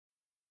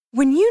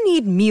When you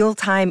need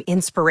mealtime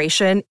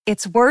inspiration,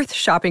 it's worth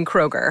shopping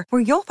Kroger,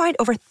 where you'll find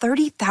over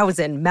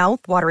 30,000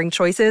 mouth-watering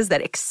choices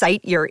that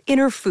excite your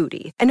inner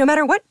foodie. And no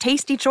matter what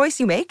tasty choice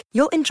you make,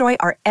 you'll enjoy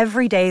our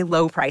everyday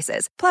low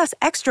prices, plus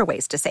extra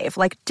ways to save,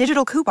 like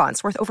digital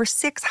coupons worth over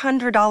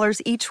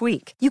 $600 each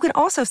week. You can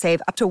also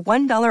save up to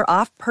 $1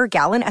 off per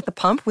gallon at the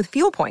pump with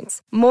fuel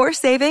points. More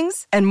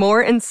savings and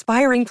more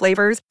inspiring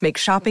flavors make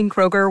shopping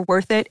Kroger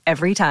worth it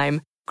every time.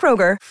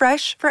 Kroger,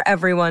 fresh for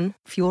everyone.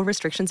 Fuel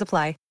restrictions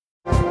apply.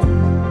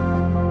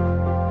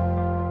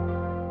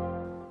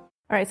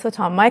 All right, so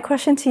Tom, my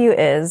question to you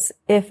is,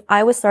 if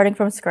I was starting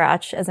from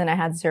scratch, as in I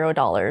had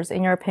 $0,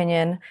 in your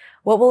opinion,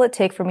 what will it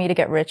take for me to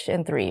get rich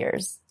in 3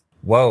 years?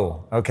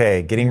 Whoa,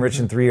 okay, getting rich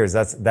in 3 years,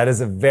 that is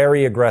a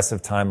very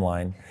aggressive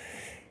timeline.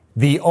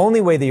 The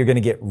only way that you're going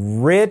to get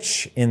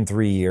rich in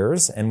 3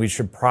 years, and we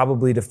should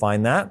probably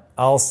define that,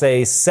 I'll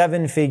say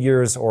 7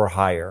 figures or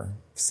higher.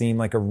 Seem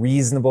like a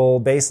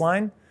reasonable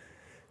baseline?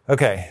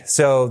 Okay,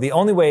 so the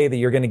only way that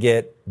you're going to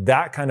get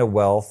that kind of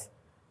wealth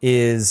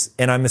is,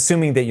 and I'm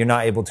assuming that you're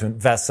not able to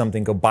invest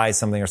something, go buy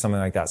something or something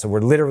like that. So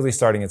we're literally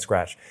starting at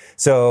scratch.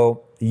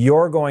 So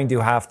you're going to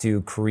have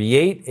to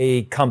create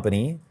a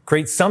company,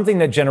 create something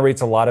that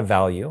generates a lot of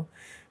value.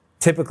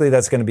 Typically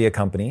that's going to be a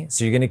company.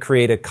 So you're going to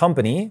create a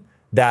company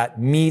that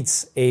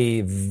meets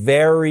a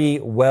very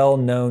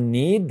well-known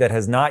need that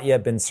has not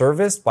yet been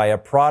serviced by a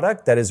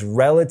product that is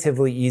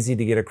relatively easy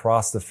to get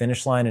across the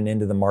finish line and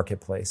into the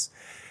marketplace.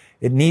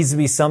 It needs to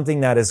be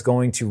something that is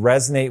going to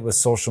resonate with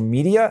social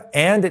media,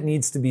 and it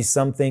needs to be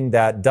something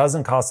that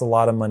doesn't cost a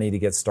lot of money to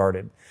get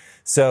started.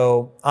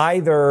 So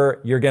either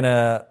you're going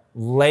to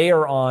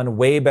layer on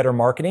way better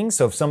marketing.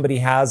 So if somebody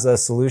has a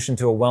solution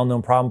to a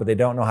well-known problem, but they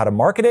don't know how to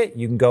market it,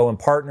 you can go and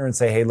partner and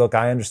say, hey, look,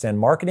 I understand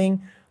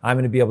marketing. I'm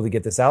going to be able to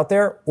get this out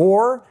there.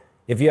 Or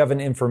if you have an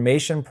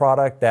information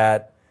product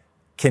that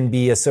can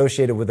be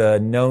associated with a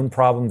known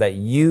problem that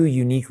you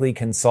uniquely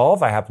can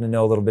solve. I happen to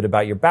know a little bit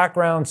about your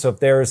background. So if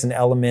there's an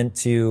element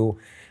to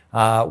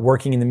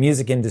working in the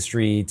music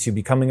industry, to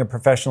becoming a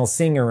professional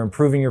singer,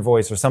 improving your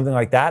voice or something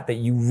like that, that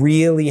you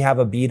really have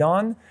a beat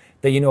on,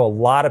 that you know a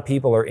lot of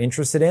people are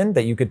interested in,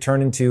 that you could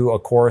turn into a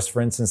course,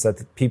 for instance,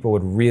 that people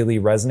would really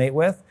resonate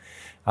with,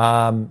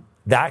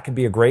 that could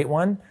be a great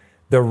one.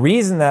 The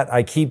reason that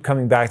I keep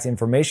coming back to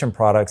information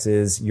products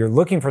is you're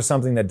looking for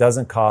something that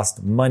doesn't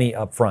cost money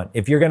up front.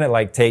 If you're going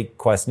to take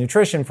Quest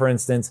Nutrition, for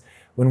instance,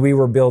 when we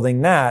were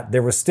building that,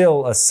 there was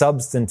still a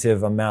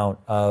substantive amount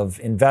of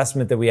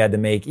investment that we had to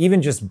make.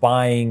 Even just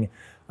buying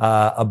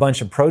a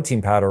bunch of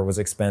protein powder was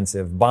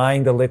expensive.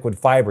 Buying the liquid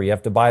fiber, you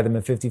have to buy them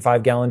in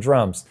 55-gallon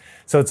drums.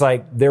 So it's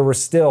like there were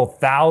still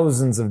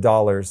thousands of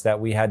dollars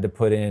that we had to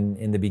put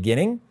in the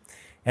beginning.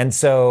 And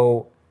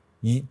so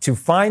to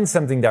find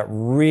something that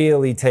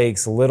really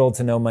takes little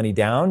to no money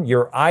down,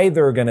 you're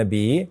either going to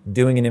be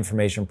doing an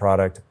information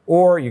product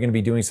or you're going to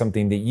be doing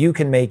something that you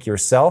can make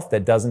yourself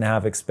that doesn't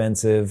have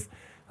expensive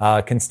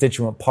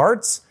constituent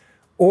parts,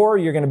 or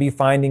you're going to be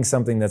finding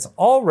something that's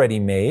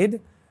already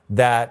made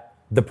that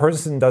the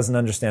person doesn't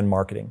understand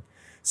marketing.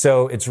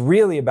 So it's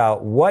really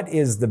about what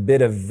is the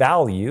bit of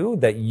value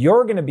that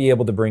you're going to be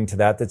able to bring to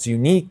that that's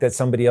unique, that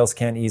somebody else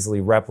can't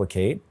easily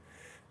replicate,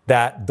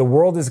 that the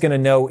world is going to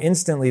know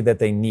instantly that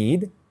they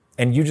need,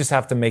 and you just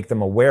have to make them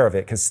aware of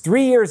it, because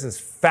 3 years is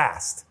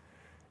fast.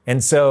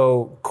 And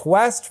so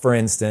Quest, for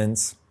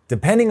instance,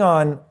 depending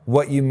on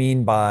what you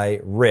mean by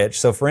rich.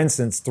 So for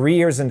instance, 3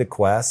 years into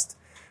Quest,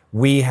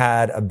 we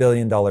had $1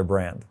 billion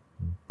brand,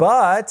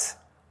 but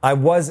I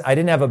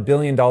didn't have $1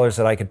 billion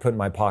that I could put in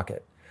my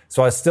pocket.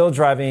 So I was still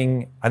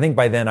driving. I think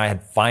by then I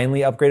had finally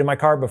upgraded my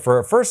car, but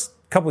for the first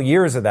couple of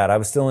years of that, I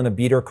was still in a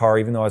beater car,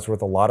 even though I was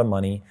worth a lot of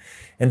money.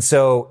 And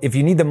so if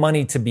you need the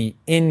money to be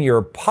in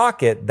your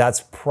pocket,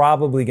 that's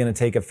probably going to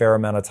take a fair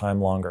amount of time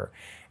longer.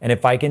 And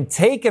if I can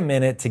take a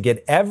minute to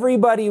get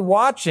everybody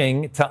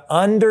watching to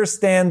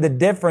understand the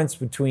difference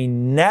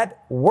between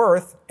net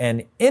worth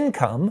and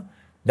income,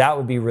 that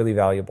would be really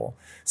valuable.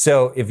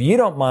 So if you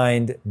don't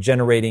mind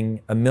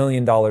generating $1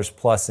 million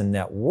plus in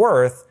net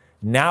worth,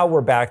 now we're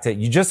back to,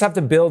 you just have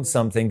to build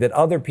something that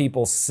other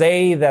people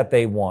say that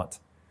they want.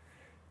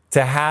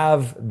 To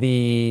have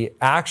the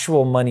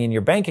actual money in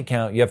your bank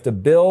account, you have to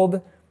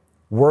build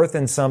worth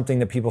in something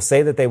that people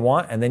say that they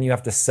want, and then you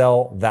have to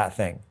sell that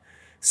thing.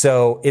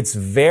 So it's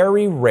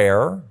very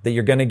rare that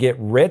you're going to get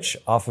rich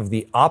off of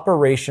the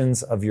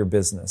operations of your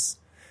business.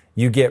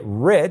 You get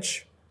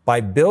rich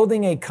by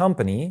building a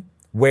company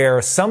where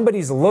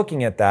somebody's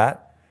looking at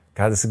that.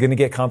 God, this is going to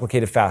get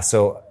complicated fast,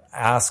 so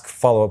ask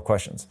follow-up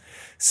questions.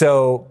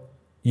 So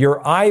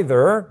you're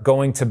either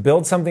going to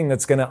build something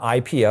that's going to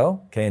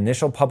IPO, okay,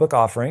 initial public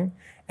offering,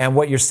 and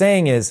what you're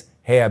saying is,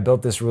 hey, I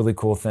built this really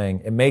cool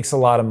thing. It makes a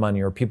lot of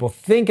money, or people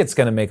think it's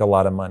going to make a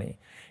lot of money.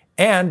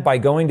 And by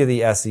going to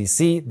the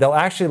SEC, they'll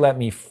actually let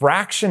me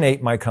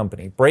fractionate my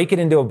company, break it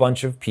into a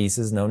bunch of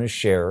pieces known as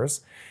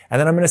shares, and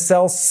then I'm going to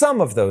sell some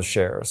of those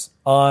shares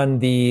on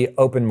the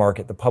open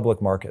market, the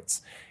public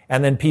markets.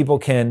 and then people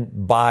can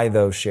buy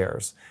those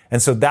shares.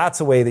 And so that's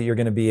a way that you're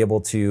going to be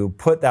able to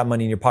put that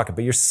money in your pocket,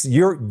 but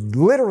you're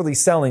literally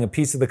selling a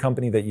piece of the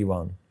company that you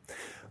own.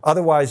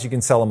 Otherwise, you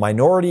can sell a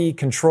minority,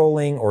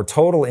 controlling, or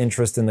total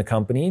interest in the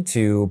company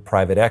to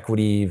private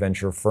equity,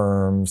 venture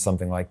firms,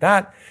 something like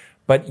that.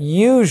 But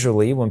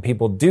usually when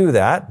people do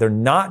that, they're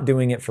not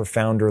doing it for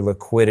founder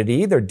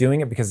liquidity. They're doing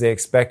it because they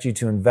expect you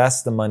to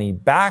invest the money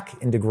back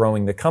into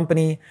growing the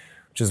company,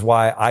 which is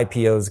why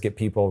IPOs get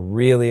people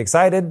really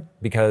excited,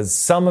 because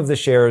some of the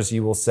shares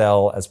you will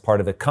sell as part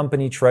of the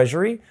company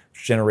treasury,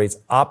 which generates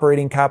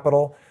operating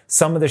capital.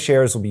 Some of the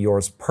shares will be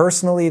yours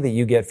personally that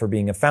you get for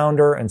being a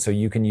founder. And so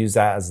you can use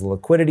that as a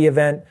liquidity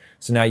event.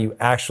 So now you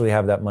actually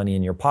have that money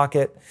in your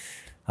pocket.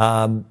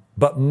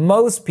 But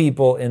most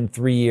people in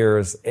 3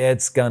 years,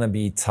 it's going to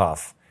be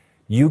tough.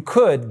 You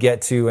could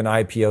get to an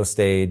IPO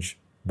stage,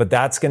 but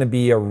that's going to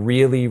be a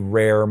really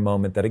rare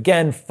moment that,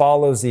 again,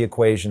 follows the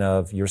equation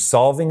of you're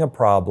solving a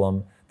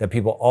problem that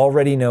people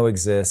already know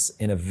exists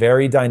in a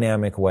very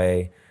dynamic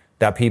way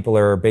that people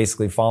are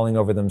basically falling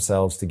over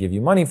themselves to give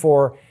you money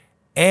for.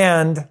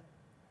 And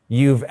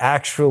you've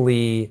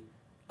actually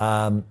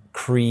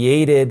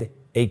created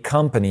a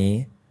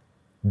company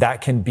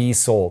that can be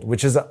sold,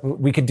 which is,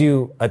 we could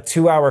do a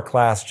 2-hour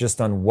class just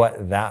on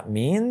what that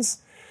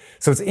means.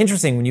 So it's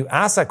interesting when you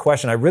ask that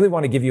question, I really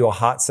want to give you a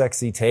hot,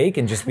 sexy take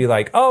and just be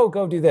like, oh,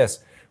 go do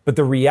this. But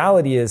the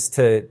reality is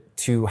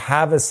to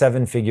have a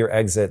 7-figure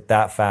exit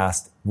that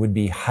fast would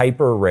be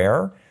hyper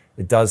rare.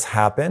 It does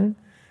happen.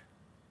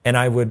 And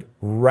I would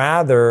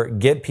rather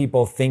get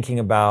people thinking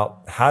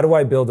about, how do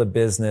I build a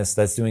business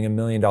that's doing $1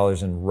 million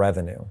in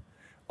revenue?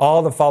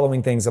 All the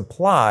following things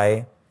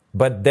apply,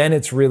 but then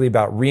it's really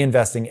about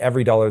reinvesting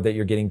every dollar that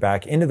you're getting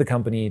back into the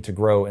company to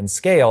grow and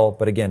scale.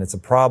 But again, it's a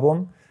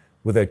problem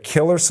with a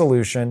killer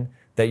solution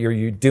that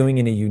you're doing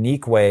in a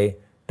unique way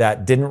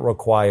that didn't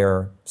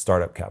require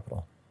startup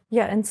capital.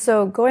 Yeah. And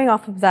so going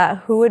off of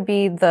that, who would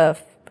be the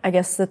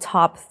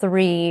top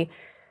 3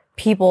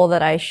 people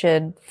that I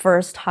should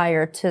first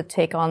hire to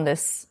take on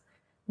this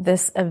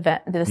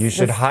event? You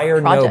should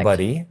hire project.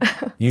 Nobody.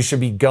 You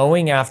should be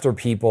going after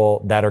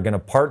people that are going to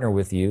partner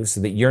with you so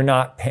that you're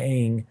not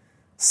paying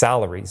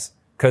salaries,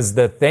 because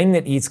the thing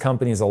that eats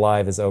companies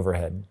alive is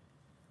overhead.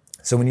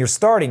 So when you're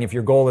starting, if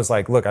your goal is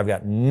like, look, I've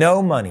got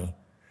no money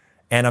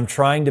and I'm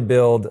trying to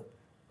build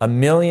 $1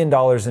 million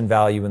in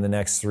value in the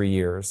next 3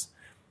 years,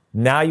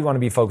 now you want to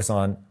be focused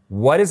on,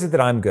 what is it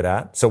that I'm good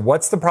at? So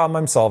what's the problem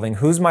I'm solving?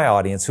 Who's my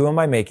audience? Who am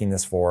I making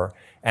this for?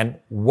 And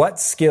what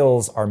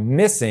skills are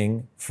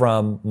missing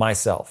from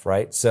myself,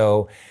 right?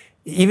 So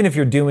even if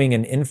you're doing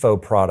an info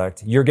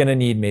product, you're going to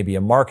need maybe a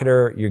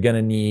marketer. You're going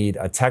to need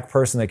a tech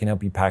person that can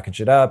help you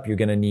package it up. You're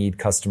going to need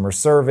customer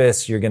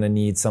service. You're going to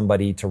need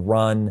somebody to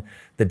run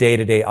the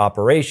day-to-day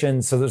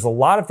operations. So there's a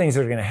lot of things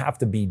that are going to have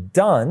to be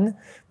done,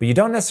 but you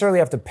don't necessarily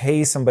have to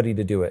pay somebody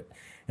to do it.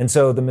 And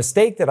so the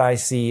mistake that I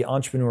see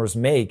entrepreneurs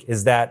make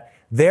is that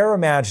they're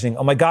imagining,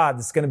 oh my God,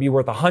 this is going to be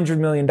worth $100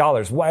 million.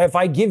 Why, if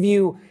I give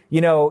you,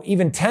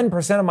 even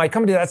 10% of my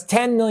company, that's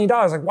 $10 million.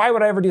 Like, why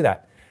would I ever do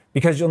that?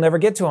 Because you'll never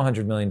get to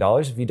 $100 million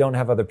if you don't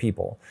have other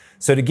people.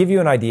 So to give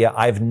you an idea,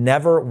 I've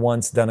never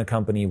once done a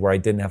company where I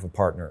didn't have a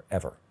partner,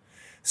 ever.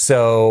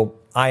 So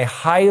I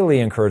highly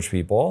encourage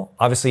people,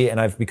 obviously, and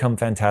I've become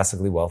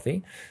fantastically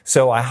wealthy.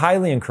 So I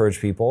highly encourage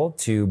people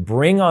to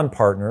bring on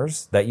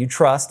partners that you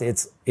trust.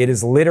 It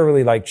is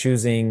literally like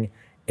choosing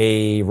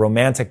a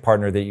romantic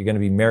partner that you're going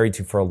to be married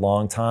to for a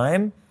long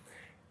time.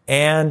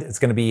 And it's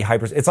going to be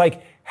it's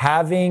like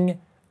having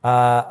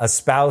a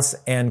spouse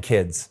and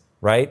kids,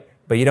 right?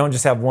 But you don't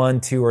just have 1,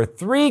 2, or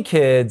 3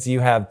 kids. You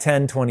have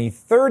 10, 20,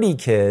 30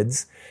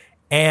 kids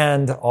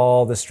and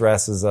all the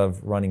stresses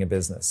of running a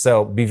business.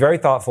 So be very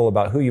thoughtful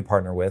about who you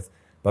partner with,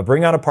 but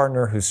bring on a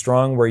partner who's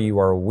strong where you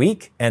are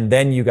weak. And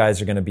then you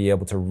guys are going to be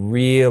able to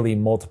really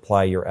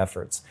multiply your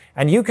efforts.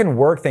 And you can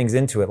work things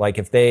into it. Like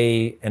if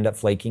they end up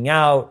flaking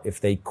out,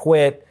 if they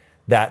quit,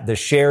 that the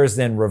shares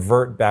then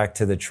revert back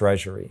to the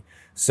treasury.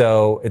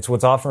 So it's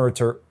what's often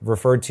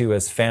referred to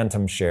as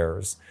phantom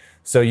shares.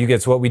 So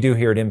it's what we do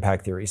here at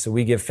Impact Theory. So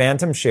we give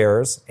phantom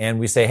shares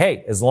and we say,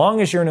 hey, as long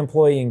as you're an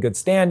employee in good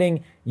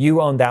standing, you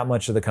own that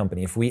much of the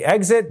company. If we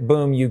exit,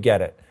 boom, you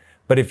get it.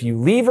 But if you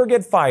leave or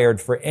get fired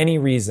for any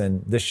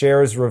reason, the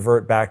shares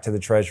revert back to the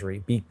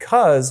treasury,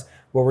 because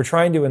what we're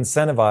trying to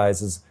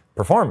incentivize is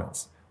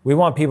performance. We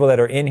want people that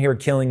are in here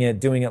killing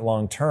it, doing it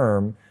long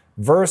term,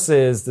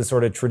 versus the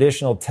sort of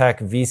traditional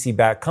tech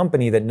VC-backed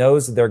company that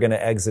knows that they're going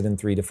to exit in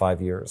 3 to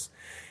 5 years.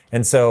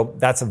 And so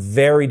that's a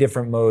very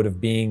different mode of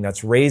being.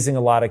 That's raising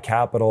a lot of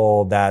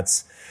capital.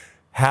 That's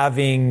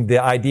having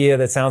the idea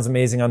that sounds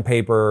amazing on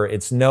paper.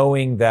 It's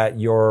knowing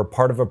that you're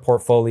part of a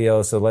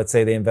portfolio. So let's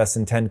say they invest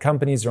in 10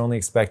 companies. They're only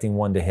expecting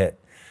 1 to hit.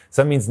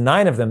 So that means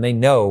 9 of them they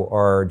know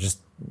are just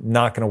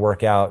not going to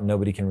work out.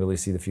 Nobody can really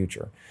see the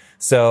future.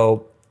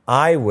 So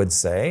I would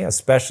say,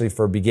 especially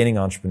for beginning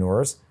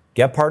entrepreneurs,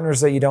 get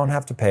partners that you don't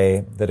have to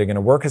pay, that are going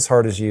to work as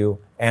hard as you,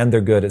 and they're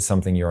good at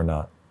something you're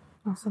not.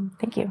 Awesome.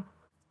 Thank you.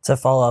 To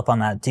follow up on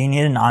that, do you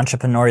need an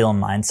entrepreneurial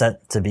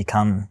mindset to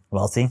become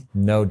wealthy?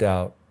 No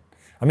doubt.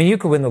 I mean, you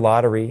could win the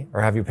lottery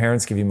or have your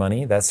parents give you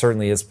money. That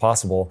certainly is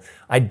possible.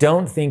 I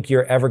don't think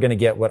you're ever going to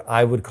get what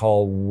I would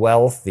call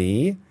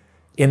wealthy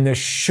in the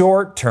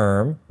short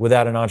term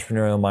without an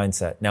entrepreneurial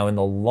mindset. Now, in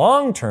the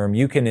long term,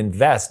 you can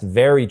invest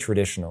very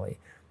traditionally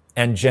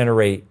and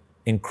generate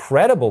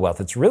incredible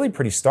wealth. It's really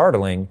pretty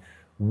startling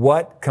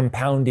what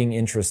compounding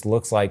interest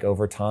looks like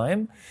over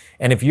time.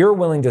 And if you're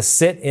willing to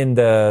sit in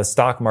the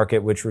stock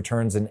market, which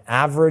returns an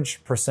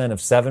average percent of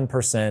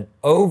 7%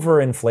 over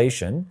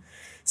inflation,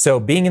 so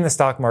being in the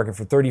stock market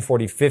for 30,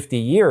 40, 50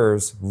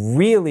 years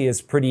really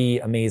is pretty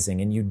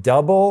amazing. And you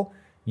double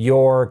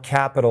your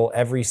capital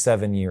every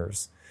 7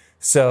 years.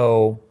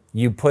 So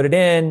you put it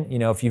in,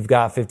 if you've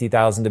got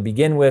 50,000 to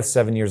begin with,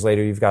 7 years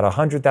later, you've got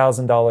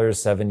 $100,000.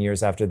 7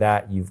 years after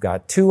that, you've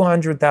got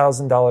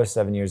 $200,000.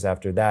 7 years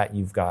after that,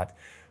 you've got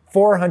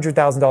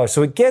 $400,000.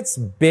 So it gets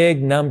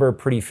big number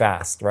pretty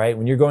fast, right?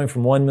 When you're going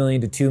from 1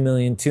 million to 2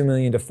 million, 2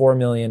 million to 4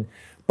 million,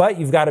 but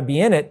you've got to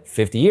be in it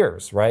 50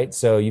 years, right?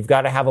 So you've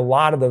got to have a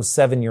lot of those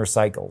 7-year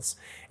cycles.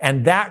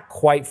 And that,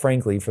 quite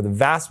frankly, for the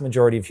vast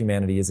majority of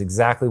humanity is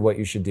exactly what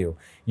you should do.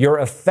 You're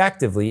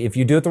effectively, if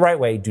you do it the right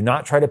way, do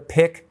not try to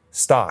pick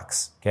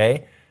stocks,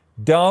 okay?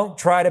 Don't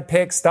try to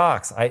pick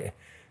stocks.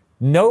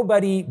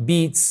 Nobody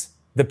beats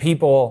the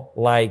people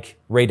like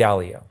Ray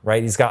Dalio,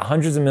 right? He's got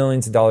hundreds of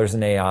millions of dollars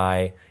in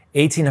AI,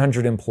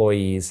 1,800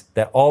 employees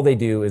that all they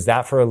do is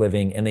that for a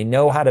living, and they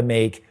know how to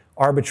make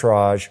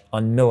arbitrage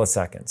on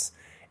milliseconds.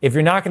 If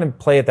you're not going to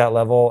play at that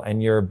level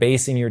and you're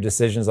basing your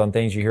decisions on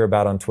things you hear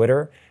about on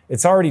Twitter,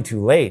 it's already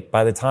too late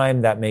by the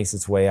time that makes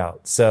its way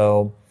out.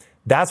 So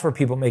that's where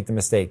people make the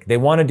mistake. They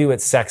want to do it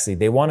sexy.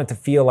 They want it to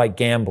feel like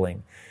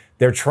gambling.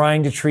 They're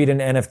trying to treat an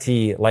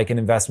NFT like an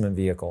investment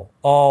vehicle.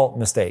 All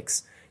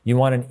mistakes. You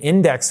want an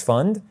index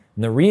fund.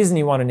 And the reason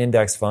you want an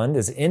index fund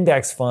is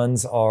index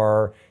funds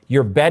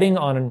you're betting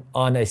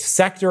on a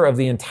sector of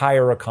the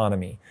entire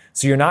economy.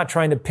 So you're not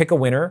trying to pick a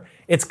winner.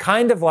 It's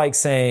kind of like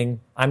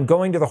saying, I'm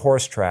going to the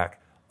horse track.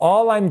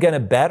 All I'm going to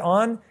bet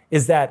on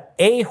is that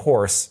a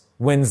horse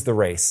wins the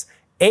race.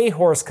 A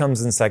horse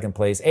comes in second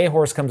place. A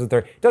horse comes in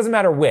third. Doesn't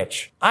matter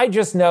which. I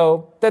just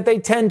know that they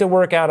tend to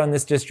work out on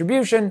this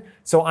distribution.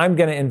 So I'm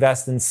going to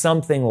invest in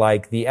something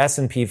like the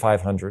S&P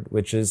 500,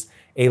 which is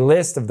a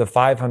list of the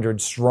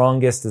 500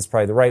 strongest, is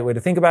probably the right way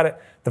to think about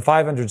it. The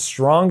 500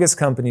 strongest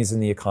companies in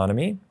the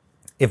economy.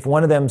 If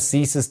one of them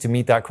ceases to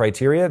meet that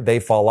criteria,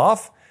 they fall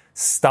off,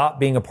 stop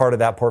being a part of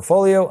that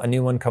portfolio. A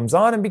new one comes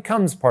on and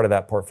becomes part of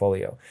that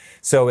portfolio.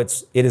 So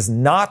it is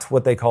not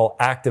what they call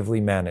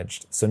actively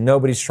managed. So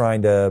nobody's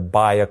trying to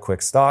buy a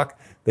quick stock.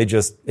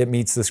 It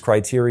meets this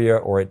criteria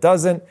or it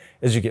doesn't.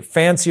 As you get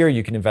fancier,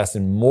 you can invest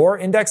in more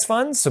index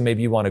funds. So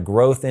maybe you want a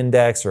growth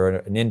index or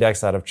an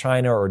index out of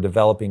China or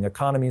developing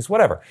economies,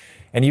 whatever.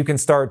 And you can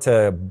start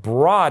to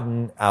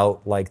broaden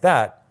out like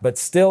that, but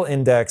still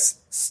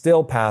index,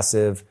 still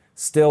passive,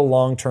 still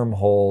long-term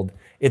hold.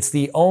 It's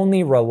the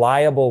only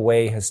reliable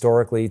way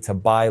historically to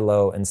buy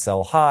low and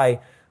sell high,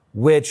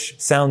 which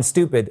sounds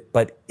stupid,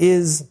 but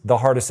is the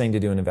hardest thing to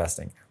do in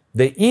investing.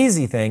 The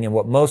easy thing, and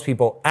what most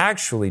people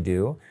actually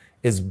do,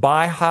 is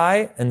buy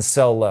high and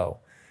sell low.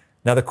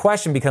 Now the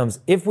question becomes,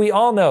 if we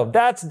all know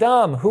that's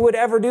dumb, who would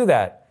ever do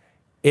that?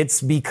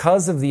 It's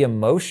because of the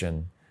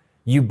emotion.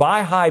 You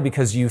buy high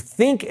because you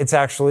think it's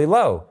actually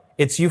low.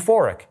 It's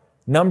euphoric.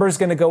 Number's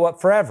going to go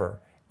up forever.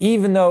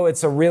 Even though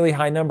it's a really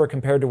high number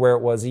compared to where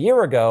it was a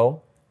year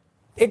ago,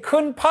 it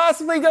couldn't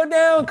possibly go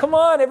down. Come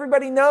on,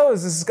 everybody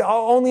knows this is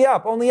only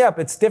up, only up.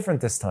 It's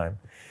different this time.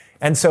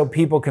 And so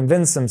people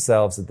convince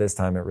themselves that this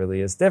time it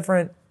really is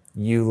different.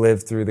 You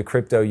live through the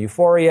crypto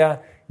euphoria.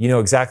 You know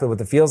exactly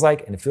what it feels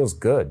like, and it feels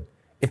good.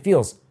 It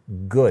feels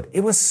good.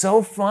 It was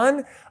so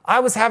fun. I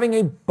was having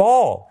a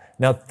ball.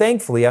 Now,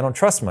 thankfully, I don't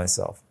trust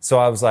myself. So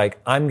I was like,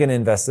 I'm going to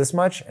invest this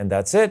much and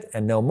that's it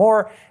and no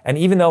more. And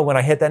even though when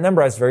I hit that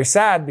number, I was very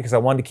sad because I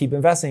wanted to keep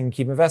investing and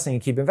keep investing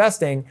and keep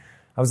investing.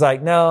 I was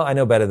like, no, I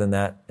know better than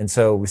that. And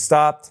so we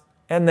stopped.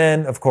 And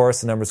then, of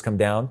course, the numbers come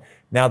down.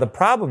 Now, the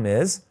problem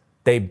is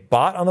they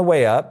bought on the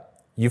way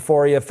up.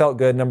 Euphoria felt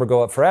good. Number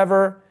go up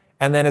forever.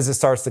 And then as it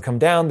starts to come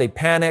down, they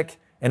panic.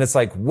 And it's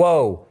like,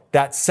 whoa,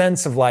 that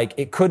sense of like,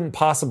 it couldn't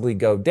possibly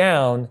go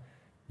down.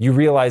 You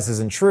realize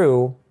isn't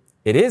true.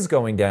 It is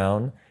going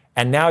down.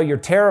 And now you're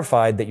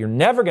terrified that you're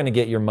never going to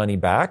get your money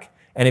back.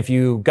 And if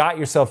you got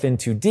yourself in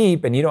too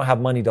deep and you don't have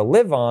money to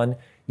live on,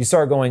 you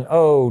start going,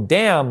 oh,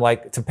 damn,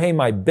 like to pay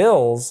my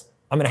bills,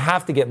 I'm going to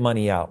have to get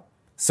money out.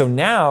 So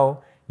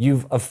now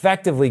you've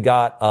effectively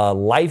got a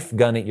life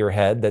gun at your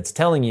head that's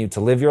telling you to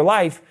live your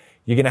life,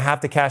 you're going to have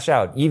to cash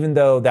out. Even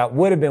though that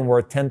would have been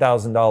worth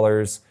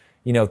 $10,000,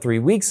 3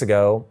 weeks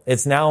ago,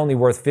 it's now only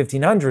worth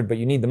 $1,500, but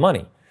you need the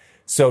money.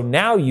 So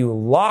now you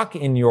lock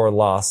in your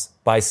loss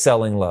by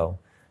selling low.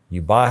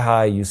 You buy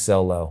high, you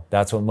sell low.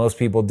 That's what most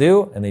people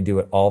do, and they do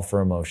it all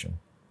for emotion.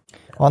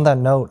 On that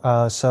note,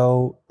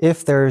 so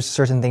if there's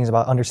certain things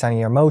about understanding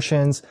your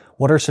emotions,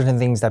 what are certain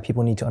things that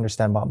people need to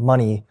understand about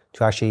money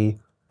to actually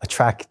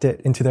attract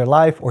it into their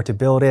life or to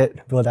build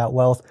out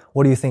wealth?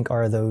 What do you think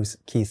are those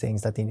key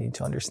things that they need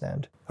to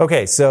understand?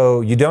 Okay,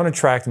 so you don't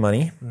attract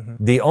money.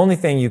 The only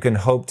thing you can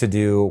hope to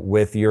do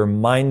with your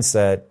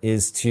mindset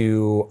is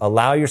to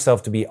allow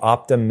yourself to be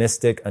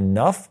optimistic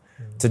enough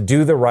to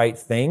do the right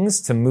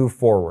things to move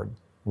forward.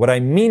 What I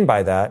mean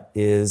by that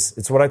is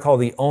it's what I call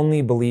the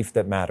only belief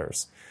that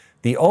matters.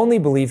 The only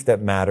belief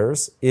that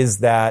matters is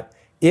that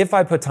if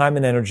I put time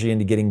and energy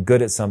into getting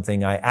good at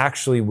something, I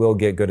actually will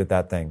get good at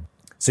that thing.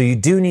 So you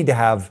do need to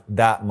have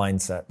that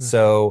mindset.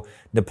 So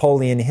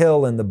Napoleon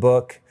Hill in the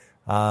book,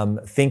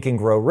 Think and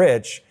Grow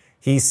Rich,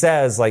 he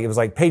says, it was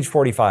page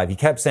 45. He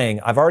kept saying,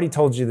 I've already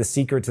told you the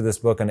secret to this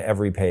book on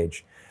every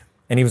page.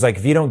 And he was like,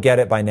 if you don't get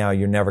it by now,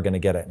 you're never going to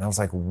get it. And I was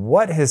like,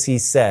 what has he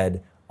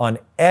said on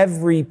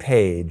every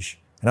page?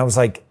 And I was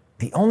like,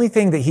 the only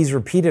thing that he's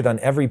repeated on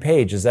every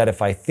page is that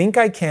if I think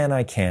I can,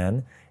 I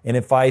can. And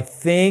if I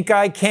think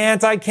I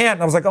can't, I can't.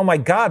 And I was like, oh my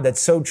God,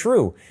 that's so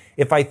true.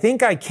 If I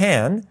think I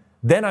can,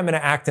 then I'm going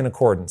to act in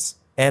accordance.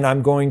 And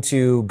I'm going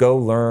to go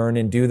learn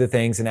and do the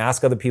things and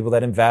ask other people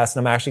that invest.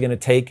 And I'm actually going to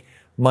take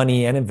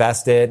money and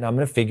invest it. And I'm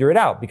going to figure it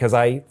out because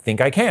I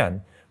think I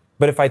can.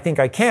 But if I think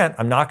I can't,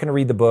 I'm not going to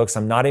read the books.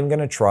 I'm not even going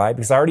to try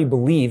because I already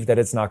believe that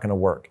it's not going to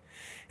work.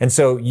 And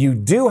so you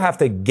do have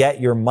to get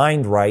your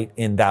mind right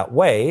in that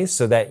way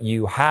so that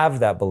you have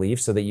that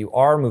belief, so that you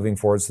are moving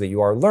forward, so that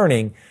you are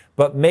learning.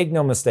 But make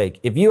no mistake,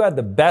 if you had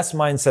the best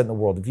mindset in the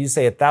world, if you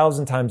say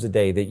 1,000 times a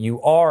day that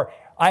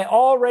I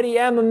already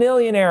am a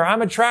millionaire,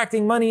 I'm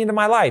attracting money into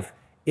my life,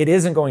 it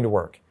isn't going to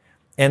work.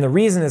 And the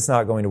reason it's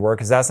not going to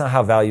work is that's not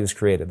how value is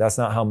created. That's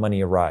not how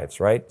money arrives,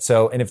 right?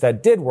 So, and if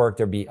that did work,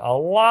 there'd be a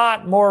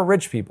lot more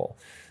rich people.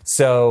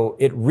 So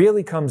it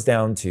really comes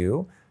down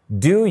to,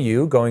 do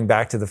you, going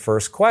back to the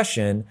first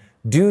question,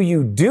 do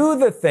you do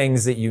the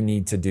things that you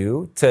need to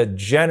do to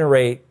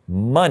generate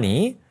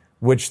money,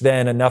 which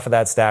then enough of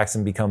that stacks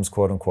and becomes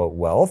quote unquote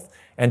wealth?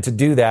 And to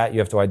do that, you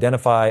have to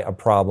identify a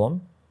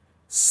problem,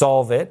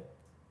 solve it,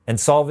 and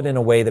solve it in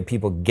a way that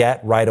people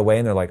get right away.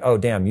 And they're like, oh,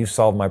 damn, you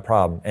solved my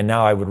problem. And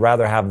now I would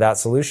rather have that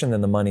solution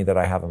than the money that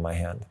I have in my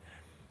hand.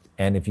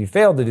 And if you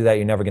fail to do that,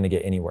 you're never going to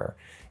get anywhere.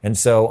 And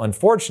so,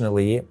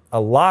 unfortunately, a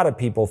lot of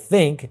people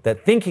think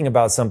that thinking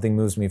about something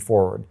moves me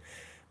forward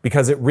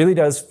because it really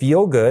does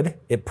feel good.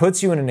 It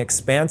puts you in an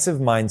expansive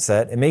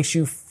mindset. It makes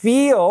you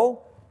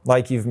feel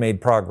like you've made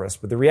progress.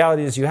 But the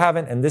reality is you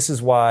haven't. And this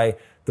is why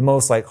the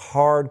most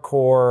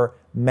hardcore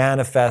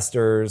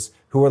manifestors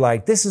who are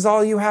like, this is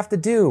all you have to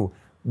do,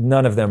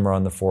 none of them are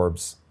on the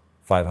Forbes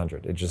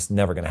 500. It's just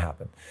never going to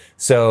happen.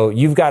 So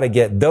you've got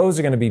to those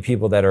are going to be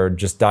people that are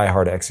just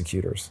diehard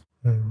executors.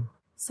 Mm-hmm.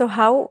 So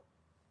how,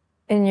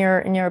 in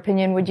your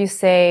opinion, would you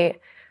say,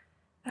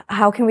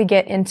 how can we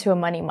get into a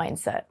money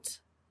mindset?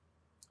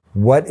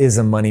 What is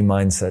a money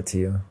mindset to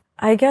you?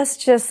 I guess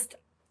just,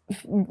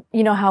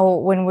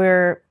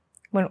 how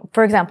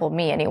for example,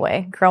 me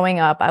anyway, growing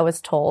up, I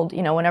was told,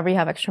 whenever you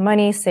have extra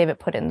money, save it,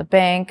 put it in the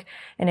bank.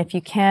 And if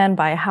you can,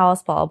 buy a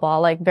house, blah, blah,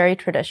 blah, very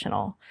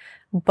traditional.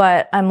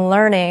 But I'm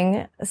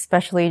learning,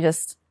 especially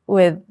just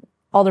with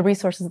all the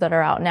resources that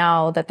are out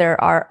now, that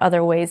there are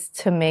other ways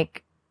to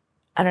make,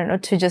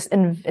 to just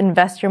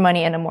invest your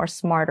money in a more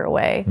smarter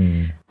way.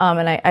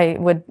 And I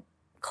would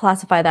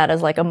classify that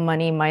as a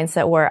money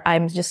mindset where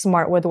I'm just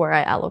smart with where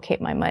I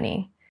allocate my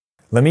money.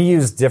 Let me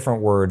use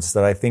different words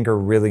that I think are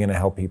really going to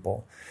help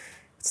people.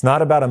 It's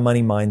not about a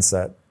money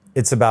mindset.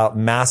 It's about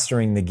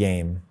mastering the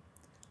game.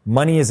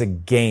 Money is a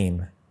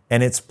game,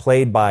 and it's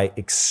played by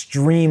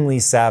extremely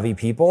savvy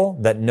people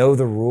that know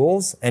the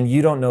rules, and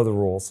you don't know the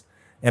rules.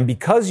 And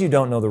because you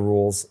don't know the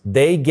rules,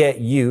 they get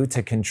you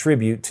to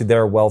contribute to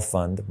their wealth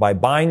fund by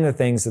buying the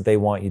things that they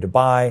want you to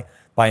buy,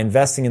 by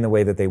investing in the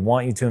way that they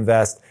want you to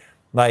invest.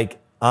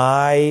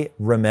 I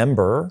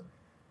remember,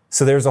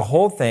 so there's a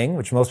whole thing,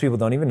 which most people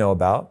don't even know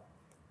about,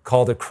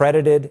 called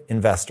accredited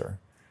investor.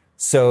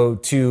 So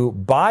to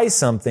buy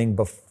something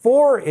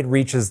before it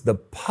reaches the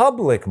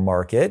public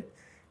market,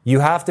 you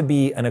have to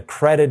be an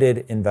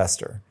accredited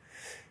investor.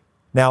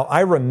 Now,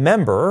 I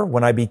remember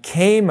when I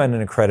became an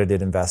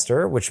accredited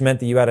investor, which meant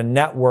that you had a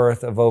net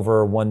worth of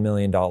over $1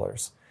 million.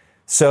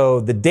 So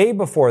the day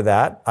before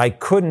that, I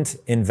couldn't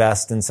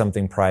invest in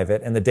something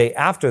private. And the day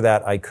after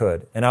that, I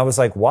could. And I was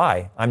like,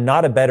 why? I'm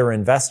not a better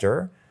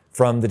investor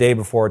from the day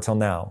before till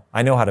now.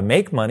 I know how to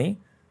make money.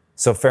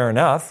 So fair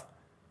enough.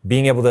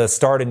 Being able to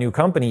start a new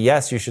company,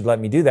 yes, you should let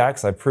me do that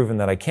because I've proven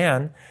that I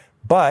can.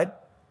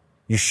 But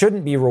you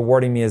shouldn't be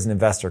rewarding me as an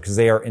investor because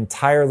they are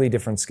entirely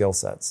different skill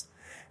sets.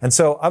 And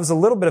so I was a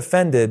little bit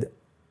offended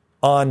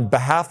on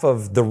behalf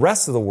of the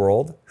rest of the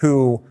world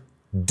who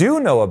do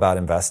know about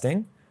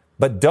investing,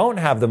 but don't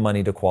have the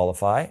money to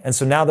qualify. And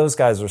so now those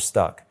guys are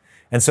stuck.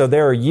 And so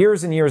there are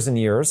years and years and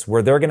years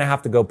where they're going to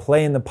have to go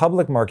play in the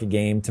public market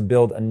game to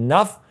build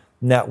enough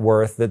net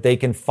worth that they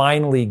can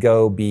finally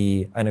go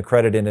be an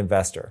accredited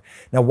investor.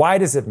 Now, why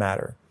does it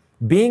matter?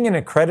 Being an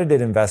accredited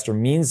investor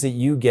means that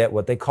you get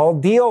what they call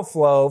deal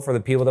flow. For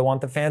the people that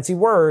want the fancy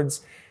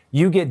words,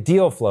 you get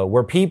deal flow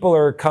where people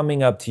are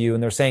coming up to you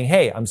and they're saying,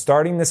 hey, I'm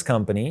starting this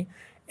company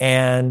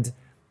and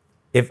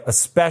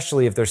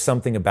especially if there's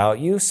something about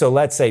you. So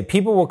let's say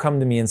people will come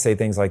to me and say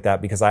things like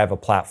that because I have a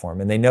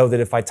platform and they know that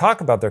if I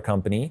talk about their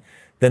company,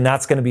 then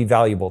that's going to be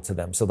valuable to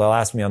them. So they'll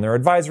ask me on their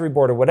advisory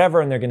board or whatever,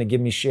 and they're going to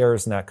give me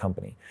shares in that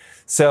company.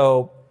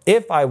 So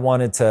if I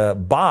wanted to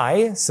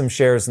buy some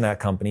shares in that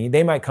company,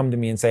 they might come to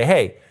me and say,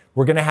 hey,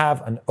 we're going to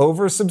have an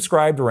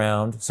oversubscribed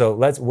round. So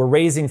we're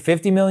raising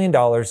 $50 million.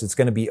 It's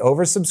going to be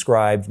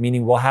oversubscribed,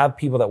 meaning we'll have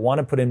people that want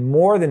to put in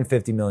more than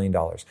 $50 million.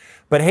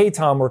 But hey,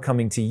 Tom, we're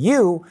coming to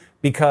you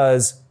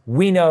because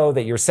we know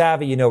that you're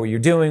savvy. You know what you're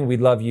doing.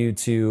 We'd love you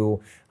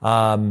to,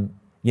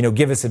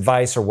 give us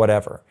advice or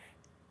whatever.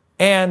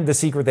 And the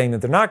secret thing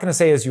that they're not going to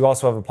say is you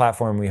also have a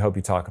platform. We hope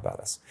you talk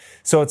about us.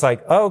 So it's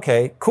like, oh,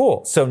 okay,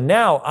 cool. So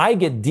now I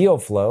get deal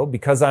flow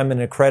because I'm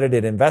an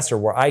accredited investor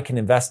where I can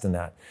invest in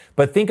that.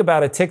 But think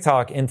about a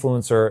TikTok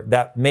influencer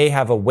that may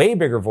have a way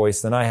bigger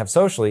voice than I have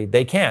socially.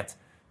 They can't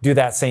do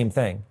that same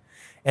thing.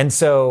 And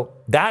so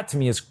that to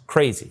me is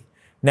crazy.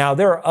 Now,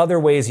 there are other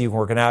ways you can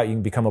work it out. You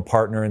can become a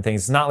partner and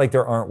things. It's not like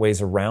there aren't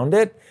ways around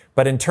it.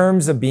 But in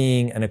terms of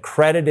being an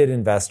accredited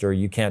investor,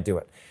 you can't do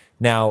it.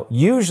 Now,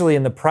 usually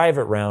in the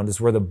private round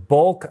is where the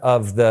bulk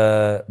of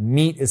the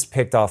meat is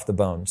picked off the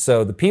bone.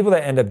 So the people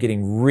that end up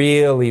getting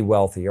really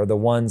wealthy are the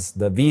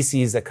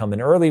VCs that come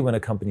in early when a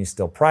company is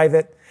still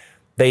private.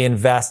 They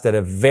invest at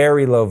a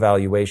very low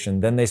valuation.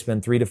 Then they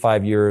spend 3 to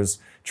 5 years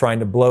trying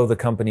to blow the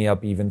company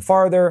up even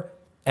farther.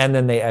 And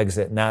then they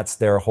exit. And that's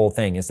their whole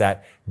thing, is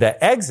that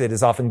the exit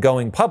is often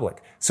going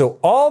public. So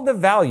all the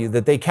value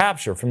that they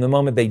capture from the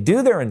moment they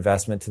do their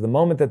investment to the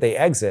moment that they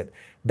exit,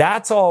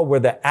 that's all where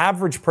the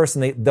average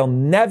person, they'll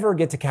never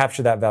get to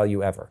capture that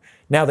value ever.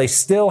 Now they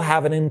still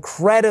have an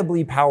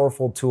incredibly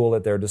powerful tool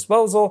at their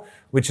disposal,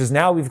 which is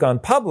now we've gone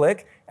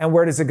public, and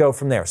where does it go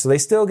from there? So they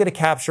still get to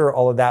capture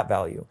all of that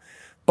value.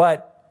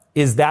 But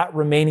is that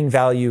remaining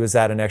value, is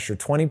that an extra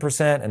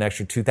 20%, an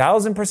extra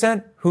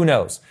 2,000%? Who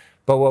knows?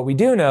 But what we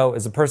do know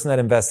is a person that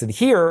invested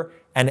here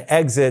and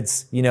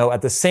exits,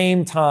 at the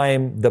same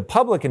time the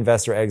public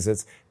investor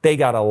exits, they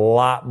got a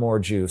lot more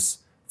juice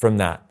from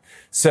that.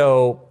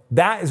 So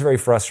that is very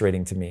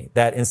frustrating to me,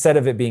 that instead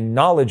of it being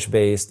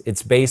knowledge-based,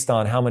 it's based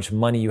on how much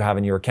money you have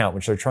in your account,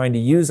 which they're trying to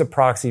use a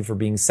proxy for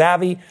being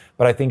savvy,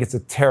 but I think it's a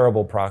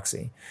terrible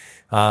proxy.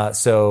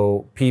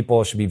 So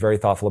people should be very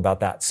thoughtful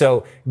about that.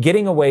 So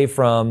getting away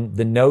from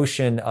the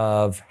notion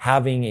of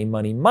having a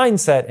money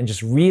mindset and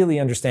just really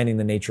understanding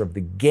the nature of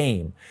the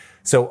game.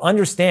 So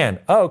understand,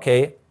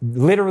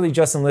 literally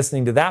just in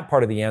listening to that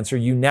part of the answer,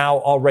 you now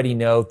already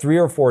know 3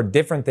 or 4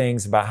 different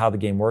things about how the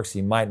game works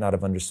you might not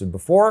have understood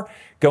before,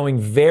 going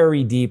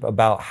very deep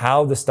about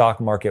how the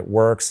stock market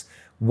works.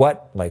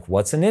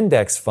 What's an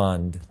index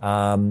fund?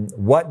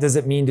 What does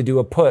it mean to do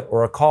a put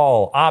or a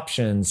call?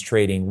 Options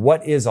trading.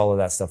 What is all of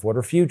that stuff? What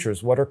are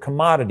futures? What are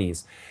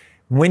commodities?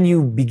 When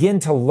you begin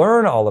to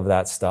learn all of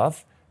that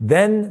stuff,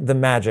 then the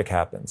magic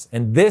happens.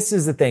 And this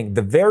is the thing.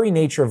 The very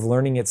nature of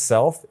learning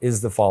itself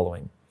is the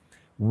following.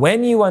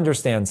 When you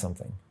understand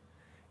something,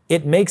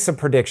 it makes a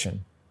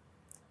prediction.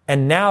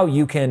 And now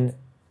you can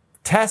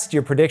test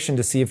your prediction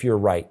to see if you're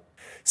right.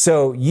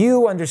 So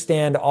you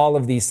understand all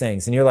of these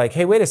things and you're like,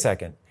 hey, wait a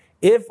second.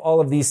 If all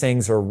of these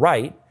things are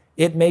right,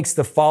 it makes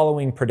the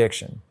following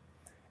prediction.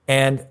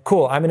 And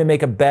cool, I'm going to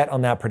make a bet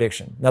on that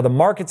prediction. Now, the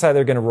market's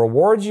either going to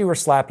reward you or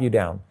slap you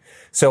down.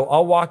 So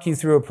I'll walk you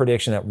through a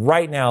prediction that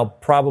right now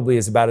probably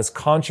is about as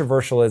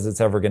controversial as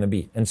it's ever going to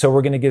be. And so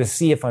we're going to get to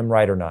see if I'm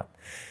right or not.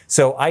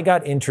 So I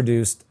got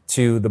introduced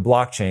to the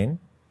blockchain,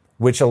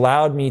 which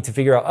allowed me to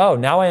figure out,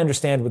 now I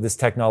understand what this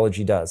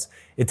technology does.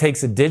 It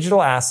takes a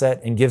digital asset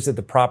and gives it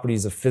the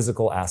properties of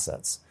physical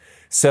assets.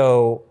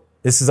 So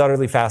this is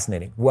utterly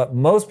fascinating. What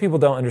most people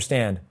don't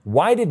understand,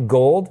 why did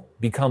gold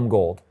become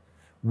gold?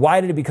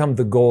 Why did it become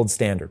the gold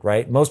standard,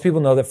 right? Most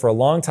people know that for a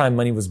long time,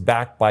 money was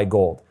backed by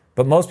gold.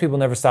 But most people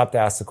never stop to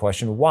ask the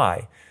question,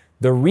 why?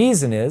 The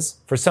reason is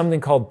for something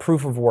called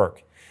proof of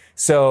work.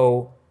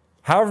 So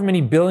however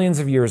many billions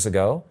of years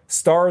ago,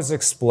 stars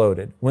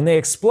exploded. When they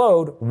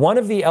explode, one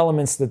of the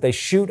elements that they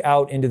shoot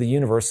out into the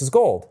universe is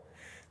gold.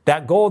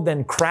 That gold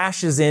then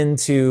crashes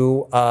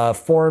into a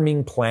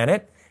forming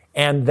planet,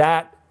 and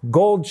that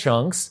gold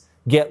chunks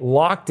get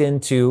locked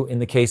into, in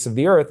the case of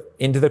the Earth,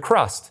 into the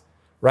crust,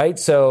 right?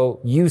 So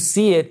you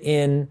see it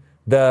in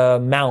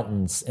the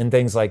mountains and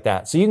things like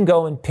that. So you can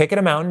go and pick at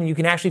a mountain and you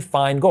can actually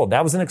find gold.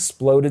 That was an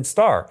exploded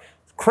star.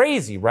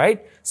 Crazy,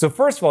 right? So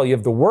first of all, you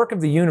have the work of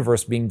the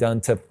universe being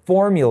done to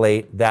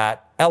formulate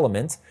that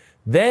element.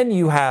 Then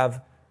you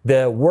have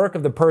the work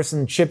of the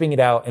person chipping it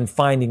out and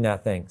finding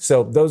that thing.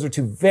 So those are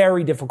 2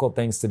 very difficult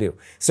things to do.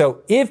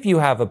 So if you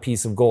have a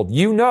piece of gold,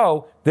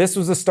 this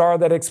was a star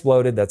that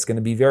exploded. That's going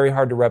to be very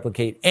hard to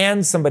replicate.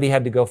 And somebody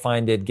had to go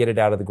find it, get it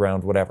out of the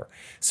ground, whatever.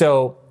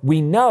 So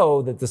we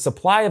know that the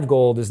supply of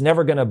gold is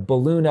never going to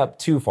balloon up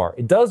too far.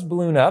 It does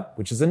balloon up,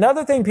 which is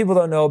another thing people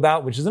don't know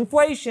about, which is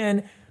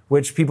inflation,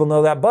 which people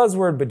know that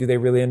buzzword, but do they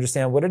really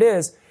understand what it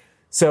is?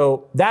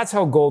 So that's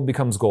how gold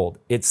becomes gold.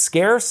 It's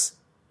scarce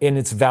and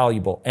it's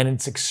valuable, and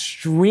it's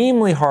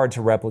extremely hard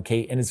to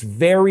replicate, and it's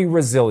very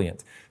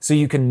resilient. So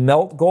you can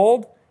melt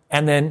gold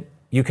and then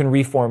you can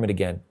reform it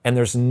again. And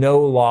there's no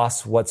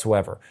loss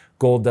whatsoever.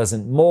 Gold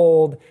doesn't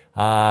mold.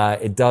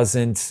 It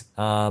doesn't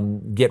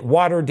get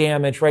water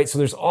damage, right? So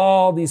there's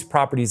all these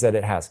properties that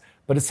it has,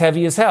 but it's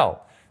heavy as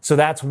hell. So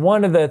that's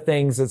one of the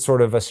things that's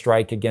sort of a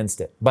strike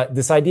against it. But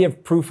this idea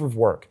of proof of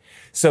work.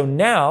 So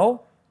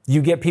now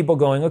you get people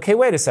going, okay,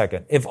 wait a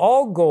second. If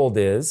all gold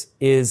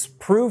is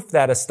proof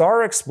that a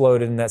star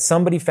exploded and that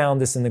somebody found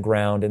this in the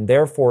ground and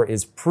therefore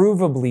is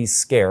provably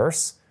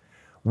scarce,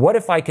 what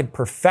if I could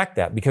perfect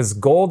that? Because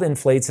gold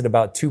inflates at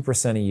about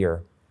 2% a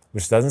year,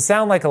 which doesn't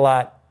sound like a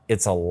lot.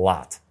 It's a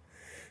lot.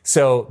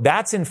 So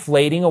that's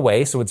inflating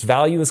away. So its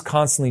value is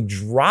constantly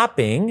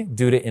dropping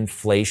due to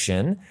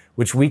inflation,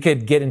 which we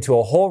could get into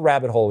a whole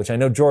rabbit hole, which I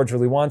know George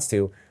really wants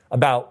to,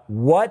 about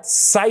what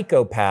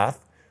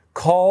psychopath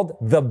called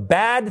the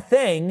bad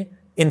thing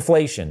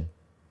inflation,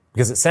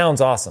 because it sounds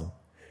awesome.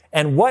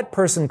 And what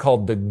person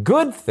called the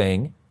good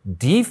thing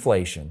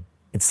deflation.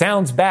 It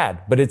sounds bad,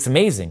 but it's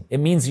amazing. It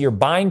means your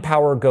buying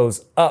power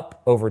goes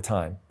up over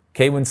time.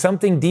 Okay, when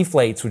something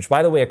deflates, which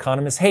by the way,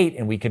 economists hate,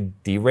 and we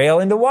could derail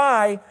into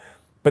why,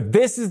 but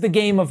this is the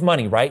game of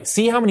money, right?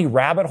 See how many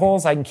rabbit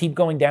holes I can keep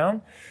going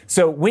down?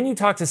 So when you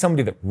talk to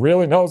somebody that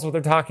really knows what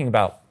they're talking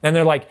about, and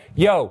they're like,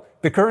 yo,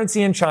 the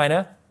currency in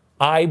China,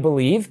 I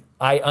believe,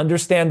 I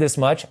understand this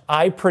much,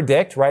 I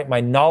predict, right? My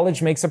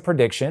knowledge makes a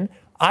prediction.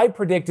 I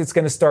predict it's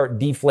going to start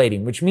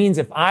deflating, which means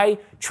if I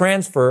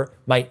transfer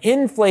my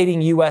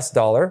inflating US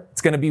dollar,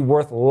 it's going to be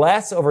worth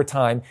less over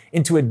time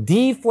into a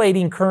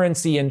deflating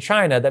currency in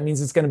China. That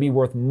means it's going to be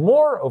worth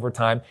more over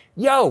time.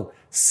 Yo,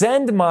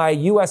 send my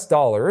US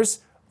dollars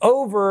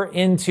over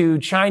into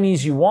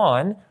Chinese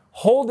yuan,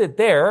 hold it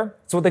there.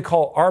 It's what they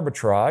call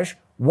arbitrage.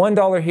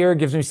 $1 here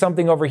gives me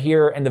something over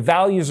here, and the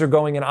values are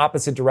going in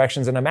opposite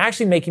directions, and I'm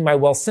actually making my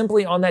wealth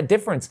simply on that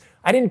difference.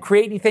 I didn't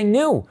create anything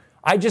new.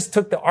 I just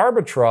took the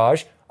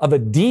arbitrage of a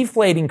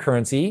deflating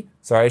currency.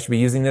 Sorry, I should be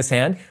using this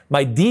hand.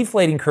 My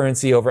deflating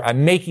currency over,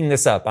 I'm making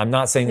this up. I'm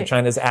not saying that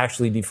China is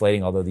actually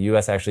deflating, although the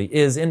US actually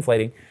is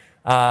inflating.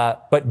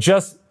 But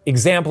just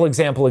example.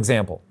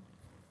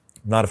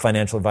 I'm not a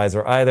financial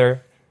advisor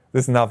either.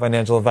 This is not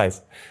financial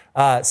advice.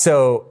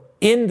 So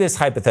in this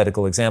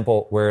hypothetical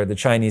example where the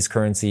Chinese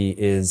currency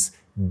is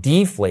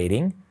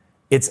deflating,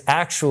 it's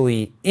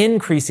actually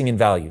increasing in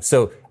value.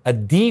 So a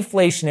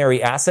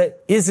deflationary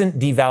asset isn't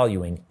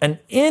devaluing. An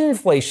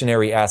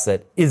inflationary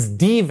asset is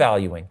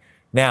devaluing.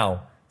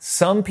 Now,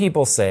 some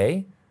people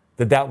say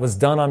that that was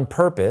done on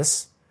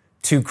purpose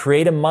to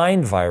create a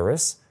mind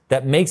virus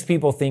that makes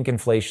people think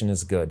inflation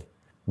is good.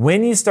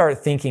 When you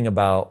start thinking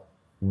about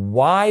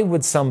why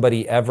would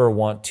somebody ever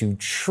want to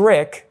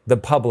trick the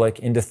public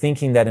into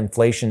thinking that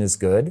inflation is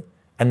good,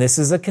 and this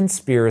is a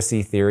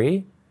conspiracy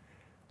theory,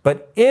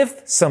 but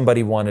if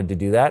somebody wanted to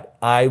do that,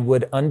 I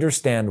would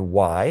understand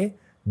why.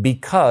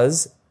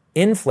 Because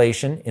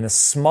inflation in a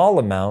small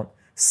amount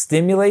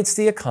stimulates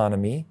the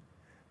economy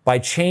by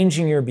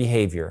changing your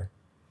behavior.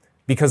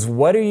 Because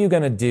what are you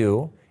going to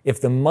do if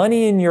the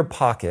money in your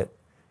pocket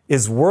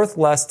is worth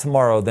less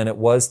tomorrow than it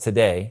was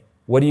today?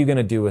 What are you going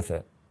to do with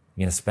it?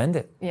 You're going to spend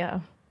it. Yeah.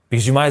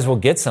 Because you might as well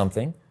get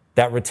something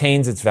that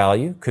retains its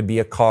value. Could be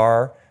a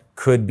car,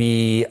 could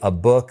be a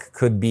book,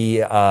 could be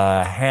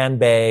a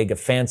handbag, a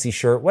fancy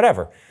shirt,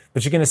 whatever.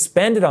 But you're going to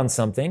spend it on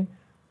something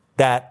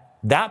that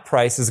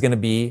price is going to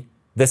be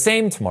the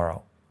same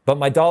tomorrow, but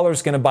my dollar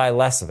is going to buy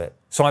less of it.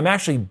 So I'm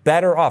actually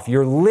better off.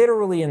 You're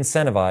literally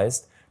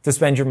incentivized to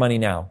spend your money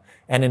now.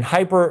 And in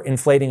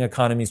hyperinflating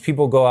economies,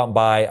 people go out and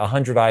buy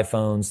 100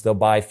 iPhones. They'll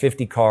buy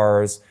 50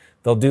 cars.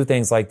 They'll do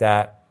things like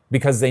that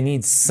because they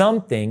need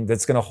something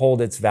that's going to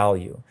hold its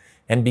value.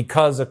 And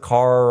because a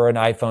car or an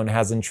iPhone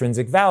has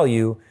intrinsic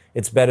value,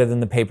 it's better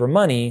than the paper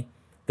money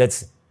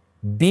that's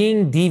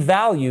being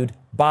devalued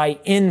by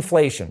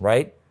inflation,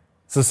 right?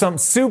 So something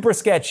super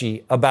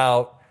sketchy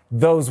about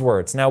those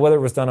words. Now, whether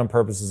it was done on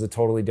purpose is a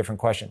totally different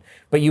question.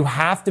 But you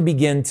have to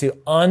begin to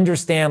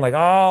understand like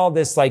all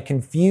this like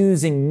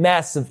confusing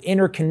mess of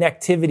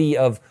interconnectivity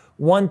of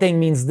one thing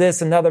means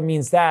this, another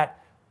means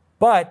that,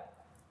 but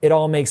it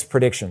all makes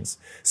predictions.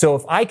 So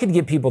if I could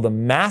get people to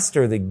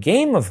master the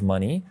game of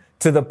money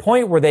to the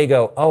point where they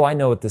go, oh, I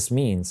know what this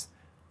means.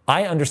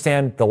 I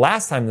understand the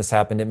last time this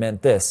happened, it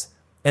meant this.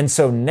 And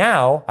so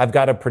now I've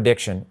got a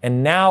prediction,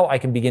 and now I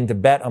can begin to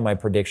bet on my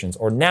predictions,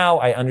 or now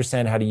I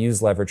understand how to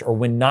use leverage or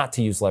when not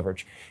to use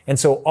leverage. And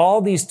so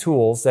all these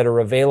tools that are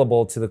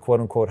available to the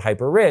quote unquote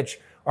hyper rich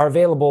are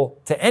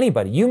available to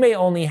anybody. You may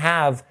only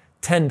have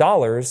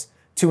 $10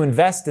 to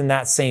invest in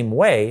that same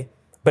way,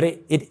 but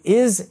it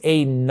is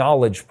a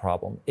knowledge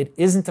problem. It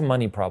isn't a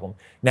money problem.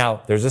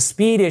 Now, there's a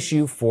speed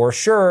issue for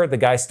sure. The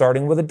guy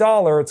starting with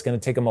 $1, it's going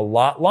to take him a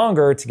lot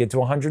longer to get to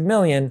 100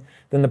 million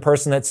than the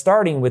person that's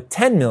starting with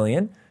 10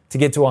 million to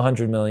get to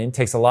 100 million. It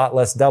takes a lot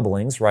less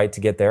doublings, right, to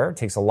get there. It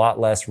takes a lot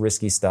less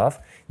risky stuff.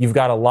 You've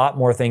got a lot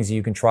more things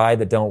you can try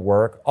that don't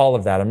work. All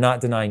of that. I'm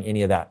not denying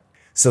any of that.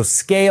 So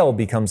scale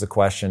becomes a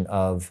question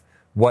of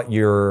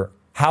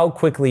how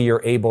quickly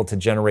you're able to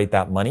generate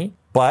that money.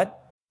 But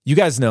You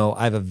guys know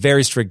I have a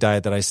very strict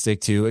diet that I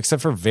stick to,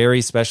 except for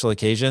very special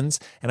occasions.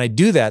 And I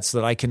do that so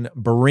that I can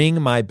bring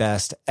my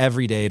best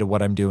every day to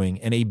what I'm doing.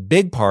 And a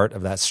big part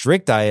of that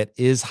strict diet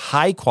is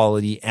high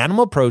quality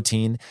animal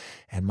protein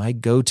and my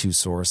go-to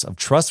source of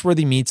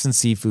trustworthy meats and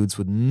seafoods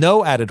with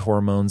no added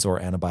hormones or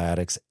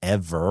antibiotics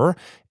ever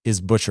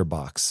is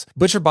ButcherBox.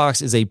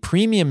 ButcherBox is a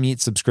premium meat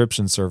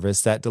subscription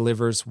service that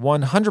delivers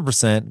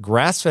 100%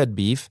 grass-fed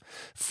beef,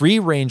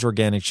 free-range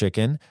organic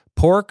chicken,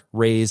 pork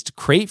raised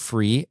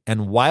crate-free,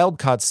 and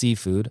wild-caught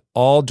seafood,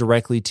 all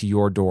directly to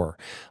your door.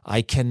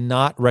 I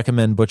cannot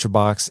recommend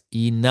ButcherBox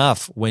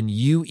enough. When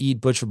you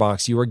eat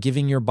ButcherBox, you are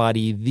giving your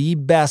body the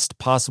best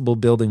possible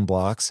building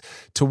blocks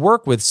to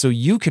work with so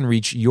you can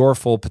reach your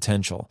full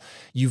potential.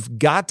 You've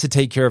got to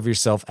take care of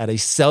yourself at a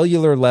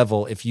cellular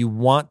level if you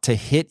want to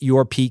hit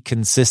your peak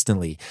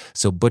consistently.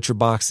 So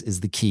ButcherBox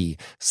is the key.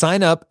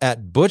 Sign up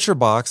at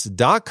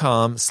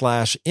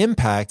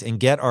butcherbox.com/impact and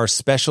get our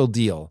special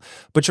deal.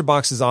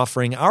 ButcherBox is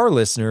offering our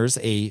listeners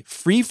a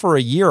free for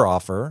a year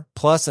offer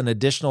plus an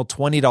additional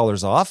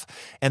 $20 off.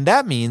 And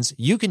that means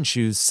you can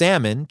choose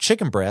salmon,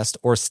 chicken breast,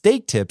 or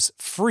steak tips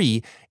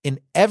free in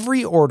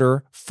every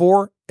order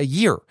for a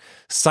year.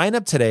 Sign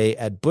up today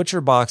at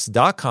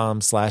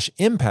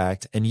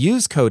butcherbox.com/impact and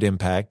use code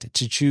IMPACT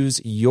to choose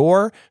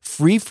your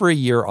free for a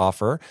year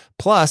offer.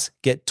 Plus,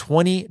 get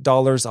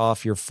 $20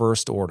 off your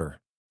first order.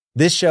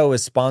 This show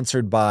is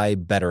sponsored by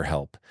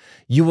BetterHelp.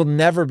 You will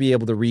never be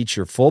able to reach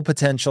your full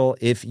potential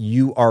if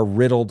you are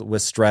riddled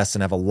with stress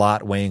and have a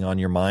lot weighing on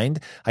your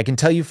mind. I can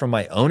tell you from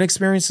my own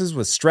experiences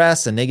with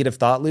stress and negative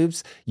thought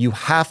loops, you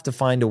have to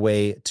find a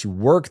way to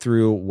work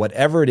through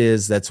whatever it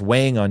is that's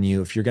weighing on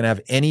you if you're going to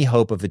have any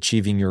hope of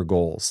achieving your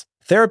goals.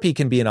 Therapy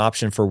can be an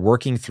option for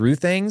working through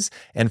things,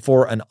 and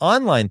for an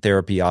online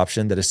therapy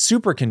option that is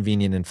super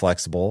convenient and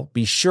flexible,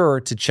 be sure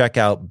to check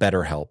out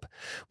BetterHelp.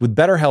 With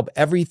BetterHelp,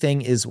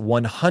 everything is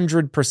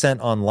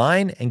 100%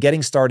 online, and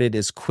getting started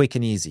is quick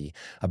and easy.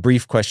 A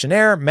brief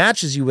questionnaire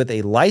matches you with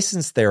a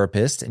licensed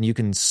therapist, and you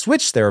can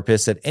switch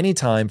therapists at any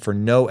time for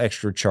no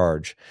extra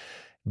charge.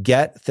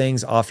 Get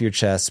things off your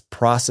chest,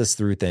 process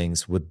through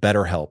things with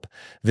BetterHelp.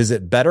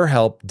 Visit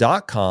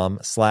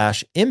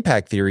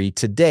BetterHelp.com/Impact Theory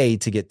today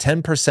to get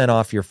 10%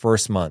 off your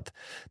first month.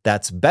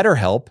 That's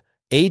BetterHelp,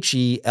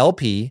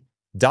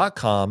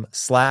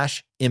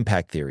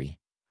 HELP.com/Impact Theory.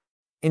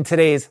 In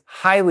today's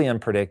highly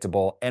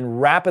unpredictable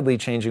and rapidly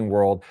changing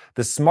world,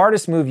 the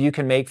smartest move you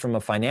can make from a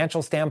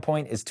financial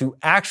standpoint is to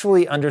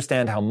actually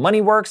understand how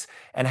money works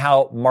and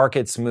how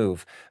markets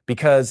move.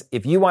 Because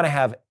if you want to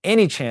have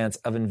any chance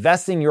of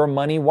investing your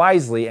money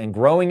wisely and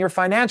growing your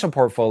financial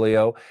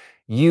portfolio,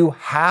 you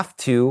have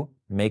to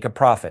make a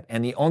profit.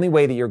 And the only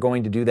way that you're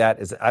going to do that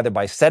is either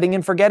by setting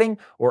and forgetting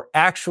or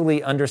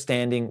actually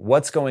understanding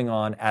what's going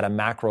on at a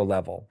macro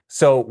level.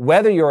 So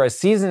whether you're a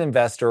seasoned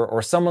investor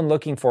or someone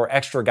looking for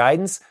extra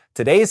guidance,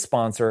 today's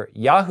sponsor,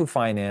 Yahoo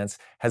Finance,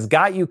 has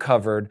got you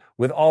covered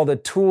with all the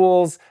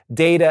tools,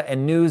 data,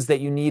 and news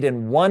that you need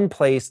in one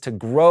place to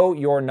grow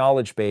your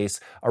knowledge base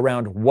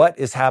around what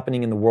is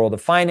happening in the world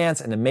of finance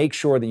and to make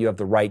sure that you have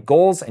the right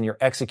goals and you're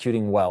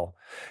executing well.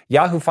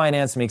 Yahoo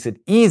Finance makes it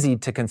easy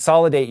to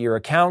consolidate your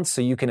accounts so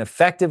you can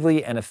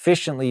effectively and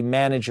efficiently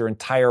manage your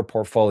entire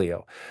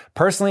portfolio.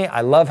 Personally,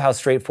 I love how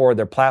straightforward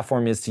their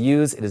platform is to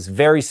use. It is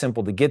very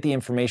simple to get the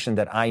information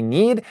that I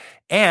need,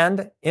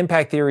 and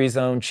Impact Theory's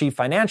own chief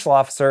financial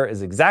officer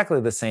is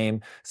exactly the same,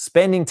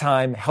 spending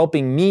time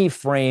helping me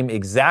frame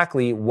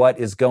exactly what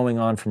is going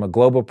on from a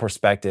global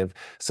perspective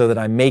so that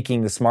I'm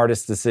making the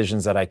smartest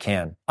decisions that I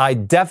can. I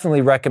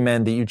definitely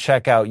recommend that you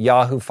check out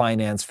Yahoo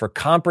Finance for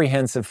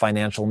comprehensive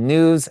financial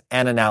news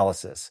and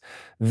analysis.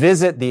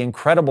 Visit the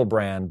incredible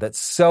brand that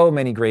so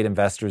many great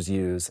investors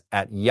use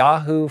at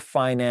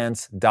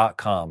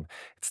yahoofinance.com.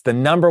 It's the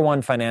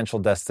 #1 financial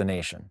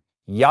destination.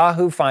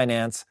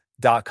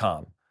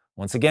 yahoofinance.com.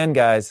 Once again,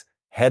 guys,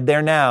 head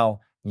there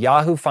now,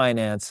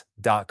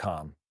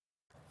 yahoofinance.com.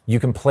 You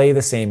can play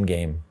the same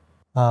game.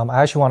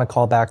 I actually want to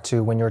call back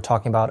to when you were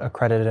talking about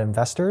accredited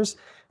investors.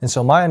 And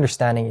so my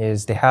understanding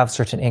is they have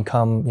certain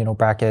income,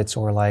 brackets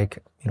or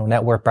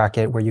net worth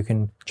bracket where you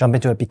can jump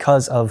into it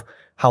because of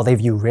how they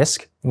view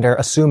risk. And they're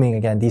assuming,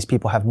 again, these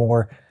people have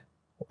more,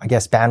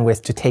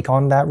 bandwidth to take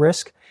on that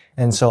risk.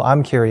 And so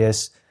I'm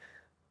curious,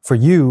 for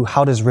you,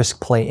 how does risk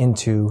play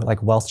into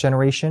wealth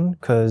generation?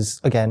 Because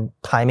again,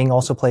 timing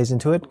also plays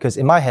into it. Because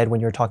in my head,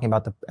 when you're talking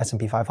about the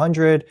S&P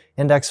 500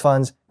 index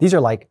funds, these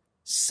are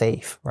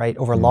safe, right?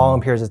 Over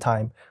long periods of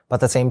time. But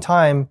at the same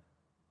time,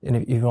 and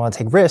if you want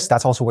to take risks,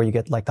 that's also where you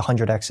get the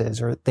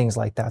 100Xs or things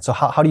like that. So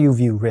how do you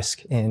view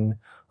risk in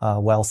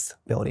wealth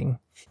building?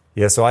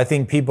 Yeah, so I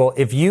think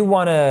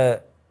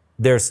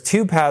there's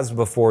two paths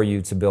before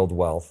you to build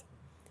wealth.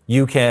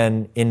 You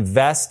can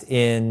invest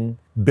in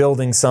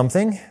building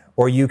something,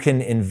 or you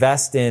can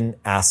invest in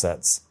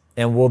assets.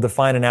 And we'll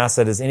define an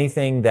asset as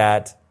anything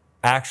that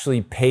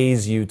actually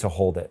pays you to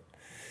hold it.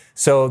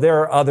 So there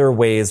are other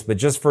ways, but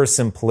just for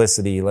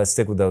simplicity, let's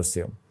stick with those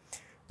two.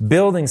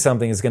 Building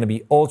something is going to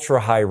be ultra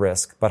high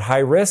risk, but high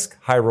risk,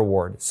 high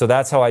reward. So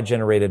that's how I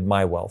generated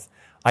my wealth.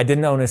 I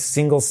didn't own a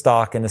single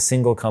stock in a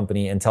single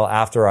company until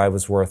after I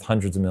was worth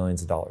hundreds of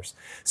millions of dollars.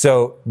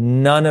 So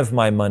none of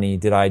my money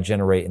did I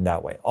generate in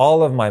that way.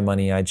 All of my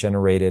money I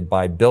generated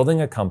by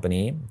building a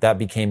company that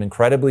became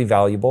incredibly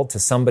valuable to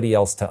somebody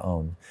else to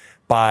own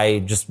by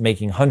just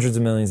making hundreds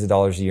of millions of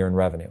dollars a year in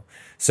revenue.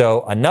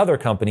 So another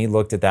company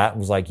looked at that and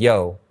was like,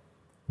 yo,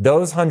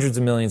 those hundreds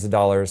of millions of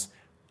dollars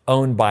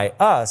owned by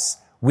us,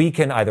 we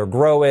can either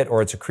grow it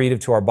or it's accretive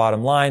to our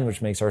bottom line,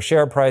 which makes our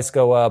share price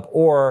go up,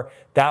 or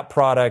that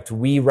product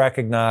we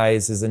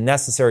recognize is a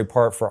necessary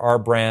part for our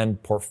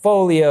brand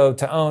portfolio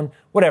to own,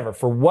 whatever.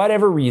 For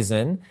whatever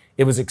reason,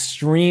 it was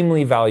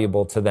extremely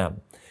valuable to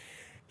them.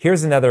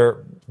 Here's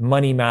another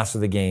money master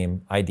the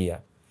game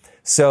idea.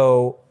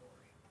 So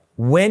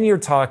when you're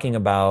talking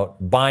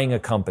about buying a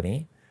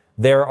company,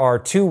 there are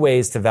two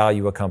ways to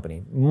value a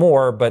company.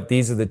 More, but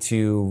these are the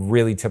two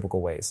really typical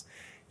ways.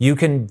 You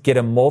can get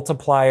a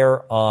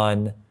multiplier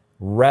on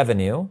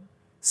revenue.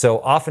 So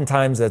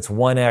oftentimes that's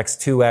 1x,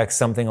 2x,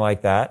 something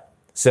like that.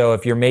 So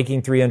if you're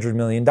making $300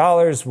 million,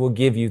 we'll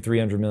give you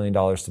 $300 million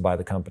to buy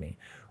the company.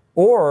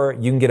 Or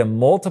you can get a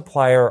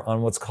multiplier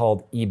on what's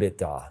called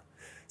EBITDA.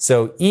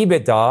 So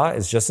EBITDA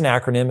is just an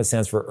acronym. It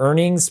stands for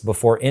earnings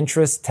before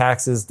interest,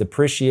 taxes,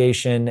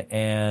 depreciation,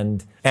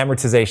 and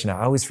amortization.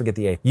 I always forget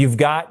the A. You've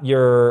got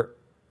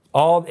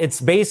it's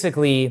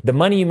basically the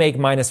money you make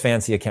minus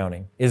fancy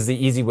accounting is the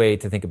easy way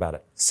to think about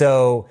it.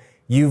 So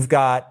you've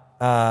got,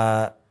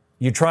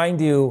 you're trying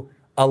to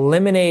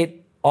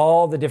eliminate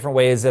all the different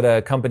ways that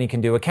a company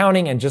can do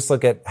accounting and just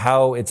look at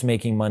how it's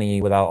making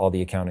money without all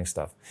the accounting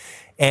stuff.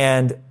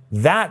 And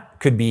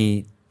that could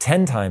be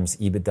 10 times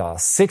EBITDA,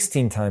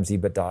 16 times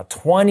EBITDA,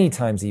 20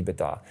 times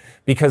EBITDA,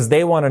 because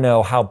they want to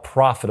know how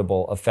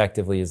profitable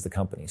effectively is the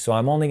company. So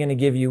I'm only going to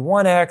give you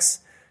 1x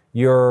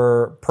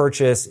your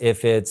purchase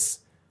if it's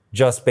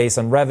just based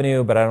on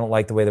revenue, but I don't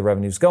like the way the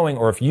revenue is going.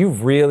 Or if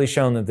you've really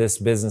shown that this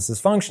business is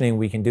functioning,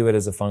 we can do it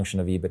as a function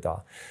of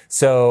EBITDA.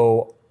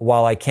 So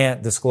while I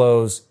can't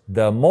disclose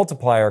the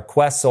multiplier,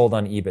 Quest sold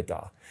on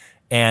EBITDA.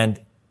 And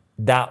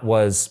that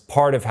was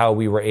part of how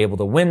we were able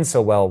to win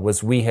so well,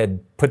 was we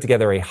had put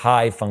together a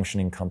high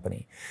functioning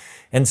company.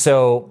 And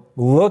so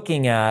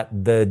looking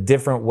at the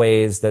different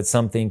ways that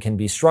something can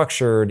be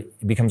structured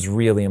becomes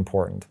really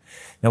important.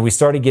 Now we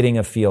started getting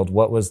a field.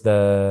 What was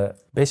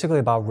basically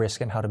about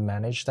risk and how to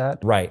manage that?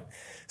 Right.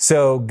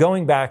 So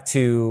going back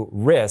to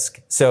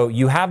risk, so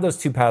you have those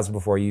two paths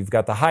before you. You've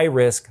got the high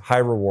risk, high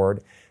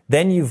reward.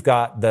 Then you've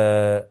got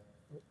the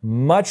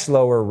much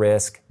lower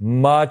risk,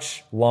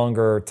 much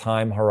longer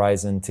time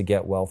horizon to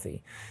get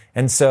wealthy.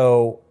 And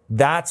so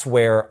that's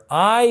where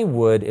I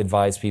would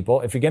advise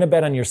people, if you're going to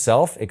bet on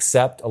yourself,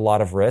 accept a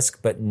lot of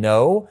risk, but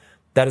know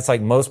that it's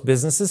like most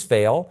businesses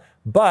fail,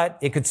 but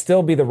it could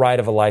still be the ride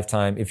of a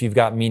lifetime if you've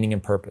got meaning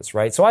and purpose,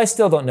 right? So I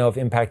still don't know if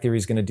impact theory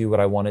is going to do what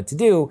I want it to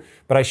do,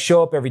 but I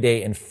show up every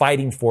day and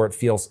fighting for it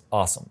feels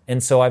awesome.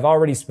 And so I've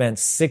already spent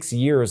 6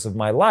 years of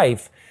my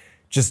life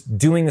just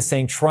doing the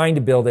same, trying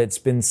to build it. It's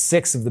been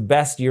 6 of the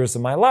best years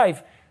of my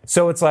life.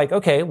 So it's like,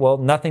 okay, well,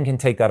 nothing can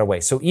take that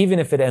away. So even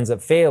if it ends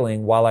up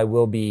failing, while I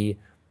will be,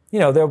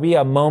 there'll be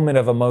a moment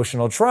of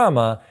emotional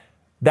trauma,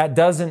 that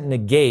doesn't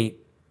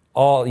negate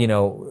all,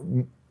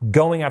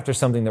 going after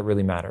something that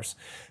really matters.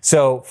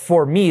 So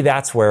for me,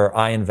 that's where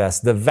I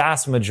invest. The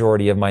vast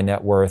majority of my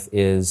net worth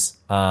is,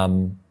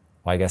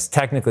 I guess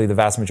technically the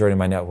vast majority of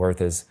my net worth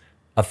is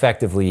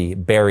effectively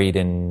buried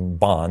in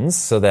bonds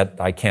so that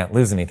I can't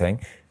lose anything,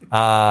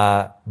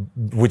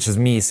 which is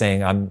me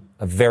saying I'm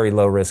a very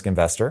low risk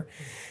investor.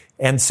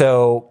 And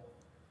so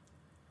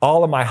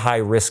all of my high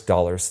risk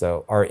dollars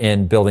though are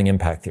in building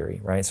impact theory,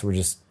 right? So we're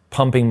just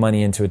pumping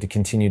money into it to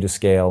continue to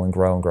scale and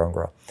grow and grow and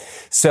grow.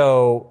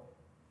 So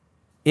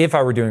if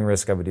I were doing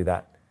risk, I would do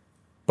that.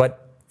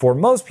 But for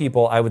most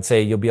people, I would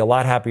say you'll be a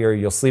lot happier,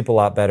 you'll sleep a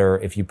lot better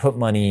if you put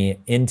money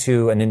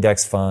into an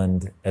index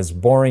fund, as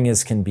boring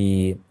as can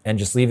be, and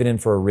just leave it in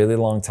for a really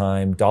long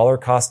time, dollar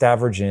cost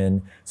average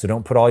in, so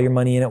don't put all your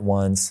money in at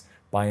once,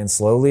 buy in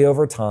slowly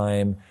over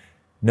time,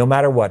 no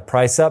matter what,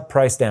 price up,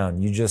 price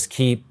down. You just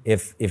keep,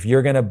 if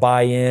you're going to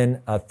buy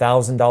in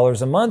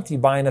 $1,000 a month, you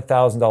buy in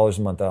 $1,000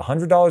 a month,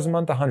 $100 a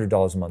month,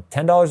 $100 a month,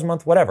 $10 a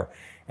month, whatever.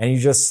 And you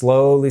just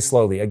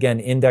slowly, again,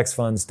 index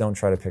funds, don't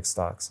try to pick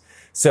stocks.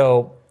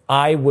 So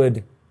I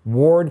would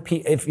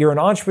if you're an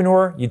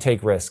entrepreneur, you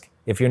take risk.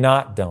 If you're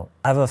not, don't.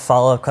 I have a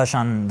follow-up question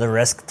on the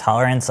risk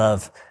tolerance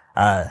of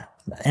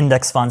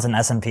index funds and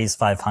S&P's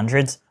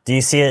 500s. Do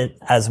you see it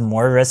as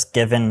more risk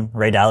given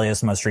Ray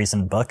Dalio's most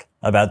recent book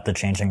about the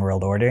changing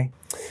world order?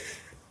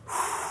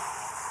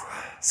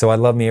 So I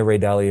love me a Ray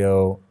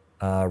Dalio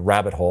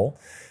rabbit hole.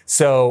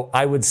 So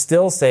I would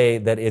still say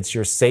that it's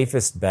your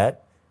safest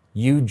bet.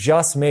 You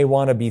just may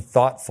want to be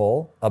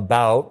thoughtful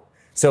about.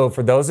 So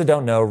for those that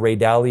don't know, Ray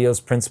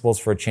Dalio's Principles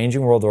for a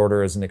Changing World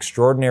Order is an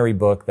extraordinary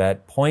book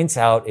that points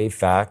out a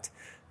fact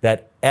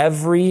that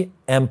every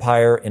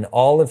empire in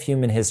all of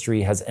human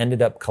history has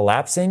ended up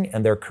collapsing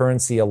and their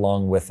currency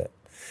along with it.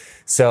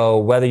 So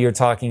whether you're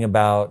talking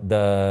about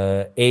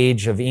the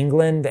age of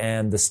England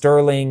and the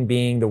sterling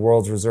being the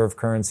world's reserve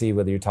currency,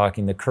 whether you're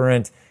talking the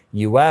current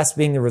US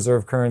being the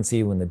reserve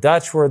currency, when the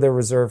Dutch were the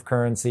reserve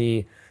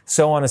currency,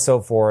 so on and so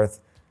forth,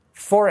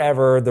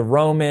 forever, the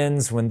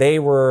Romans, when they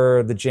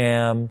were the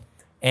jam,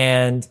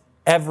 and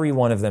every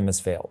one of them has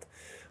failed.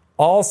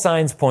 All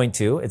signs point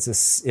to it's a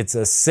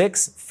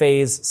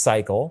 6-phase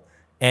cycle,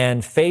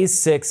 and phase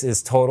 6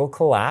 is total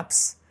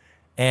collapse.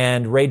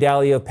 And Ray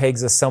Dalio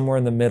pegs us somewhere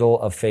in the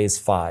middle of phase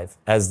 5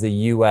 as the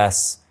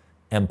U.S.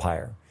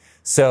 empire.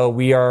 So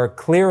we are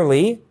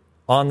clearly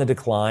on the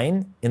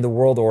decline in the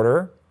world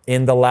order.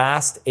 In the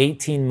last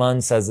 18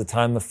 months, as the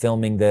time of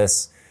filming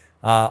this,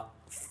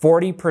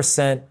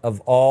 40%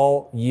 of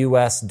all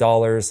U.S.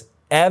 dollars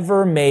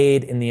ever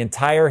made in the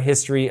entire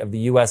history of the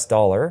U.S.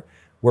 dollar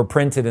were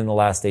printed in the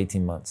last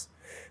 18 months.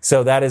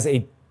 So that is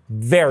a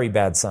very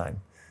bad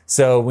sign.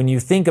 So when you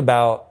think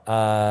about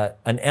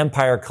an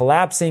empire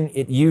collapsing,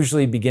 it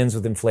usually begins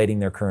with inflating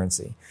their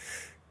currency.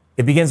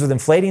 It begins with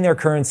inflating their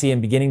currency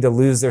and beginning to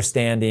lose their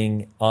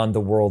standing on the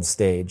world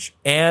stage.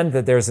 And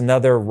that there's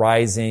another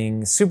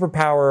rising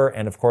superpower,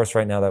 and of course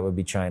right now that would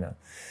be China.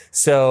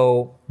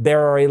 So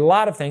there are a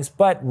lot of things,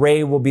 but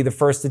Ray will be the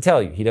first to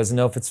tell you. He doesn't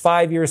know if it's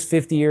 5 years,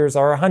 50 years,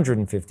 or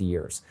 150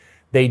 years.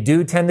 They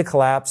do tend to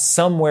collapse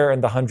somewhere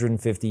in the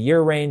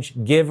 150-year range,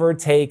 give or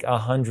take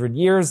 100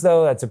 years,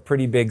 though. That's a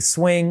pretty big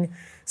swing.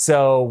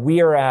 So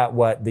we are at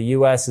what? The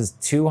U.S. is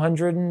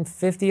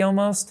 250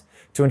 almost?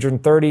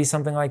 230,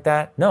 something like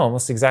that? No,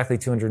 almost exactly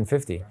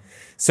 250.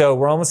 So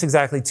we're almost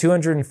exactly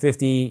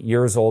 250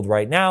 years old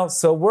right now.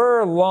 So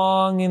we're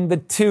long in the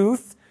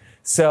tooth.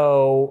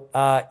 So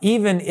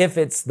even if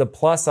it's the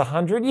plus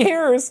 100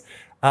 years,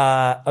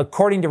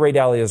 according to Ray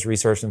Dalio's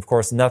research, and of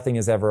course nothing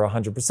is ever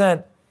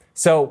 100%,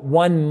 so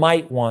one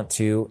might want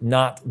to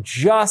not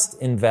just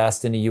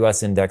invest in a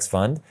U.S. index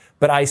fund,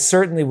 but I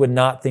certainly would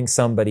not think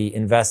somebody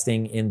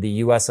investing in the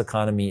U.S.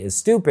 economy is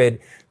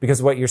stupid,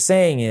 because what you're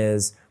saying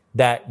is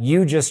that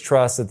you just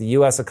trust that the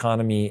U.S.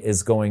 economy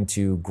is going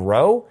to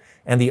grow,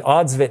 and the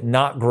odds of it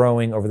not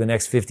growing over the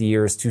next 50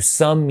 years to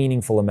some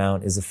meaningful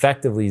amount is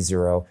effectively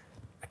zero.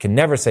 I can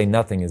never say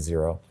nothing is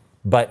zero,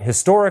 but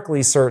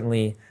historically,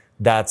 certainly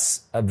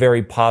that's a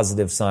very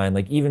positive sign.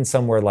 Like even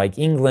somewhere like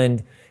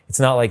England, it's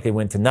not like they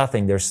went to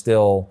nothing. They're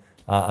still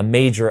a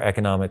major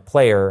economic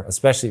player,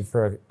 especially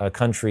for a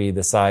country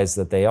the size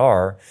that they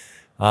are.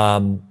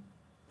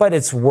 But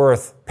it's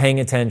worth paying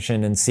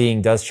attention and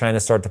seeing, does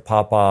China start to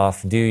pop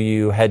off? Do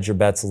you hedge your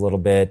bets a little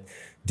bit?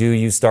 Do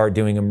you start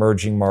doing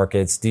emerging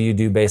markets? Do you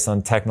do based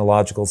on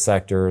technological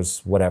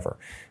sectors? Whatever.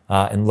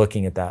 And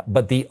looking at that.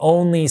 But the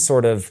only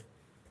sort of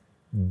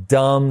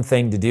dumb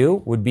thing to do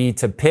would be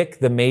to pick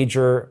the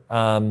major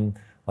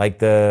like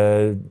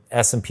the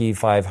S&P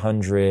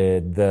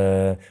 500,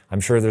 I'm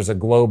sure there's a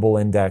global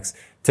index,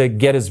 to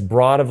get as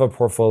broad of a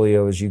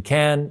portfolio as you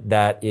can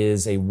that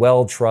is a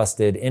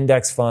well-trusted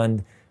index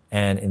fund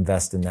and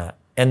invest in that.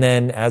 And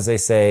then, as they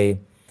say,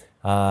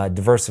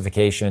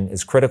 diversification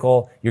is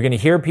critical. You're going to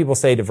hear people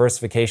say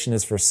diversification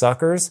is for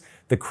suckers.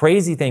 The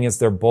crazy thing is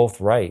they're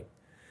both right,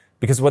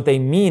 because what they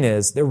mean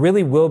is there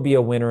really will be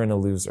a winner and a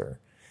loser.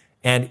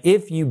 And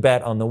if you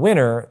bet on the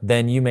winner,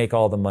 then you make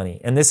all the money.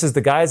 And this is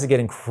the guys that get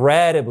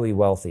incredibly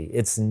wealthy.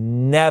 It's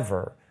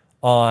never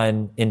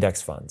on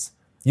index funds.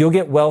 You'll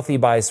get wealthy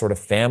by sort of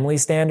family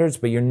standards,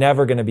 but you're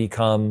never going to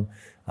become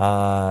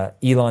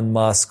Elon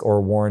Musk or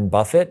Warren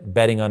Buffett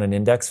betting on an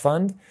index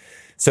fund.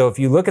 So if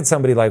you look at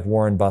somebody like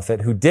Warren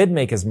Buffett, who did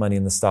make his money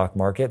in the stock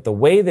market, the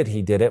way that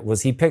he did it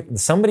was he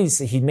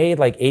made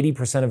like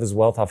 80% of his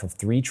wealth off of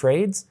 3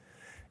 trades.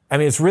 I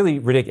mean, it's really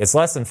ridiculous. It's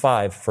less than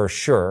 5 for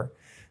sure.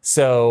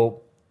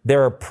 So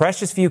there are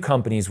precious few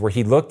companies where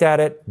he looked at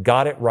it,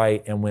 got it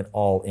right, and went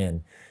all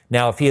in.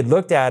 Now, if he had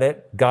looked at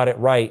it, got it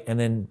right, and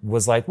then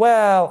was like,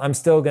 well, I'm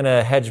still going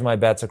to hedge my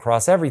bets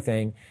across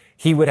everything,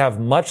 he would have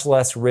much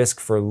less risk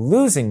for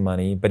losing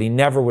money, but he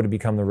never would have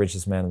become the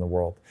richest man in the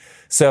world.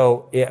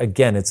 So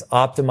again, it's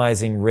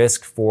optimizing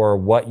risk for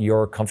what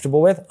you're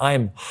comfortable with. I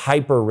am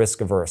hyper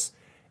risk averse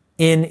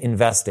in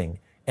investing,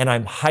 and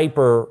I'm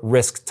hyper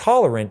risk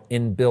tolerant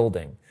in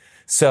building.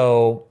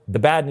 So the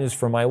bad news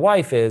for my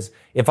wife is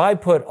if I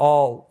put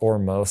all or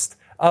most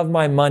of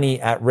my money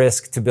at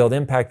risk to build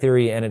impact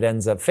theory and it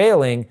ends up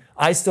failing,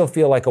 I still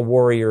feel like a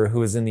warrior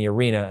who is in the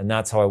arena, and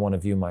that's how I want to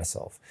view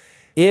myself.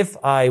 If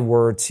I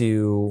were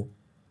to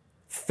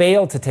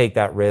fail to take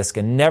that risk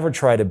and never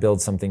try to build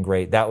something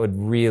great, that would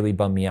really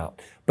bum me out.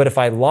 But if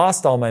I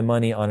lost all my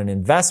money on an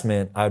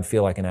investment, I would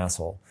feel like an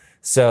asshole.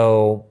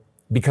 So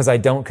because I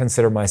don't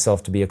consider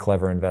myself to be a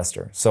clever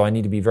investor. So I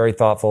need to be very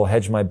thoughtful,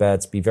 hedge my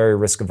bets, be very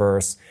risk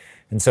averse.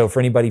 And so for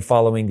anybody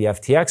following the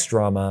FTX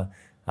drama,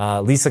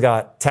 Lisa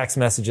got text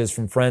messages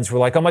from friends who were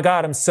like, oh my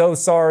God, I'm so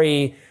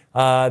sorry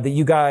that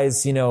you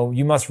guys,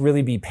 you must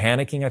really be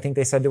panicking, I think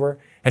they said to her.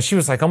 And she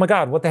was like, oh my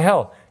God, what the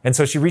hell? And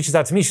so she reaches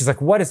out to me. She's like,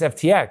 what is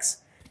FTX?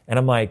 And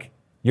I'm like,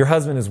 your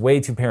husband is way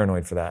too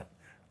paranoid for that.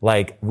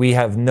 Like, we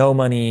have no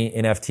money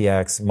in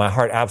FTX. My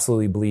heart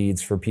absolutely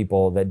bleeds for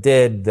people that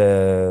did.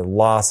 The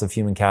loss of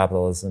human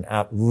capital is an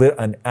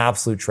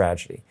absolute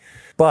tragedy.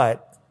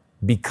 But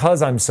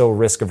because I'm so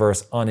risk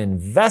averse on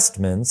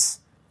investments,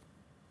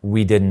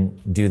 we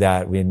didn't do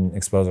that. We didn't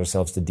expose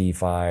ourselves to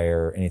DeFi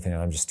or anything.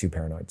 I'm just too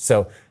paranoid.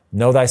 So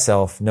know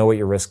thyself, know what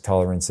your risk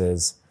tolerance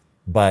is.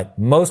 But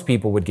most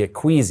people would get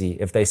queasy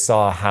if they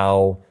saw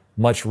how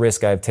much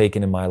risk I've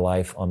taken in my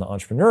life on the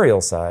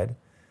entrepreneurial side.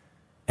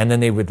 And then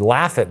they would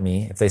laugh at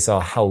me if they saw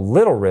how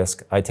little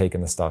risk I take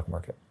in the stock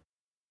market.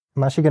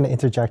 I'm actually going to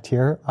interject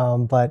here,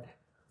 but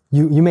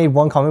you made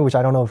one comment, which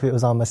I don't know if it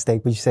was on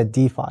mistake, but you said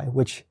DeFi,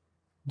 which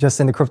just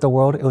in the crypto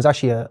world, it was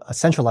actually a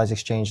centralized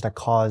exchange that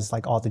caused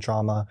like all the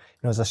drama.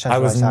 It was a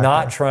centralized I was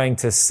not trying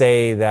to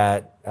say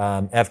that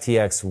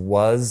FTX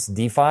was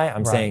DeFi.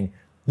 I'm saying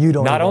you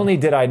don't. Not only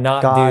did I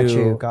not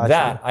do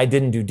that, I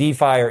didn't do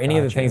DeFi or any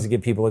of the things that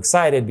get people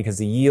excited because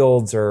the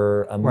yields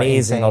are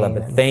amazing and all that.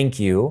 But thank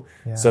you,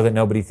 so that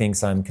nobody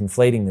thinks I'm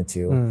conflating the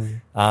two.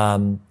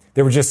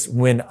 There were just,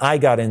 when I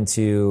got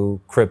into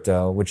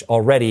crypto, which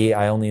already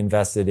I only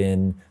invested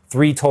in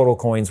 3 total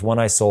coins, 1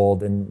 I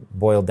sold and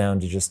boiled down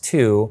to just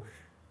 2,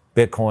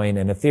 Bitcoin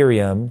and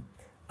Ethereum.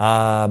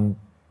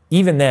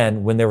 Even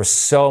then, when there was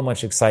so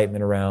much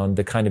excitement around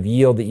the kind of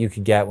yield that you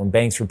could get when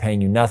banks were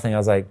paying you nothing, I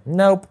was like,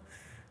 nope.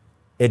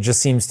 It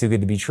just seems too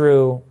good to be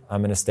true.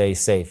 I'm going to stay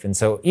safe. And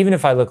so even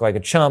if I look like a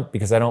chump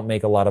because I don't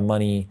make a lot of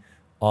money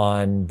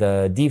on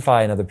the DeFi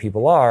and other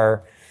people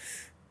are,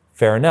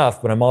 fair enough,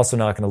 but I'm also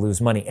not going to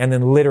lose money. And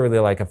then literally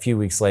like a few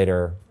weeks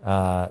later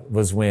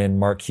was when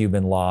Mark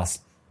Cuban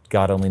lost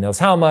God only knows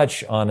how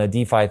much on a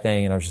DeFi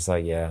thing. And I was just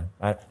like, yeah.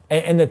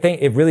 And the thing,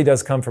 it really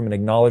does come from an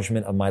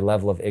acknowledgement of my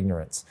level of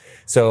ignorance.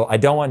 So I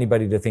don't want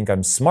anybody to think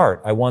I'm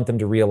smart. I want them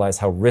to realize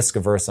how risk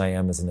averse I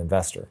am as an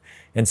investor.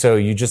 And so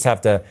you just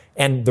have to,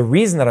 and the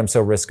reason that I'm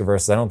so risk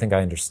averse is I don't think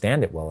I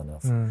understand it well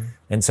enough.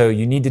 And so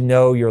you need to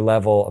know your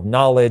level of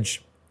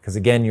knowledge, because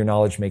again, your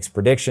knowledge makes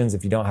predictions.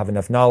 If you don't have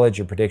enough knowledge,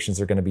 your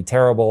predictions are going to be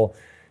terrible.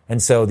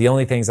 And so the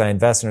only things I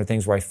invest in are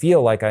things where I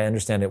feel like I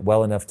understand it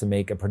well enough to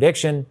make a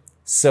prediction,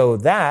 so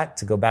that,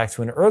 to go back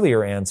to an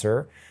earlier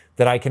answer,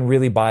 that I can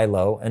really buy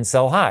low and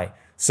sell high.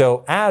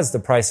 So as the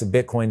price of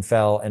Bitcoin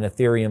fell and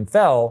Ethereum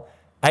fell,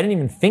 I didn't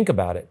even think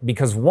about it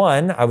because,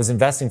 one, I was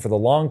investing for the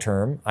long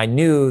term. I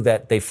knew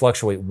that they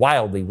fluctuate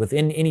wildly.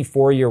 Within any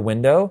 4-year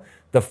window,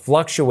 the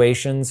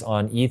fluctuations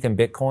on ETH and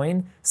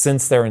Bitcoin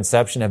since their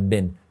inception have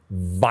been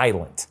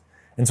violent.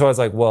 And so I was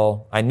like,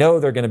 well, I know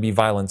they're going to be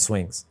violent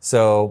swings.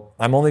 So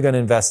I'm only going to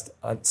invest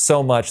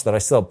so much that I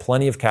still have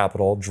plenty of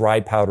capital, dry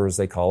powder as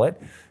they call it,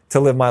 to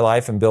live my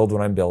life and build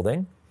what I'm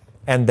building.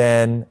 And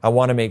then I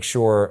want to make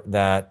sure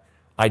that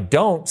I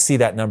don't see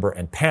that number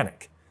and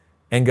panic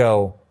and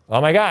go, oh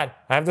my God,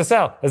 I have to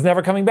sell. It's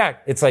never coming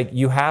back. It's like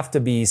you have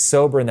to be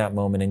sober in that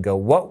moment and go,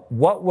 what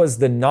was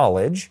the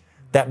knowledge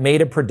that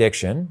made a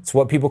prediction? It's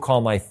what people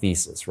call my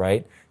thesis,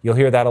 right? You'll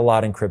hear that a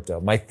lot in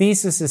crypto. My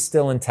thesis is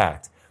still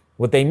intact.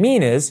 What they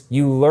mean is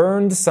you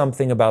learned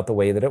something about the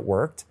way that it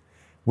worked,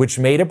 which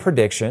made a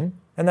prediction,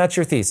 and that's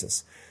your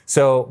thesis.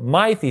 So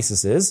my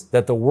thesis is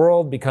that the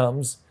world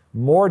becomes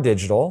more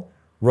digital,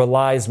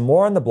 relies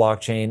more on the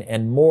blockchain,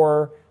 and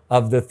more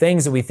of the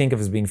things that we think of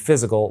as being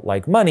physical,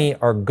 like money,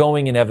 are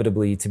going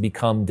inevitably to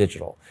become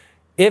digital.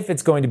 If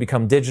it's going to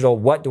become digital,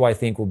 what do I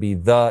think will be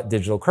the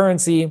digital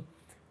currency?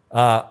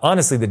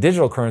 Honestly, the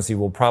digital currency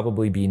will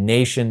probably be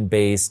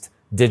nation-based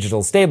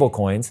digital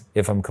stablecoins,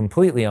 if I'm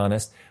completely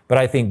honest. But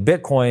I think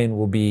Bitcoin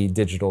will be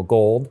digital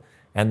gold.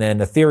 And then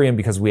Ethereum,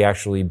 because we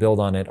actually build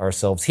on it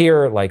ourselves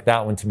here, like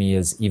that one to me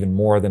is even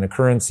more than a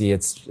currency.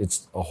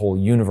 It's a whole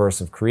universe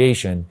of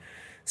creation.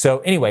 So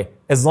anyway,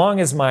 as long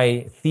as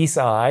my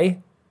theses,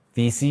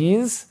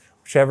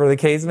 whichever the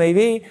case may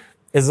be,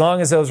 as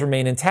long as those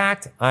remain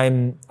intact, I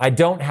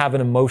don't have an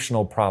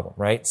emotional problem,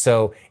 right?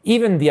 So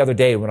even the other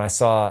day when I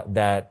saw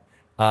that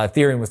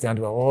Ethereum was down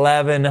to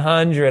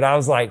 1,100, I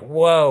was like,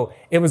 whoa.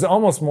 It was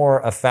almost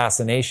more a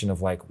fascination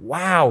of like,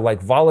 wow, like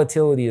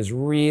volatility is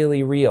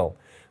really real.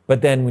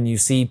 But then when you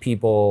see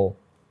people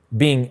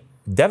being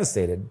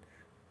devastated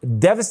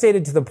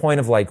to the point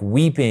of like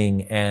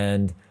weeping,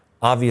 and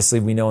obviously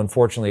we know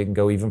unfortunately it can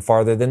go even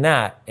farther than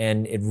that,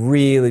 and it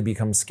really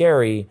becomes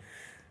scary.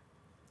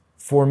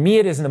 For me,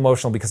 it isn't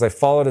emotional because I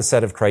followed a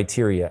set of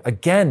criteria.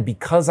 Again,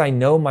 because I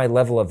know my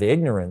level of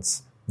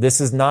ignorance.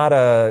 This is not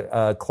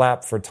a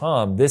clap for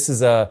Tom. This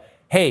is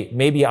hey,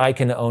 maybe I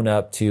can own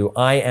up to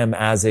I am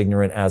as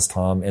ignorant as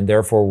Tom and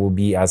therefore will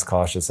be as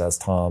cautious as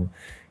Tom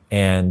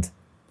and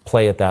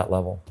play at that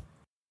level.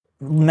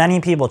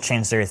 Many people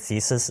change their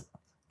thesis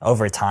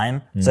over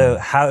time. So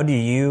how do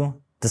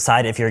you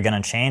decide if you're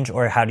going to change,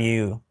 or how do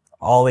you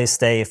always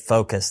stay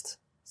focused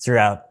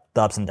throughout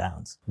the ups and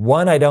downs?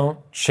 One, I don't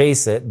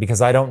chase it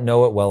because I don't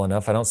know it well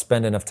enough. I don't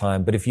spend enough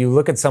time. But if you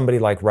look at somebody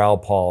like Raoul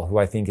Pal, who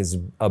I think is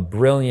a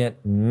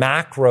brilliant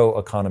macro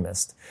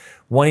economist,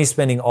 one, he's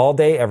spending all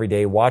day, every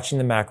day watching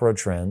the macro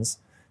trends,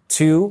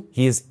 2,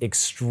 he is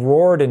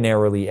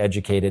extraordinarily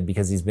educated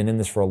because he's been in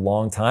this for a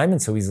long time.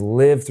 And so he's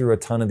lived through a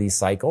ton of these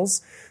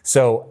cycles.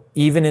 So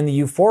even in the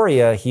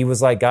euphoria, he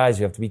was like, guys,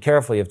 you have to be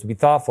careful. You have to be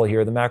thoughtful.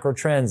 Here are the macro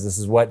trends. This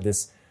is what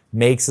this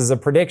makes as a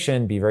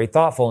prediction. Be very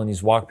thoughtful. And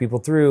he's walked people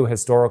through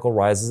historical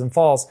rises and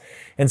falls.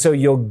 And so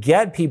you'll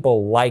get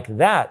people like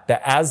that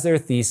as their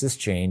thesis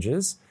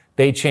changes,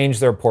 they change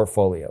their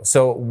portfolio.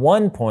 So at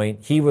one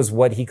point, he was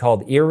what he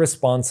called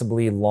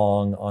irresponsibly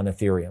long on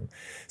Ethereum.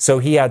 So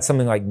he had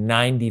something like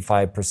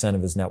 95%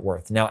 of his net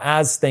worth. Now,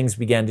 as things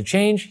began to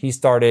change, he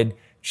started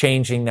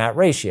changing that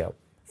ratio.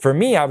 For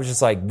me, I was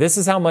just like, this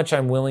is how much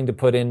I'm willing to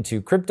put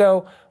into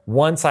crypto.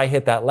 Once I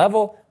hit that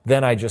level,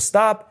 then I just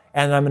stop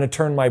and I'm going to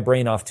turn my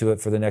brain off to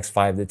it for the next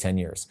 5 to 10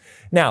 years.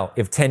 Now,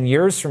 if 10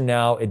 years from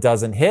now it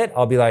doesn't hit,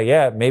 I'll be like,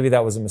 yeah, maybe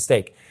that was a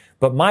mistake.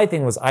 But my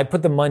thing was I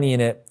put the money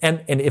in it.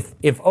 And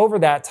if over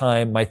that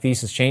time my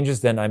thesis changes,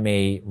 then I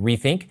may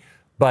rethink.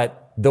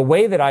 But the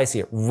way that I see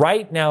it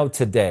right now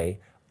today,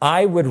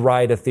 I would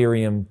ride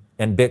Ethereum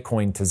and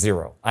Bitcoin to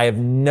zero. I have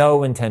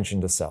no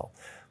intention to sell.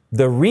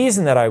 The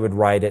reason that I would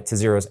ride it to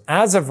zero is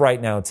as of right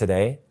now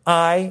today,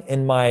 I,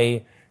 in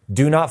my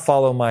do not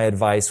follow my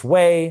advice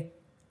way,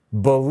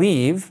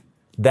 believe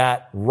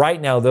that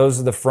right now those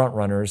are the front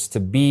runners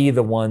to be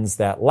the ones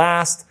that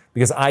last.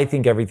 Because I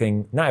think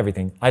not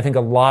everything, I think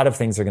a lot of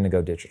things are going to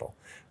go digital.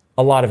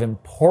 A lot of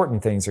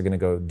important things are going to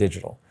go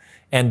digital.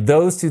 And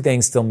those two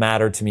things still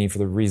matter to me for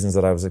the reasons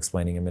that I was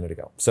explaining a minute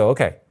ago. So,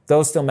 okay,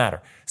 those still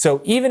matter.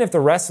 So even if the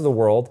rest of the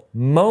world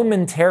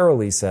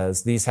momentarily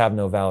says these have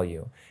no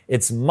value,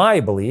 it's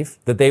my belief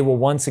that they will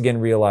once again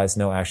realize,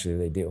 no, actually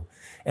they do.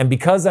 And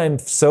because I'm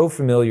so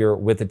familiar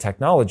with the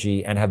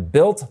technology and have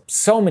built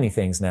so many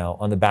things now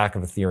on the back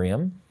of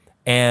Ethereum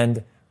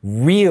and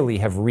really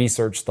have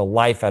researched the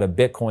life out of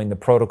Bitcoin, the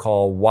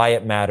protocol, why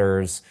it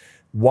matters,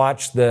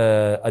 watched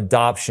the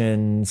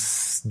adoption,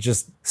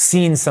 just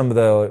seen some of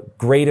the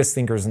greatest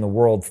thinkers in the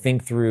world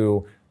think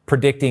through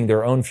predicting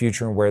their own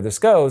future and where this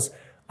goes,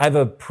 I have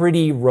a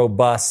pretty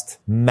robust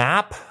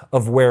map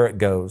of where it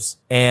goes.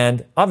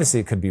 And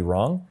obviously it could be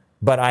wrong,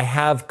 but I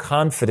have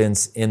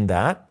confidence in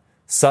that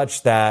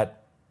such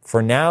that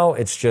for now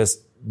it's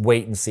just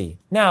wait and see.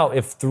 Now,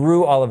 if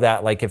through all of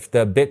that, like if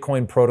the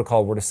Bitcoin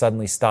protocol were to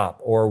suddenly stop,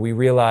 or we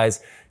realize,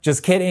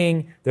 just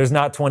kidding, there's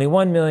not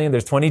 21 million,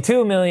 there's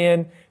 22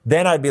 million,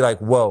 then I'd be like,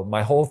 whoa,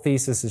 my whole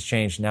thesis has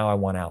changed. Now I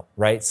want out,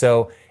 right?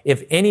 So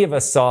if any of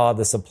us saw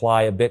the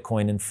supply of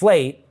Bitcoin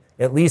inflate,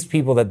 at least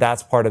people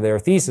that's part of their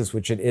thesis,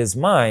 which it is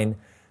mine,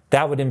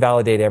 that would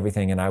invalidate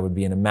everything and I would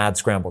be in a mad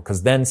scramble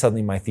because then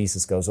suddenly my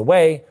thesis goes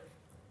away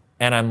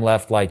and I'm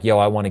left like, yo,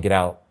 I want to get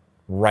out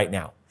right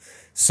now.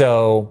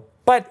 So,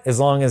 but as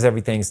long as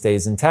everything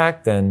stays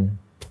intact, then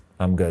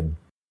I'm good.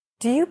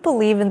 Do you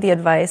believe in the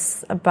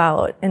advice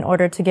about in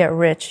order to get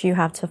rich, you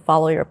have to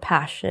follow your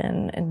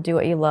passion and do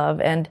what you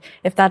love? And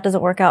if that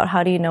doesn't work out,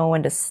 how do you know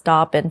when to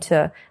stop and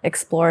to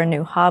explore a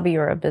new hobby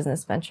or a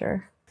business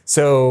venture?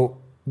 So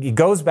it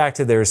goes back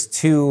to there's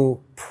two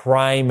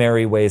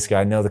primary ways.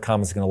 I know the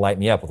comments are going to light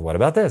me up with what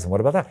about this and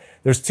what about that?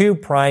 There's two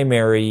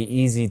primary,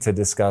 easy to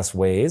discuss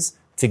ways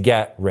to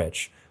get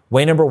rich.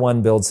 Way number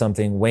one, build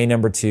something. Way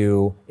number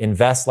two,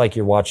 invest like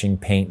you're watching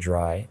paint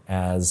dry,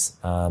 as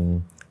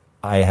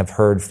I have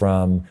heard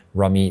from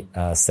Ramit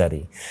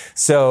Sethi.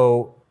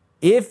 So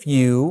if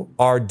you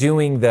are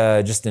doing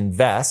the just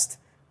invest,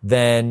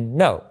 then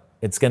no,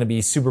 it's going to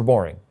be super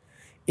boring.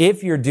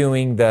 If you're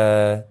doing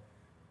the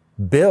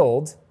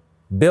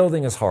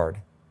building is hard.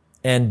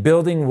 And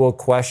building will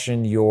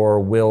question your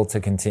will to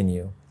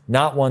continue.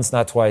 Not once,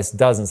 not twice,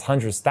 dozens,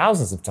 hundreds,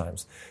 thousands of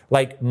times.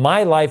 Like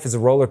my life is a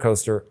roller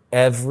coaster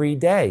every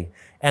day.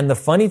 And the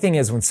funny thing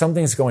is when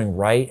something's going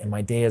right and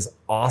my day is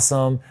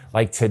awesome,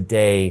 like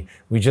today,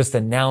 we just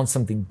announced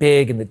something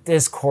big in the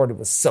Discord. It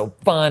was so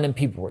fun and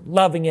people were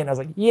loving it. And I was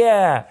like,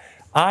 yeah,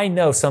 I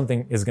know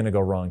something is going to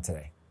go wrong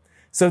today.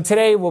 So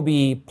today will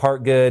be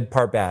part good,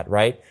 part bad,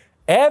 right?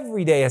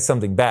 Every day has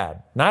something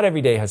bad. Not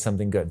every day has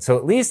something good. So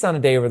at least on a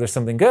day where there's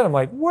something good, I'm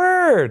like,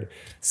 word.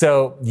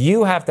 So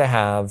you have to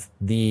have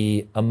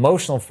the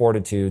emotional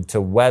fortitude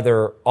to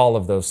weather all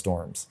of those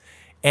storms.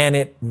 And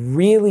it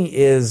really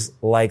is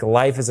like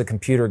life is a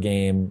computer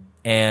game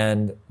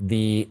and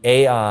the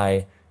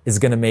AI is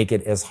going to make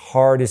it as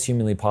hard as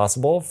humanly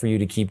possible for you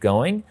to keep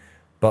going.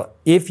 But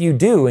if you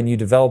do and you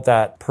develop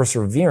that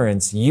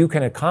perseverance, you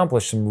can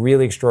accomplish some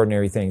really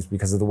extraordinary things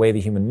because of the way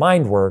the human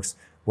mind works,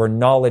 where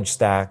knowledge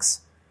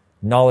stacks,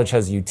 knowledge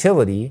has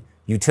utility.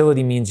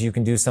 Utility means you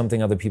can do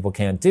something other people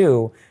can't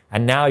do.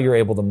 And now you're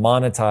able to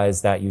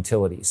monetize that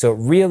utility. So it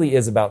really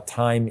is about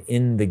time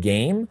in the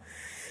game.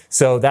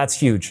 So that's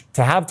huge.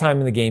 To have time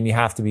in the game, you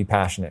have to be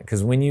passionate.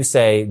 Because when you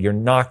say you're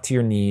knocked to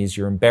your knees,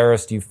 you're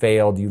embarrassed, you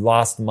failed, you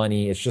lost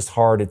money, it's just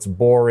hard, it's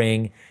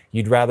boring,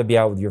 you'd rather be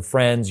out with your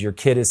friends, your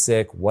kid is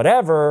sick,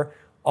 whatever,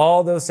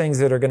 all those things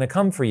that are going to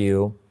come for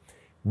you.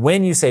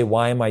 When you say,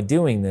 why am I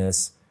doing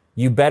this?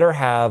 You better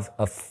have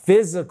a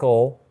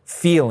physical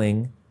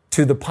feeling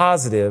to the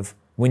positive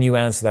when you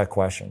answer that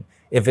question.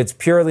 If it's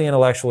purely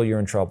intellectual, you're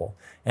in trouble.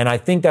 And I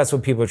think that's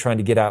what people are trying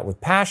to get at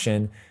with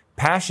passion.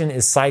 Passion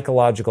is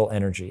psychological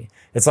energy.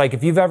 It's like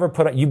if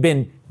you've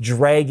been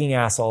dragging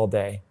ass all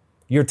day.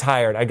 You're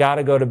tired. I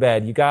gotta go to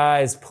bed. You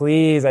guys,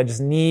 please, I just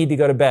need to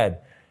go to bed.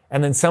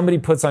 And then somebody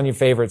puts on your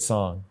favorite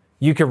song.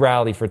 You could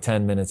rally for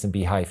 10 minutes and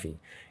be hyphy.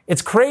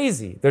 It's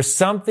crazy. There's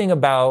something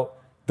about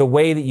the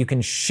way that you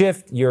can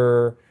shift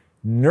your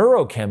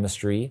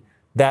neurochemistry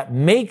that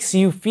makes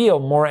you feel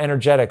more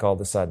energetic all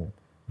of a sudden.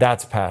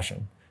 That's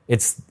passion.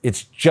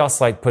 It's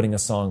just like putting a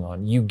song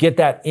on. You get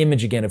that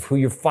image again of who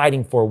you're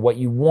fighting for, what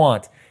you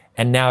want,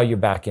 and now you're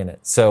back in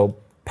it. So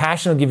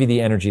passion will give you the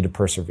energy to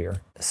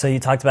persevere. So you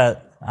talked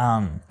about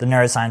the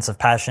neuroscience of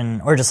passion,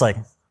 or just like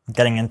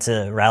getting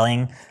into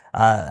rallying.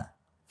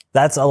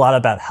 That's a lot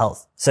about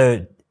health.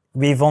 So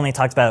we've only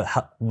talked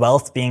about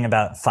wealth being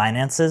about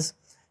finances.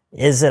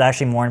 Is it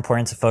actually more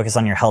important to focus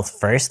on your health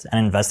first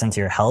and invest into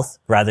your health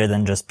rather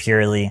than just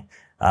purely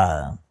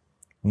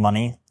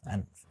money?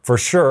 For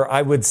sure,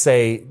 I would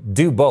say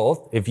do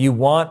both. If you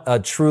want a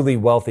truly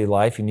wealthy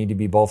life, you need to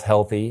be both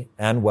healthy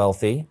and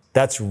wealthy.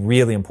 That's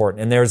really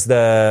important. And there's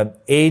the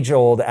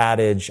age-old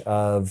adage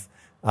of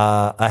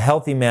a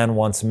healthy man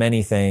wants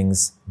many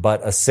things, but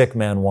a sick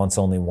man wants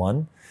only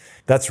one.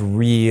 That's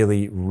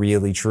really,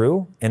 really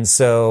true. And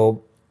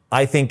so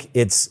I think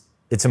it's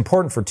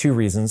important for two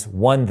reasons.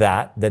 One,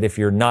 that if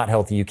you're not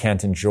healthy, you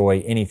can't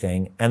enjoy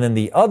anything. And then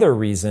the other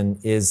reason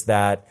is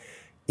that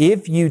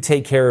if you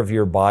take care of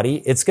your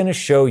body, it's going to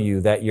show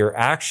you that your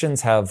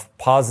actions have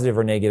positive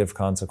or negative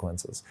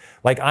consequences.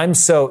 Like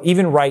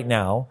even right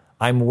now,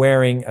 I'm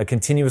wearing a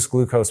continuous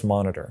glucose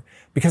monitor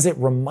because it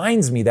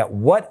reminds me that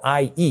what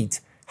I eat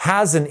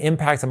has an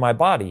impact on my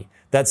body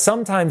that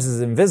sometimes is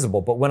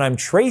invisible. But when I'm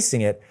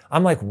tracing it,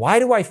 I'm like, why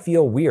do I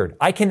feel weird?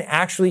 I can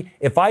actually,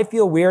 if I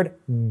feel weird,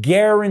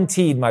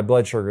 guaranteed my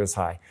blood sugar is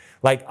high.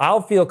 Like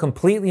I'll feel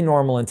completely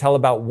normal until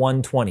about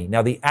 120.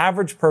 Now the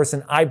average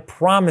person, I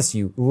promise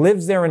you,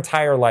 lives their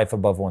entire life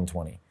above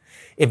 120.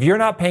 If you're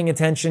not paying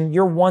attention,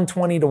 you're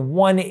 120 to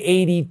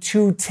 180,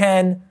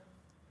 210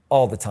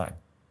 all the time.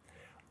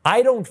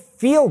 I don't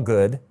feel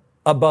good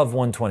above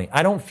 120.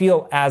 I don't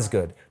feel as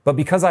good. But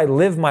because I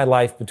live my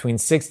life between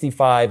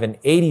 65 and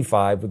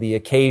 85 with the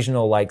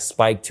occasional like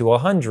spike to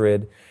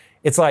 100,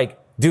 it's like,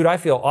 dude, I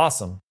feel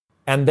awesome.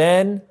 And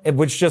then,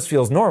 which just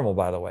feels normal,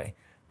 by the way.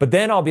 But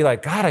then I'll be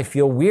like, God, I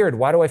feel weird.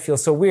 Why do I feel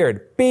so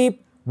weird?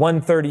 Beep,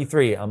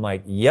 133. I'm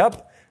like,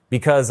 yep,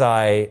 because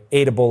I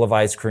ate a bowl of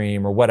ice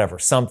cream or whatever,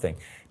 something.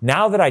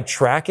 Now that I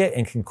track it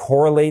and can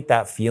correlate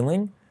that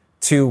feeling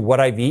to what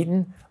I've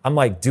eaten, I'm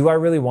like, do I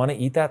really want to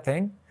eat that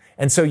thing?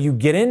 And so you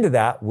get into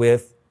that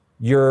with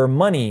your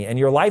money and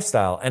your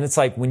lifestyle. And it's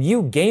like when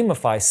you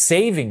gamify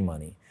saving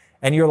money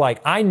and you're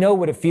like, I know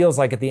what it feels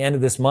like at the end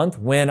of this month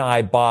when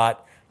I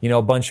bought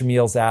a bunch of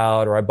meals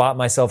out, or I bought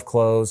myself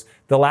clothes.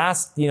 The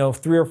last, 3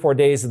 or 4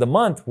 days of the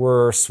month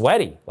were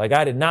sweaty. Like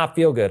I did not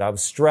feel good. I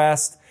was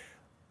stressed.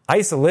 I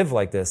used to live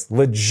like this,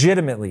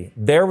 legitimately.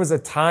 There was a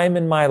time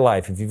in my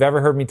life, if you've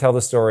ever heard me tell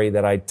the story,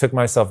 that I took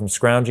myself from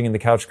scrounging in the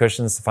couch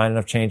cushions to find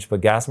enough change to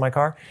put gas in my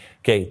car.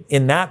 Okay,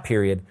 in that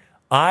period,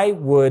 I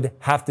would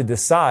have to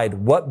decide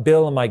what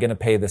bill am I going to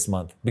pay this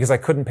month because I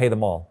couldn't pay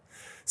them all.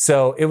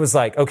 So it was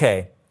like,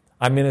 okay,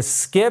 I'm going to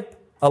skip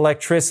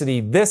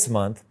electricity this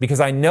month because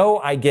I know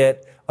I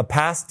get a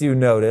past due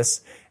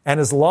notice. And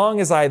as long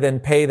as I then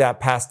pay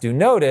that past due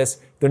notice,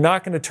 they're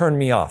not going to turn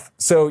me off.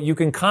 So you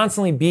can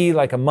constantly be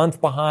like a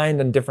month behind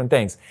on different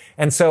things.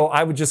 And so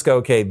I would just go,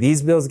 okay,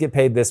 these bills get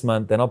paid this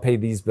month, then I'll pay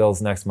these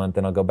bills next month,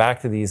 then I'll go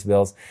back to these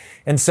bills.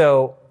 And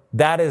so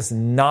that is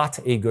not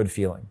a good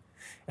feeling.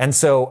 And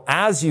so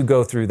as you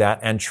go through that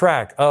and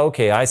track, oh,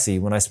 okay, I see.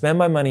 When I spend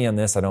my money on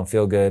this, I don't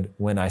feel good.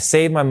 When I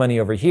save my money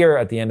over here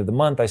at the end of the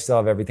month, I still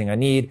have everything I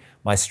need.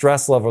 My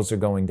stress levels are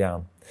going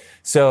down.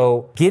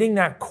 So getting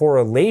that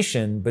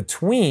correlation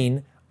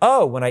between,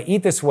 oh, when I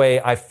eat this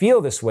way, I feel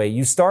this way,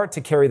 you start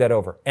to carry that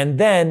over. And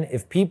then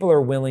if people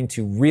are willing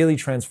to really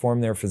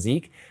transform their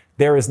physique,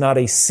 there is not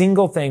a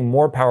single thing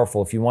more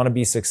powerful if you want to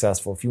be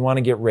successful, if you want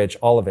to get rich,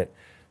 all of it.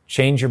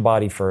 Change your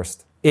body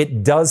first.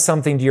 It does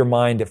something to your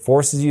mind. It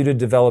forces you to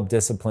develop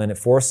discipline. It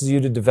forces you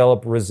to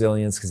develop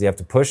resilience because you have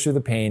to push through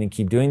the pain and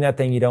keep doing that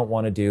thing you don't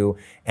want to do.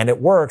 And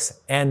it works.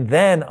 And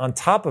then on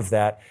top of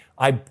that,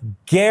 I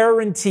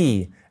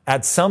guarantee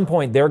at some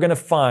point they're going to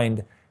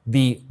find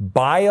the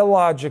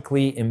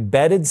biologically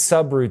embedded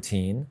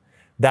subroutine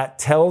that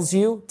tells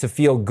you to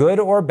feel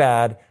good or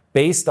bad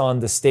based on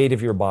the state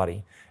of your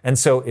body. And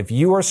so if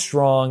you are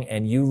strong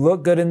and you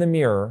look good in the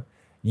mirror,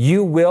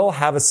 you will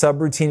have a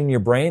subroutine in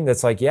your brain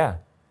that's like, yeah,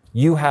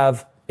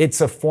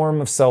 it's a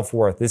form of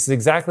self-worth. This is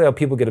exactly how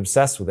people get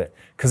obsessed with it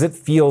because it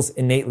feels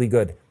innately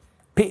good.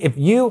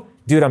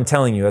 Dude, I'm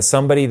telling you, as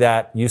somebody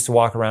that used to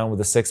walk around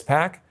with a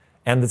six-pack,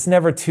 and it's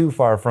never too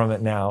far from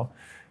it now,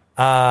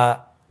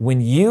 when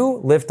you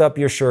lift up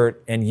your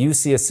shirt and you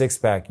see a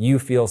six-pack, you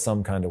feel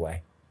some kind of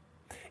way.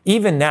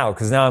 Even now,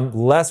 because now I'm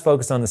less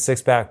focused on the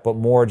six-pack, but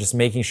more just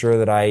making sure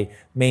that I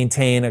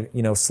maintain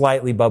a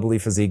slightly bubbly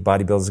physique.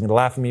 Bodybuilders are going to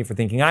laugh at me for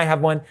thinking I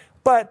have one.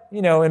 But,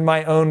 in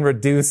my own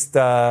reduced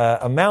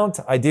amount,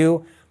 I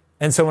do.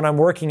 And so when I'm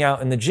working out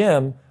in the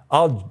gym,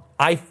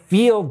 I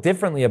feel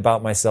differently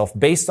about myself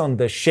based on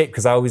the shape,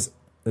 because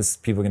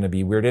people are going to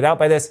be weirded out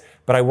by this,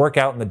 but I work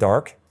out in the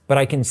dark, but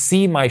I can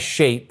see my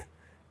shape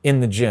in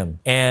the gym.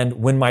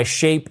 And when my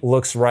shape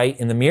looks right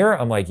in the mirror,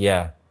 I'm like,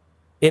 yeah,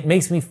 it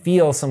makes me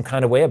feel some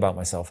kind of way about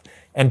myself.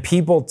 And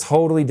people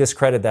totally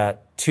discredit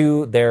that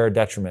to their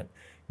detriment.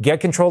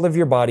 Get control of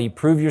your body,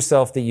 prove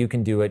yourself that you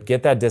can do it,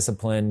 get that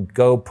discipline,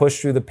 go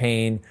push through the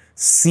pain,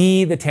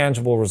 see the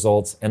tangible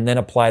results, and then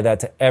apply that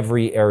to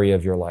every area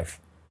of your life.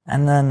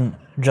 And then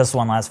just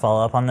one last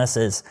follow-up on this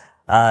is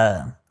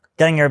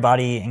getting your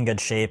body in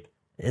good shape.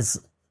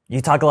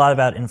 You talk a lot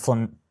about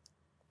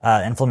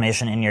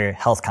inflammation in your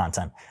health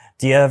content.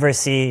 Do you ever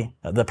see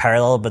the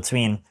parallel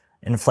between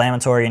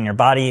inflammatory in your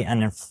body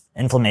and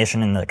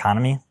inflammation in the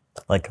economy,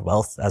 like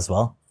wealth as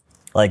well?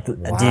 Like,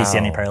 wow. Do you see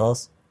any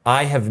parallels?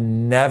 I have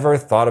never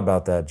thought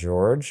about that,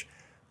 George.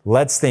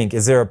 Let's think.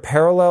 Is there a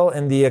parallel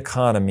in the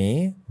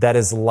economy that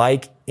is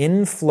like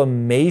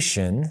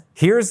inflammation?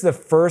 Here's the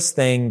first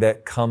thing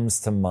that comes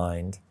to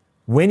mind.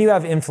 When you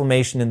have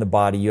inflammation in the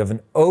body, you have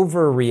an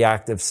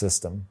overreactive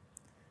system.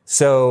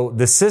 So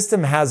the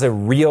system has a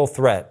real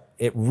threat.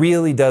 It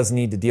really does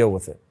need to deal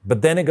with it.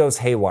 But then it goes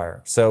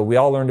haywire. So we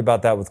all learned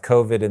about that with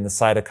COVID and the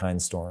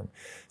cytokine storm.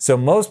 So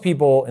most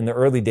people in the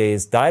early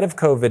days died of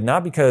COVID,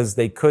 not because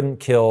they couldn't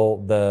kill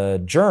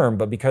the germ,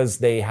 but because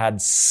they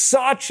had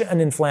such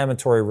an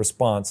inflammatory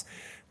response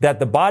that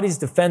the body's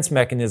defense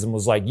mechanism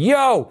was like,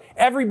 yo,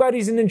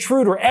 everybody's an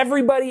intruder,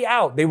 everybody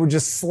out. They were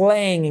just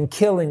slaying and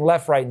killing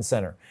left, right, and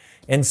center.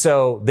 And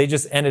so they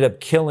just ended up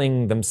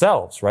killing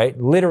themselves, right?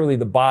 Literally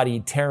the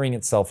body tearing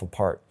itself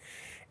apart.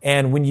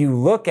 And when you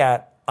look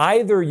at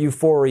either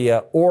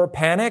euphoria or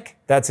panic,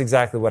 that's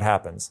exactly what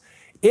happens.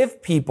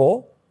 If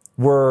people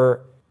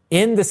were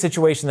in the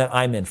situation that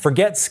I'm in,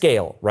 forget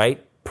scale,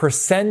 right?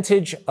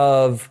 Percentage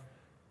of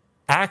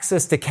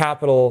access to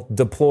capital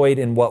deployed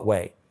in what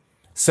way?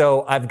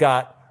 So I've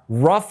got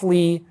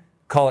roughly,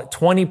 call it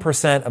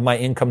 20% of my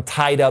income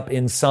tied up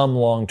in some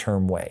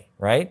long-term way,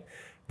 right?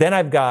 Then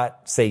I've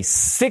got, say,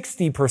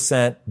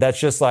 60% that's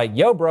just like,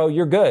 yo, bro,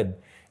 you're good.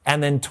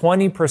 And then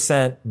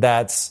 20%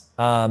 that's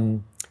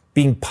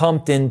being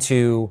pumped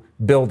into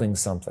building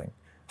something.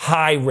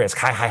 High risk,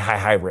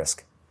 high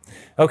risk.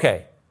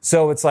 Okay,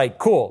 so it's like,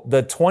 cool,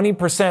 the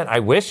 20%, I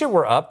wish it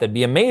were up, that'd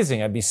be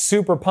amazing, I'd be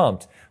super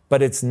pumped.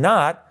 But it's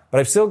not, but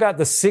I've still got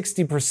the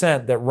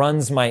 60% that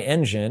runs my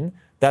engine,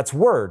 that's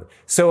Word.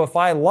 So if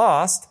I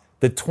lost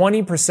the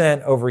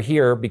 20% over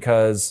here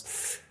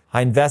because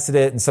I invested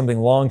it in something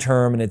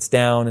long-term and it's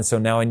down, and so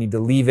now I need to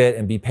leave it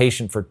and be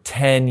patient for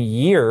 10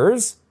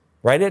 years,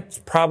 right? It's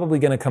probably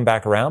going to come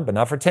back around, but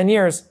not for 10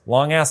 years,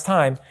 long ass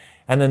time.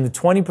 And then the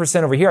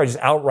 20% over here, I just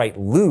outright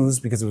lose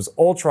because it was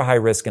ultra high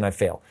risk and I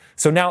fail.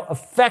 So now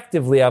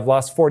effectively, I've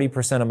lost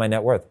 40% of my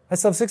net worth. I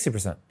still have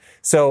 60%.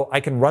 So I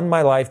can run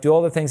my life, do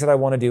all the things that I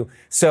want to do.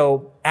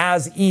 So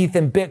as ETH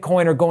and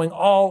Bitcoin are going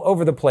all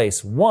over the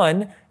place,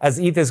 one, as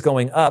ETH is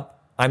going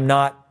up, I'm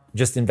not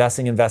just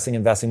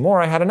investing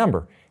more. I had a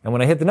number. And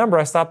when I hit the number,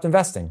 I stopped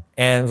investing.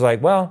 And it was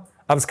like, well,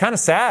 I was kind of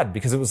sad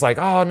because it was like,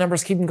 oh,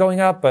 numbers keep going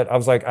up. But I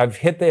was like, I've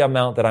hit the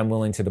amount that I'm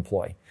willing to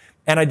deploy.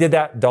 And I did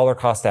that dollar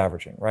cost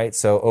averaging, right?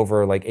 So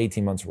over like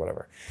 18 months or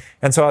whatever.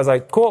 And so I was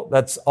like, cool,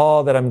 that's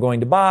all that I'm going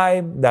to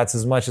buy. That's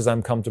as much as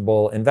I'm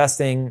comfortable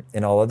investing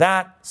in all of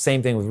that.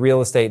 Same thing with real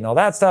estate and all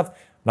that stuff. I'm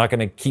not going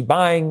to keep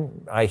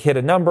buying. I hit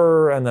a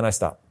number and then I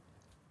stop.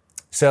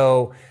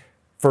 So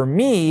for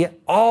me,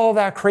 all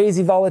that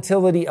crazy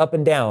volatility up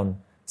and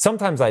down,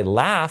 sometimes I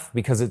laugh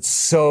because it's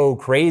so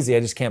crazy.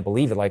 I just can't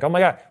believe it. Like, oh my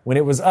God, when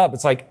it was up,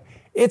 it's like,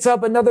 it's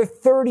up another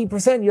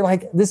 30%. You're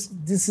like, this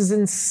is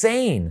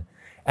insane.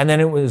 And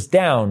then it was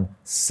down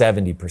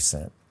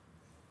 70%,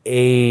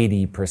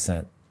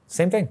 80%.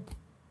 Same thing.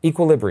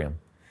 Equilibrium,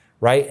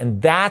 right?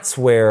 And that's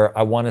where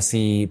I want to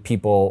see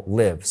people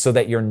live so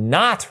that you're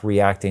not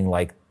reacting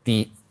like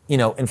the,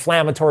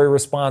 inflammatory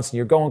response and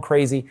you're going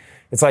crazy.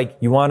 It's like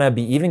you want to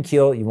be even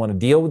keel. You want to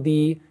deal with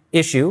the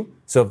issue.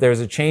 So if there's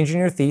a change in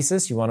your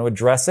thesis, you want to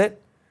address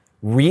it,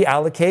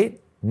 reallocate,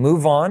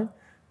 move on.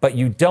 But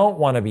you don't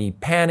want to be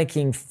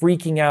panicking,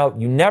 freaking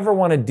out. You never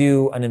want to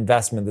do an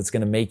investment that's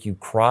going to make you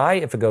cry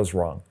if it goes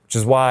wrong, which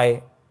is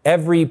why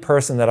every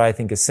person that I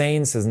think is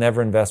sane says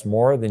never invest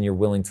more than you're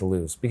willing to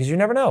lose, because you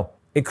never know.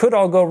 It could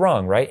all go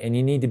wrong, right? And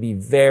you need to be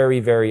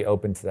very, very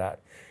open to that.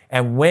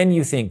 And when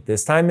you think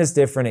this time is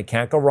different, it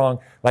can't go wrong.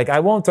 Like, I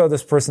won't throw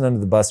this person under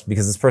the bus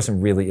because this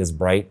person really is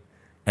bright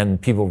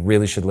and people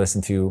really should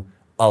listen to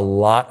a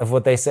lot of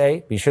what they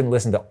say, but you shouldn't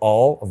listen to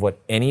all of what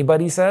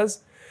anybody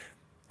says.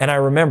 And I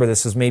remember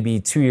this was maybe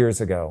 2 years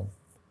ago.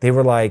 They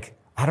were like,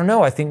 I don't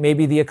know, I think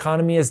maybe the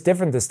economy is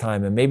different this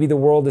time. And maybe the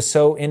world is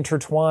so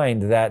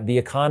intertwined that the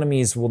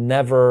economies will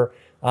never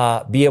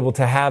be able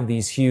to have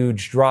these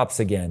huge drops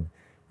again.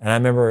 And I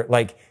remember,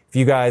 like, if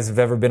you guys have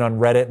ever been on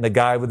Reddit and the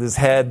guy with his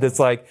head that's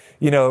like,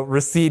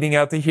 receding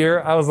out to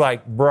here, I was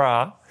like,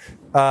 brah,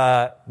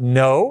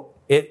 no,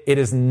 it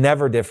is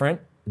never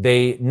different.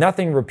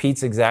 Nothing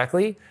repeats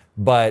exactly,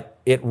 but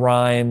it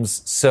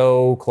rhymes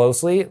so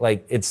closely.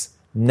 Like, it's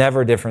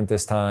never different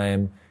this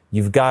time.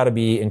 You've got to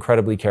be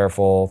incredibly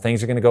careful.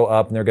 Things are going to go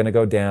up and they're going to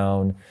go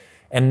down.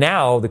 And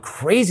now the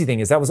crazy thing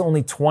is that was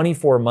only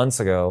 24 months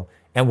ago,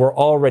 and we're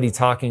already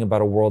talking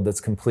about a world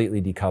that's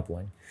completely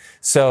decoupling.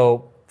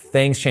 So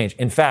things change.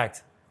 In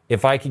fact,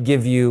 if I could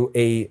give you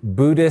a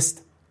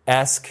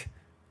Buddhist-esque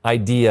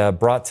idea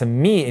brought to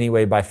me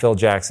anyway by Phil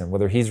Jackson,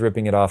 whether he's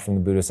ripping it off from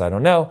the Buddhists, I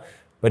don't know,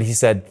 but he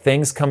said,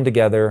 things come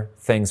together,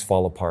 things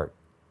fall apart.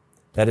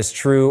 That is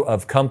true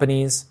of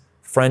companies,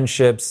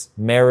 friendships,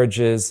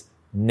 marriages,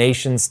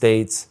 nation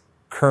states,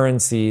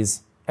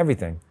 currencies,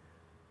 everything.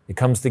 It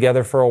comes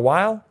together for a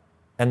while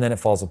and then it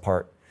falls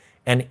apart.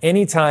 And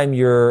anytime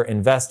you're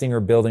investing or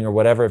building or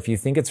whatever, if you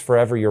think it's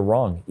forever, you're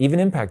wrong. Even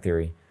impact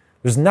theory.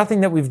 There's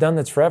nothing that we've done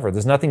that's forever.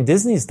 There's nothing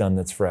Disney's done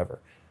that's forever.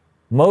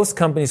 Most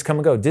companies come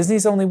and go.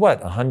 Disney's only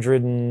what?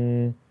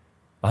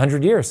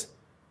 100 years.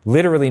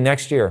 Literally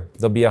next year,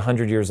 they'll be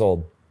 100 years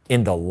old.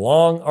 In the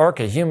long arc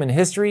of human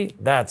history,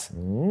 that's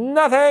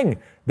nothing.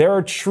 There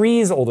are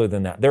trees older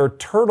than that. There are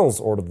turtles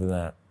older than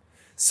that.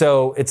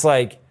 So it's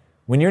like,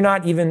 when you're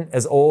not even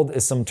as old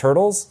as some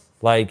turtles,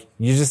 like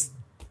you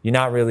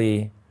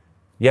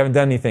haven't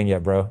done anything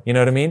yet, bro. You know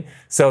what I mean?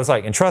 So it's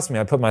like, and trust me,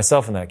 I put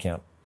myself in that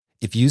camp.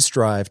 If you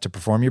strive to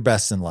perform your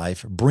best in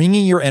life,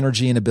 bringing your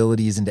energy and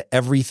abilities into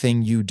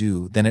everything you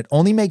do, then it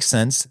only makes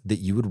sense that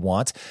you would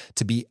want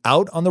to be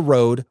out on the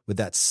road with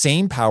that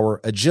same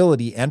power,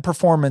 agility, and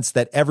performance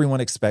that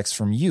everyone expects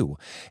from you.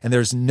 And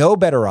there's no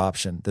better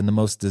option than the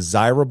most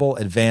desirable,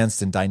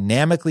 advanced, and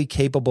dynamically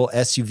capable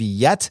SUV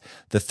yet,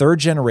 the third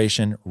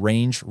generation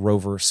Range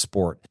Rover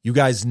Sport. You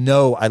guys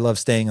know I love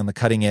staying on the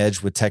cutting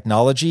edge with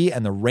technology,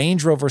 and the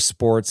Range Rover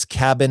Sport's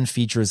cabin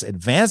features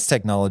advanced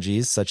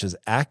technologies such as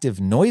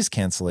active noise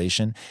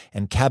cancellation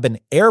and cabin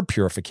air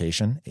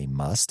purification, a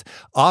must,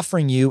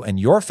 offering you and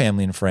your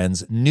family and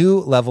friends new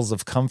levels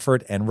of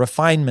comfort and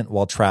refinement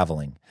while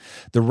traveling.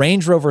 The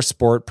Range Rover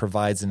Sport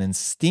provides an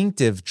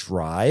instinctive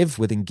drive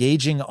with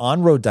engaging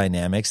on-road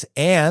dynamics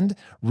and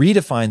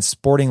redefines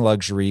sporting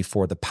luxury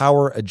for the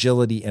power,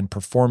 agility, and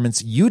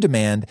performance you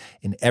demand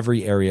in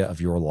every area of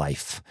your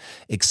life.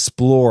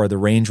 Explore the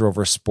Range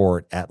Rover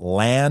Sport at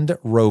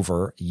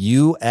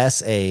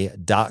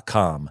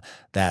LandRoverUSA.com.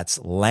 That's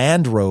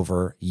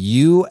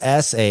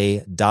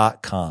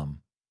LandRoverUSA.com.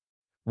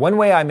 One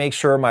way I make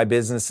sure my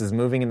business is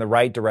moving in the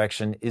right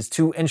direction is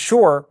to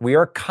ensure we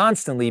are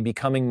constantly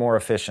becoming more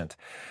efficient.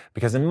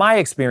 Because in my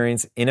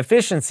experience,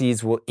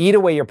 inefficiencies will eat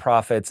away your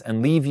profits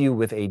and leave you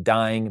with a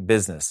dying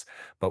business.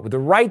 But with the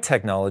right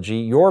technology,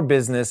 your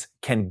business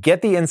can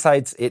get the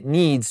insights it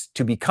needs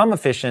to become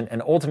efficient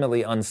and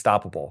ultimately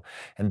unstoppable.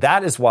 And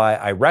that is why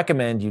I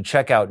recommend you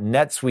check out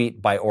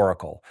NetSuite by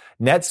Oracle.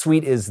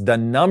 NetSuite is the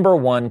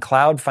 #1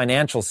 cloud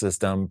financial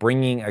system,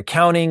 bringing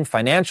accounting,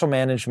 financial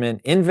management,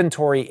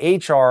 inventory,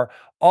 HR,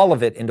 all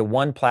of it into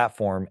one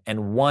platform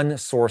and one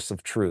source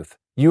of truth.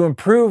 You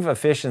improve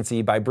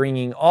efficiency by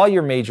bringing all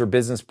your major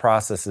business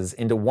processes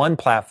into one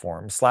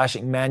platform,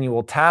 slashing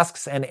manual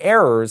tasks and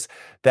errors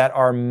that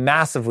are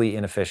massively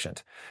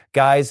inefficient.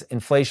 Guys,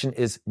 inflation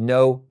is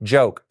no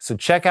joke. So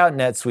check out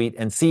NetSuite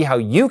and see how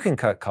you can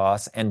cut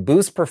costs and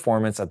boost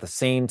performance at the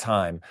same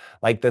time,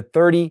 like the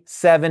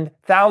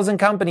 37,000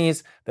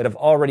 companies that have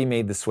already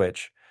made the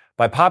switch.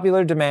 By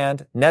popular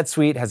demand,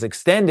 NetSuite has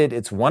extended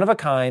its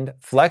one-of-a-kind,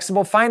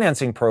 flexible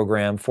financing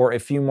program for a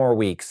few more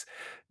weeks.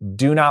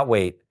 Do not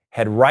wait.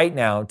 Head right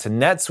now to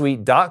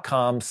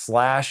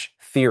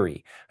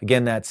netsuite.com/theory.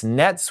 Again, that's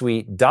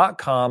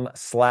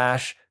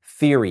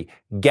netsuite.com/theory.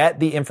 Get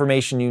the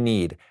information you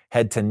need.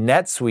 Head to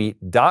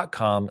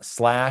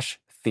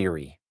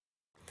netsuite.com/theory.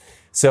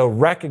 So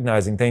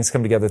recognizing things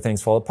come together,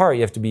 things fall apart,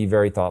 you have to be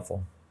very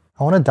thoughtful.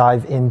 I want to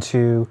dive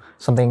into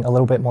something a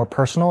little bit more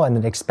personal and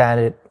then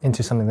expand it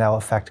into something that will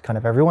affect kind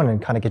of everyone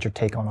and kind of get your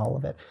take on all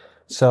of it.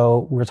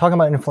 So we're talking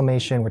about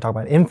inflammation, we're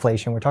talking about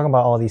inflation, we're talking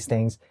about all these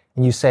things.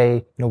 And you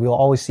say, we'll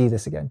always see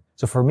this again.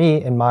 So for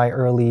me, in my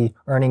early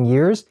earning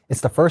years,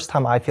 it's the first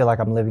time I feel like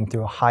I'm living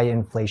through a high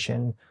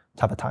inflation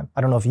type of time.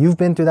 I don't know if you've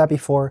been through that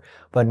before,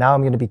 but now I'm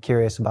going to be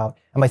curious about,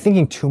 am I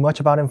thinking too much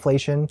about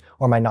inflation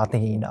or am I not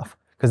thinking enough?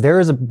 Because there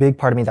is a big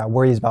part of me that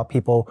worries about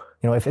people,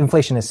 if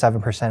inflation is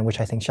 7%, which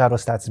I think Shadow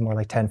Stats is more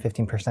like 10,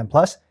 15%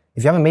 plus,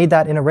 if you haven't made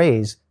that in a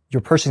raise,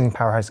 your purchasing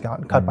power has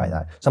gotten cut by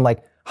that. So I'm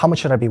like, how much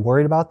should I be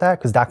worried about that?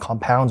 Because that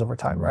compounds over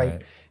time,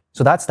 right?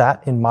 So that's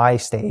that in my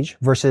stage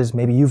versus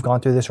maybe you've gone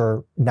through this,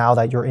 or now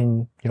that you're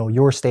in,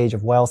 your stage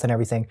of wealth and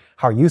everything,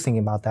 how are you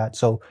thinking about that?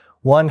 So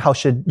one, how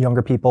should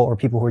younger people or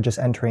people who are just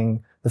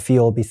entering the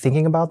field be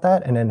thinking about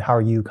that? And then how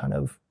are you kind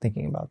of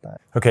thinking about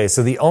that? Okay.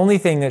 So the only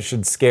thing that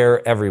should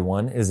scare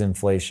everyone is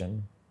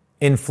inflation.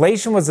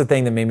 Inflation was the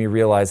thing that made me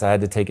realize I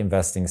had to take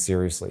investing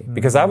seriously,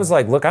 because I was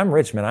like, look, I'm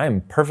rich, man. I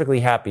am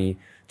perfectly happy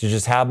to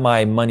just have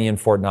my money in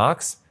Fort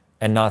Knox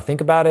and not think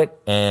about it.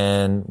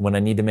 And when I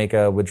need to make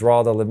a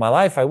withdrawal to live my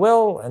life, I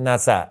will. And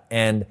that's that.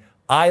 And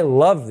I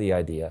love the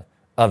idea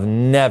of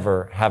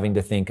never having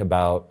to think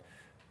about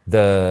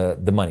the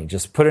money.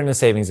 Just put it in a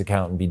savings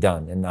account and be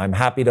done. And I'm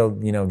happy to,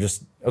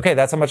 okay,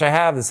 that's how much I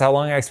have. This is how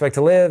long I expect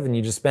to live. And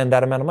you just spend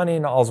that amount of money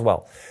and all's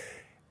well.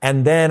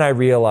 And then I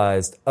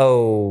realized,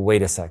 oh,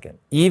 wait a second.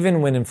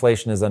 Even when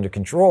inflation is under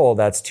control,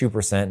 that's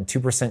 2% and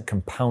 2%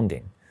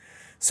 compounding.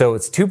 So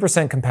it's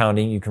 2%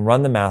 compounding. You can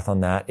run the math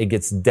on that. It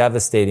gets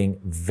devastating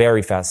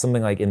very fast.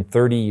 Something like in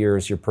 30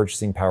 years, your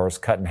purchasing power is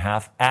cut in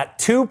half at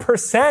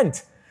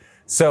 2%.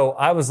 So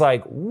I was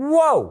like,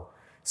 whoa.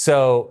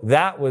 So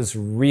that was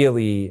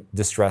really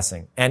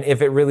distressing. And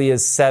if it really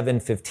is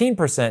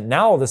 15%,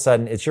 now all of a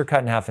sudden you're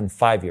cut in half in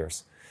 5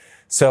 years.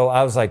 So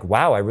I was like,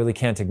 wow, I really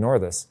can't ignore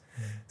this.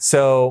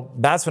 So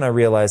that's when I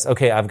realized,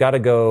 okay, I've got to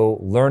go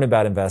learn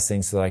about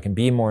investing so that I can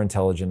be more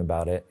intelligent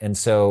about it. And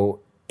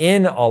so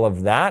in all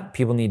of that,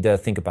 people need to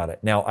think about it.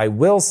 Now, I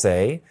will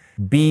say,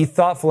 be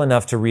thoughtful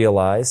enough to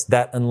realize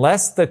that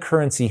unless the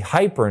currency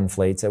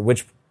hyperinflates, at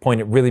which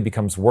point it really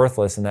becomes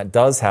worthless, and that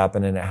does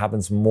happen, and it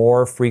happens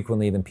more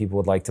frequently than people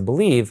would like to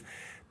believe,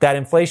 that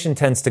inflation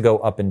tends to go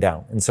up and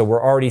down. And so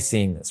we're already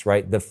seeing this,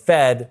 right? The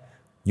Fed,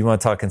 you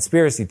want to talk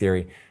conspiracy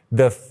theory,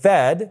 the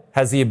Fed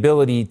has the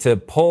ability to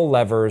pull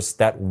levers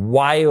that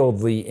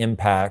wildly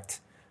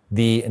impact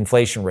the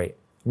inflation rate.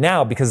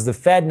 Now, because the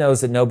Fed knows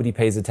that nobody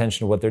pays attention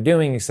to what they're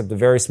doing except a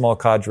very small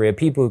cadre of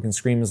people who can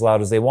scream as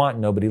loud as they want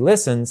and nobody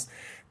listens,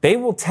 they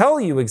will tell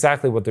you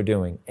exactly what they're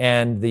doing.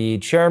 And the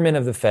chairman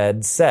of the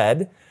Fed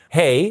said,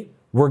 hey,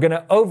 we're going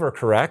to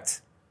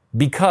overcorrect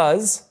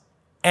because,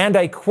 and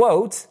I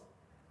quote,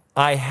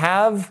 I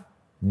have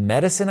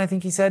medicine, I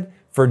think he said,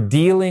 for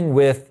dealing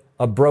with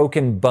a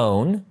broken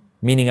bone,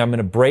 meaning I'm going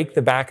to break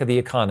the back of the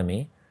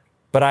economy,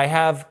 but I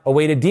have a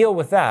way to deal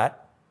with that.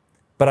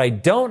 But I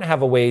don't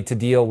have a way to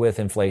deal with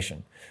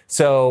inflation.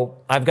 So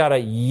I've got to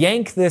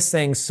yank this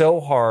thing so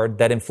hard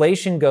that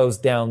inflation goes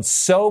down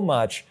so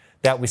much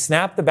that we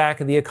snap the back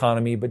of the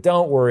economy. But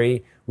don't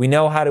worry, we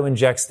know how to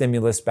inject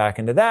stimulus back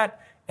into that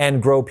and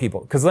grow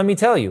people. Because let me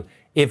tell you,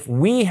 if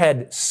we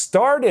had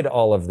started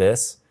all of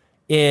this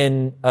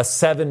in a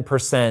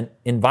 7%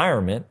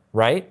 environment,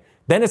 right?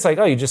 Then it's like,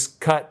 oh, you just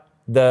cut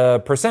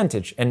the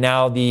percentage. And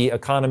now the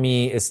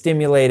economy is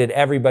stimulated.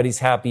 Everybody's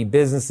happy.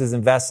 Businesses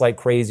invest like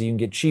crazy. You can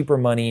get cheaper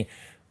money.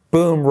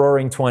 Boom,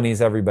 roaring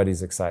 20s.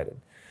 Everybody's excited.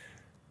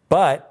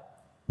 But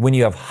when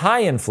you have high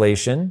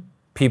inflation,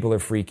 people are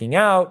freaking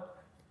out.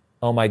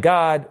 Oh my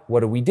God,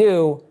 what do we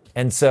do?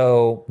 And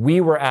so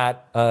we were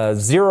at a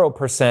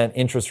 0%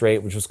 interest rate,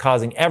 which was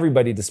causing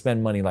everybody to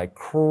spend money like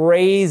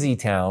crazy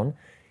town.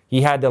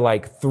 He had to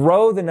like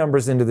throw the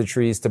numbers into the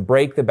trees to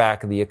break the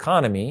back of the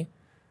economy,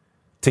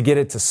 to get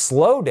it to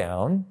slow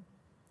down.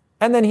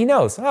 And then he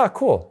knows,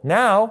 cool.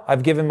 Now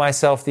I've given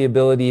myself the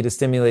ability to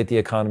stimulate the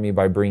economy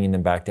by bringing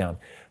them back down.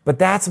 But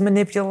that's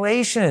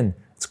manipulation.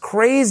 It's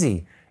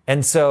crazy.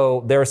 And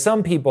so there are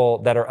some people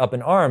that are up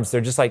in arms. They're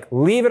just like,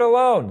 leave it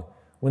alone.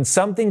 When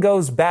something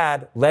goes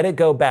bad, let it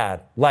go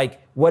bad.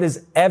 Like, what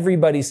is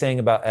everybody saying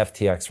about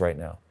FTX right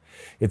now?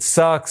 It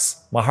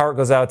sucks. My heart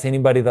goes out to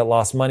anybody that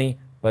lost money,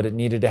 but it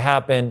needed to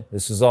happen.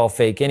 This was all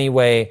fake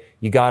anyway.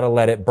 You got to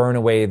let it burn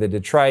away the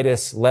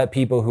detritus. Let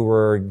people who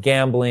were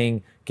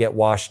gambling get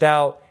washed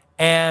out.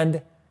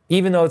 And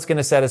even though it's going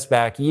to set us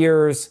back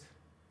years,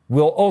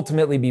 we'll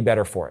ultimately be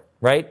better for it,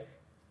 right?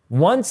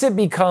 Once it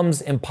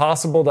becomes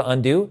impossible to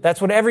undo, that's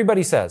what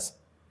everybody says.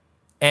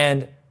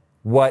 And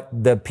what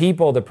the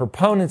people, the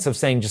proponents of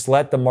saying, just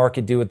let the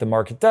market do what the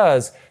market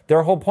does,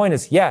 their whole point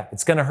is, yeah,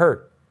 it's going to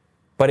hurt,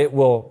 but it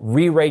will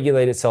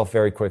re-regulate itself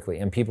very quickly.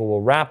 And people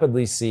will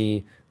rapidly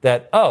see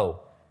that,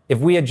 oh, if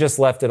we had just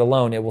left it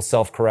alone, it will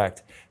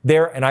self-correct.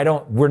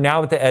 We're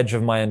now at the edge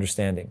of my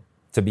understanding,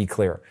 to be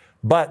clear.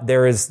 But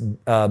there is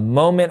a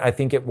moment, I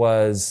think it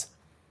was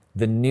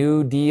the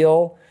New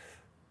Deal.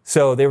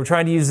 So they were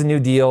trying to use the New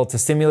Deal to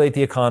stimulate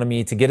the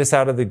economy, to get us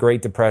out of the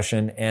Great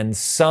Depression. And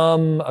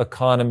some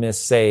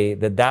economists say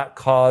that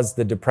caused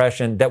the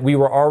depression, that we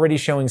were already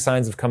showing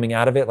signs of coming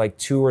out of it like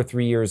 2 or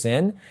 3 years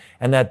in,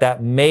 and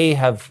that may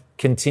have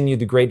continued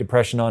the Great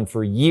Depression on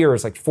for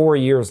years, like 4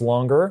 years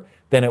longer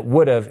than it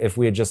would have if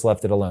we had just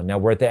left it alone. Now,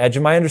 we're at the edge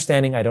of my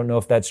understanding. I don't know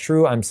if that's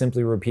true. I'm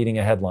simply repeating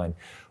a headline.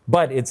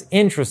 But it's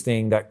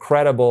interesting that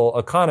credible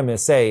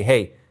economists say,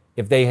 hey,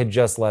 if they had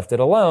just left it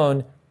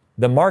alone,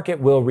 the market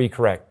will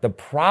recorrect. The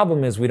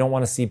problem is we don't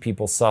want to see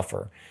people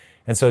suffer.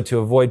 And so to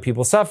avoid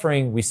people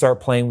suffering, we start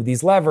playing with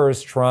these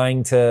levers,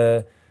 trying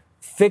to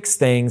fix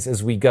things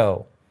as we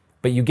go.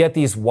 But you get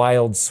these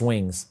wild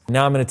swings.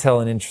 Now I'm going to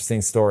tell an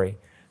interesting story.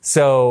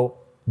 So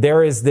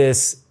there is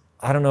this,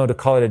 I don't know to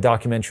call it a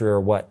documentary or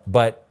what,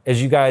 but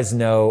as you guys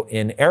know,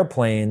 in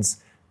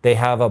airplanes, they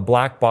have a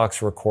black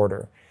box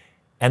recorder.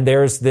 And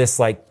there's this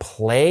like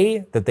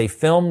play that they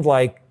filmed,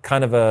 like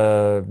kind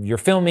of you're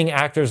filming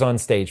actors on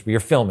stage, but you're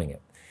filming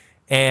it.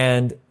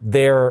 And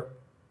they're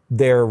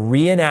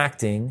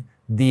reenacting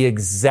the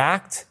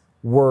exact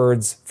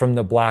words from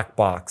the black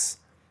box.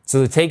 So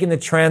they're taking the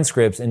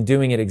transcripts and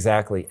doing it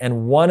exactly.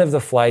 And one of the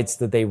flights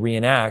that they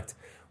reenact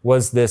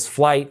was this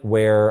flight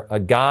where a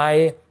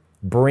guy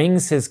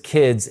brings his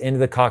kids into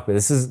the cockpit.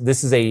 This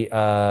is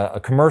a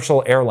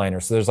commercial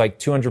airliner. So there's like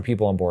 200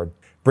 people on board.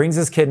 Brings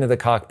his kid into the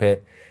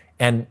cockpit.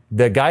 And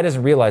the guy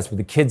doesn't realize, but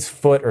the kid's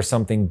foot or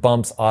something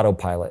bumps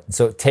autopilot.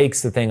 So it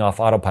takes the thing off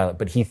autopilot,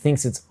 but he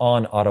thinks it's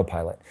on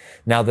autopilot.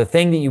 Now, the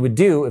thing that you would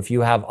do if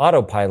you have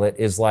autopilot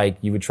is like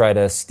you would try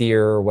to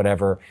steer or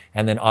whatever,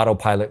 and then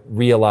autopilot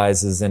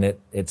realizes and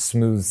it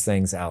smooths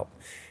things out.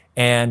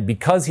 And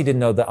because he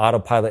didn't know the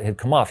autopilot had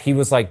come off, he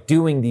was like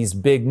doing these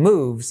big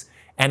moves,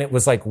 and it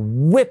was like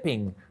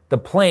whipping the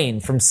plane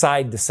from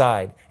side to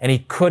side. And he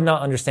could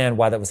not understand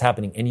why that was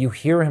happening. And you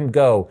hear him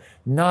go,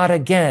 not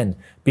again,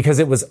 because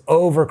it was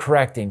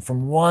overcorrecting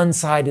from one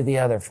side to the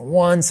other, from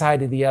one side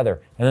to the other.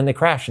 And then they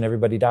crash and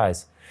everybody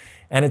dies.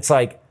 And it's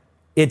like,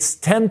 it's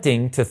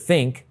tempting to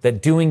think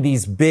that doing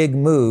these big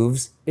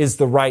moves is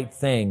the right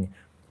thing,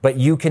 but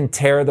you can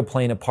tear the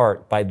plane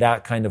apart by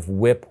that kind of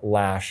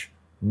whiplash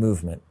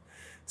movement.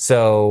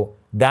 So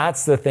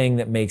that's the thing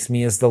that makes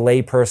me as the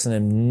layperson,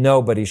 and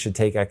nobody should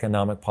take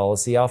economic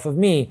policy off of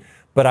me,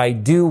 but I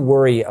do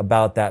worry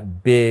about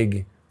that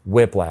big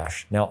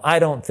whiplash. Now, I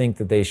don't think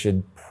that they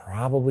should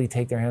probably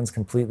take their hands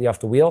completely off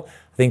the wheel.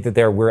 I think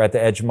that we're at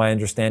the edge of my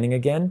understanding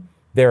again.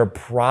 There are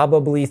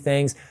probably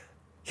things.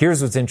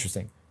 Here's what's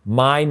interesting.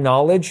 My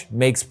knowledge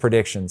makes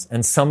predictions,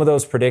 and some of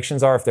those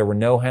predictions are if there were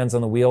no hands on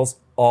the wheels,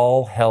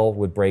 all hell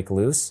would break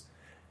loose.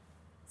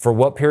 For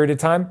what period of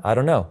time? I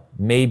don't know.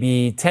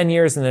 Maybe 10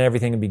 years and then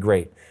everything would be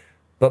great.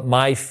 But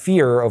my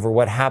fear over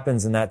what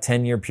happens in that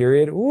 10-year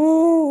period,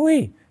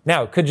 ooh-wee.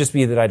 Now, it could just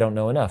be that I don't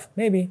know enough.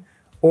 Maybe.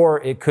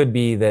 Or it could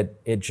be that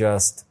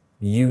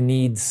you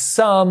need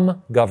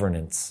some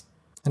governance.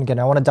 And again,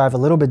 I want to dive a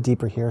little bit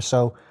deeper here.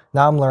 So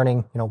now I'm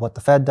learning, what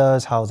the Fed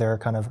does, how they're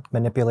kind of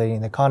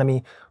manipulating the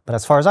economy. But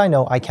as far as I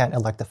know, I can't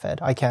elect the Fed.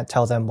 I can't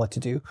tell them what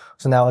to do.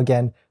 So now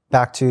again,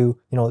 back to,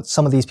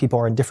 some of these people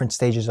are in different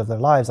stages of their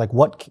lives. Like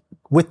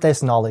with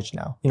this knowledge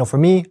now, for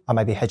me, I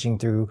might be hedging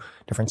through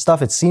different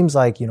stuff. It seems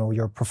like,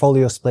 your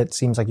portfolio split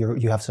seems like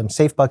you have some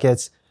safe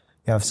buckets,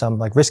 you have some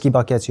like risky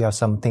buckets, you have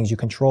some things you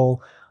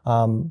control.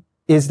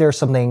 Is there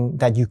something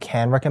that you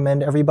can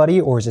recommend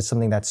everybody, or is it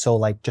something that's so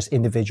like just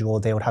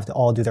individual? They would have to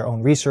all do their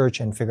own research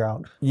and figure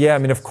out. Yeah. I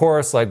mean, of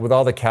course, like with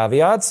all the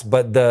caveats,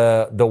 but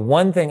the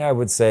one thing I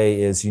would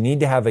say is you need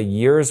to have a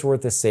year's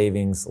worth of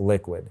savings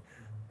liquid,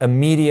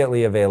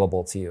 immediately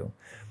available to you.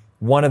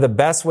 One of the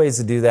best ways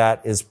to do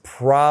that is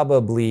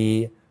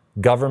probably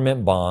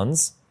government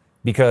bonds,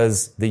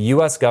 because the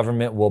U.S.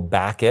 government will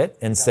back it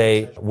and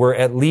say, we're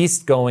at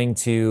least going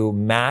to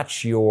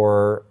match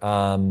your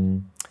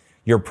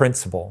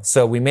principal.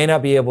 So we may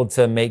not be able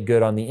to make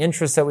good on the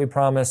interest that we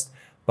promised,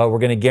 but we're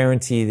going to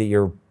guarantee that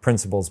your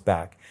principal's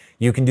back.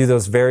 You can do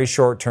those very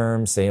short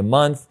term, say a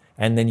month,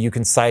 and then you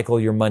can cycle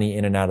your money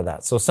in and out of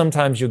that. So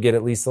sometimes you'll get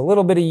at least a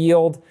little bit of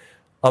yield.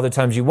 Other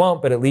times you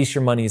won't, but at least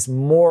your money is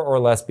more or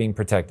less being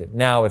protected.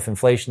 Now, if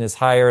inflation is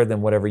higher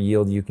than whatever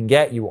yield you can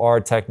get, you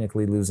are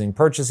technically losing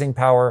purchasing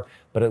power,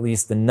 but at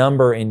least the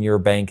number in your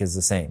bank is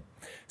the same.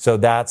 So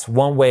that's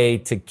one way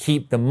to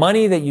keep the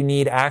money that you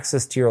need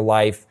access to your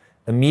life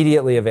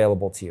immediately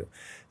available to you.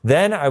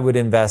 Then I would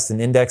invest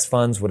in index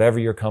funds, whatever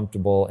you're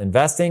comfortable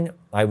investing.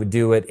 I would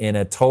do it in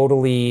a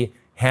totally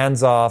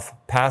hands-off,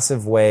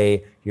 passive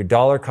way, your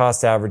dollar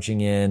cost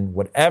averaging in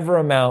whatever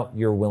amount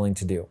you're willing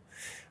to do.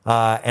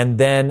 And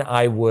then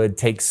I would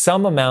take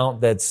some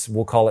amount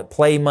we'll call it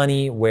play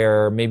money,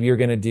 where maybe you're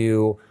going to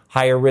do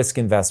higher risk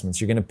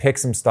investments. You're going to pick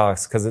some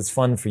stocks because it's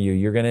fun for you.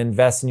 You're going to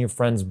invest in your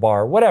friend's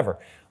bar, whatever.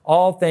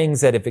 All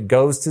things that if it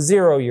goes to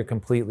zero, you're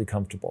completely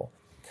comfortable.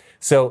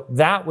 So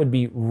that would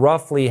be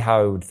roughly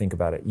how I would think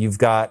about it. You've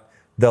got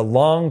the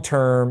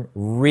long-term,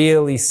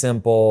 really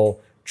simple,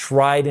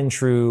 tried and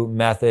true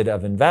method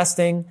of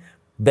investing.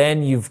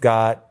 Then you've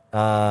got,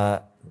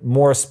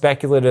 more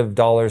speculative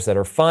dollars that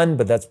are fun,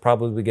 but that's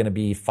probably going to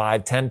be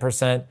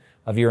 5-10%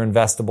 of your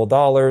investable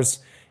dollars.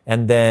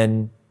 And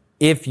then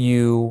if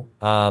you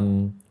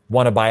want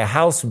to buy a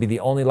house would be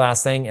the only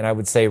last thing. And I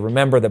would say,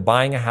 remember that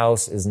buying a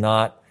house is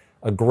not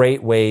a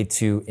great way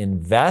to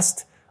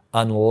invest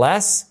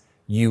unless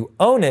you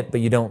own it,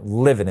 but you don't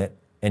live in it,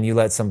 and you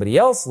let somebody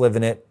else live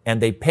in it,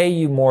 and they pay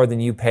you more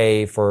than you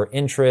pay for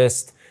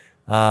interest,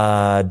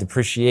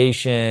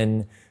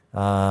 depreciation,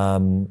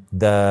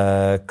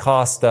 the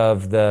cost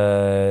of what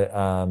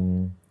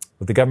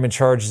the government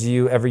charges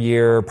you every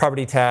year,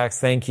 property tax,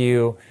 thank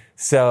you.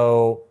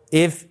 So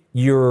if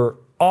you're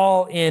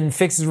all in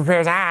fixes,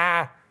 repairs,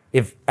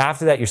 if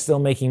after that you're still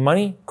making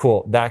money,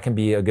 cool, that can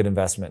be a good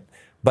investment.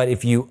 But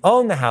if you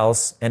own the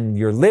house and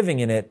you're living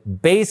in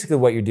it, basically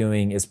what you're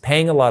doing is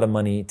paying a lot of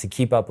money to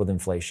keep up with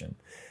inflation.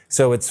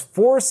 So it's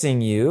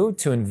forcing you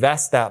to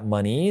invest that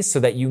money so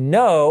that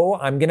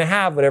I'm going to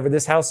have whatever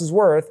this house is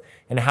worth,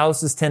 and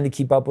houses tend to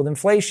keep up with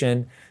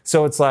inflation.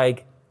 So it's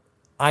like,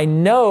 I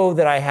know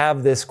that I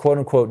have this quote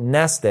unquote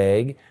nest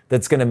egg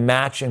that's going to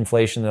match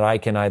inflation that I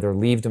can either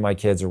leave to my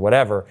kids or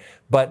whatever.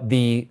 But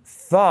the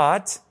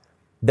thought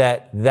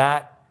that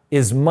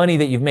is money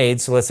that you've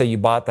made. So let's say you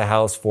bought the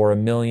house for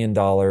 $1 million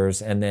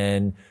and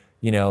then,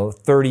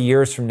 30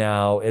 years from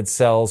now, it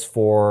sells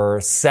for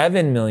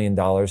 $7 million.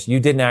 You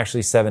didn't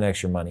actually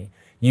 7x your money.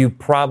 you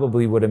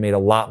probably would have made a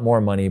lot more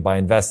money by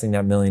investing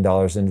that $1 million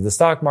into the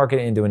stock market,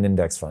 into an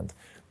index fund.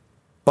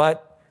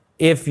 But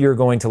if you're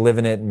going to live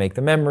in it and make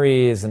the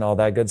memories and all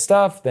that good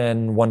stuff,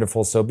 then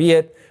wonderful, so be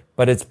it.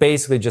 But it's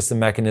basically just a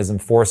mechanism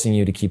forcing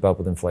you to keep up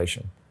with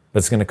inflation. But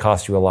it's going to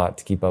cost you a lot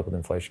to keep up with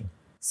inflation.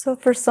 So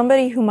for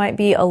somebody who might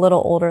be a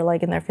little older,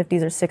 like in their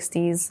 50s or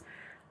 60s,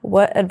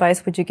 what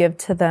advice would you give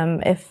to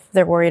them if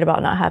they're worried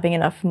about not having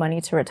enough money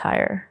to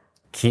retire?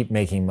 Keep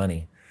making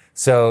money.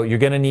 So you're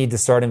going to need to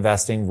start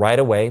investing right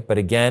away. But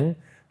again,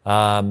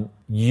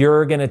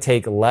 you're going to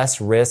take less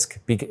risk.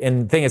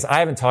 And the thing is, I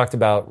haven't talked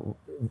about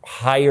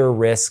higher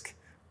risk,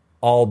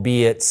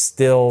 albeit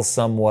still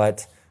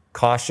somewhat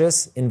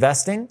cautious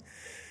investing.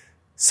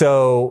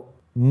 So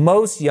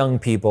most young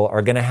people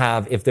are going to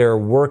have, if they're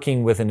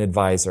working with an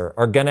advisor,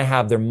 are going to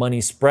have their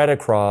money spread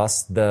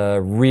across the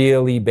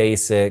really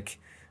basic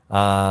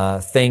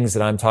things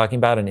that I'm talking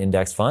about, an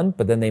index fund,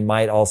 but then they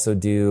might also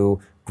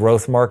do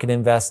growth market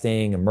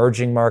investing,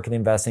 emerging market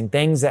investing,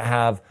 things that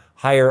have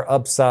higher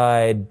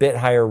upside, bit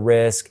higher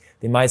risk.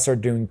 They might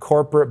start doing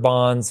corporate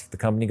bonds. If the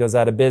company goes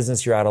out of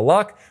business, you're out of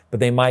luck, but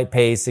they might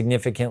pay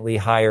significantly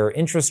higher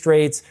interest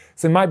rates.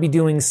 So they might be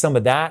doing some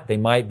of that. They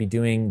might be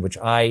doing, which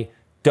I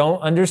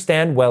don't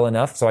understand well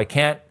enough, so I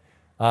can't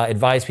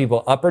advise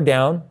people up or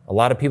down. A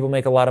lot of people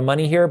make a lot of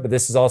money here, but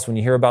this is also when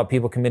you hear about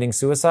people committing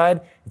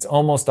suicide, it's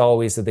almost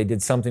always that they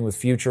did something with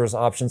futures,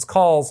 options,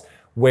 calls,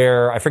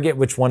 where I forget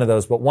which one of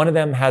those, but one of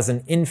them has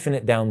an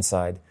infinite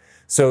downside.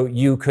 So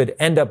you could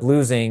end up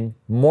losing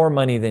more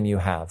money than you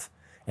have.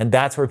 And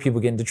that's where people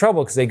get into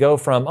trouble because they go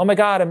from, oh my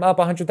God, I'm up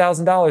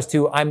 $100,000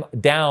 to I'm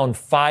down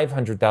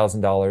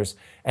 $500,000.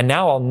 And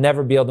now I'll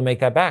never be able to make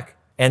that back.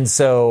 And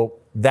so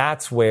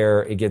that's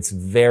where it gets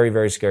very,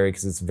 very scary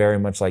because it's very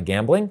much like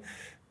gambling.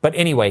 But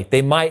anyway,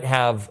 they might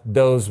have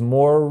those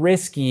more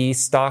risky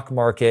stock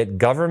market,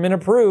 government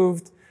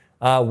approved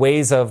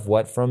ways of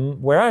what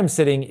from where I'm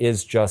sitting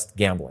is just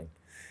gambling.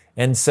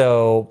 And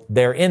so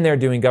they're in there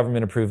doing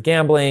government approved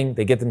gambling.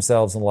 They get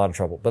themselves in a lot of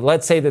trouble. But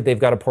let's say that they've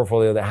got a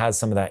portfolio that has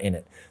some of that in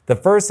it. The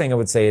first thing I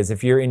would say is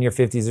if you're in your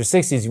 50s or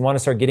 60s, you want to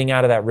start getting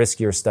out of that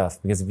riskier stuff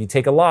because if you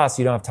take a loss,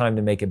 you don't have time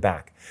to make it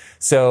back.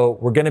 So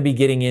we're going to be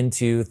getting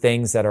into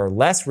things that are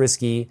less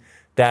risky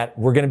that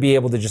we're going to be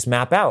able to just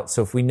map out.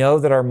 So if we know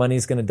that our money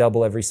is going to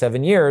double every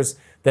 7 years,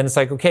 then it's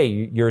like, okay,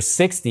 you're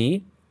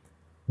 60.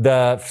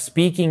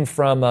 Speaking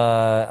from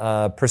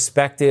a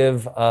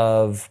perspective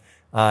of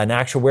an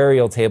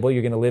actuarial table,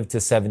 you're going to live to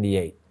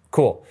 78.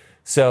 Cool.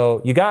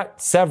 So you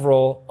got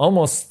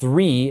almost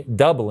 3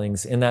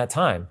 doublings in that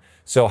time.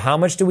 So how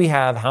much do we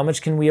have? How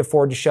much can we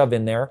afford to shove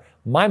in there?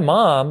 My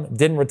mom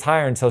didn't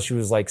retire until she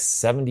was like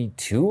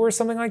 72 or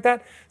something like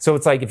that. So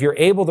it's like, if you're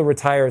able to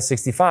retire at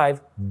 65,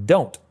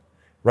 don't,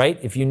 right?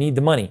 If you need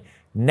the money.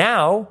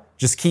 Now,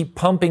 just keep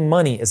pumping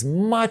money as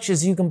much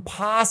as you can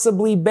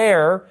possibly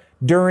bear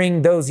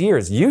during those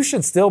years. You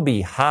should still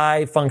be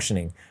high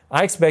functioning.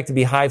 I expect to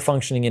be high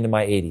functioning into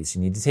my 80s.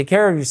 You need to take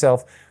care of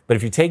yourself, but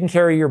if you're taking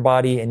care of your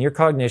body and your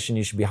cognition,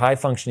 you should be high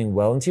functioning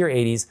well into your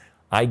 80s.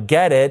 I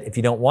get it if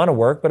you don't want to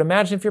work, but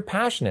imagine if you're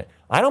passionate.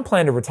 I don't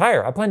plan to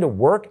retire. I plan to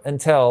work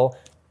until,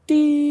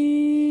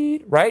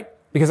 right?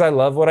 Because I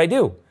love what I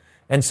do.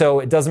 And so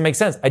it doesn't make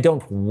sense. I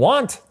don't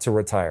want to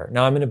retire.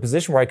 Now I'm in a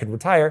position where I could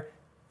retire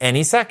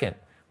any second,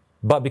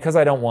 but because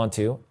I don't want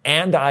to,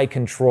 and I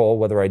control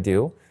whether I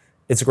do,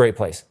 it's a great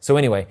place. So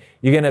anyway,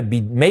 you're going to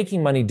be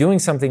making money doing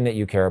something that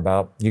you care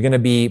about. You're going to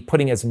be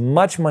putting as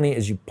much money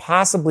as you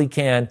possibly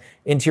can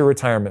into your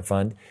retirement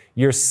fund.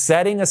 You're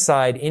setting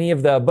aside any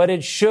of but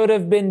it should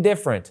have been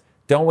different.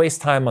 Don't waste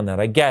time on that.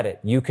 I get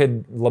it. You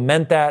could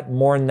lament that,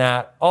 mourn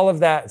that, all of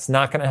that. It's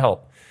not going to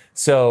help.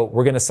 So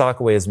we're going to sock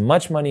away as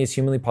much money as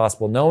humanly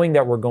possible, knowing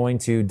that we're going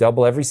to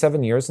double every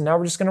 7 years. And now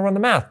we're just going to run the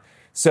math.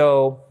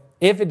 So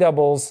if it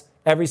doubles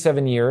every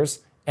 7 years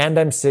and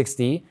I'm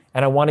 60,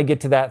 and I want to get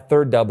to that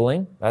third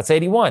doubling, that's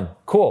 81.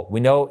 Cool.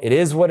 We know it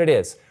is what it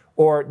is.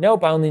 Or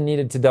nope, I only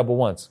needed to double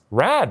once.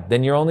 Rad.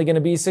 Then you're only going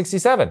to be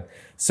 67.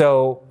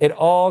 So it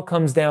all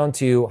comes down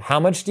to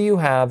how much do you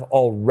have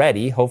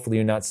already? Hopefully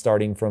you're not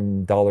starting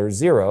from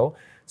 $0.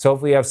 So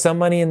hopefully you have some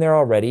money in there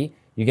already.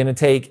 You're going to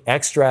take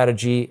X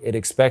strategy. It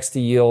expects to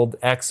yield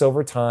X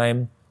over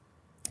time.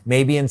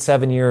 Maybe in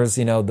 7 years,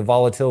 the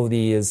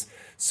volatility is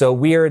so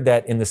weird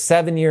that in the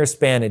 7-year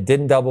span, it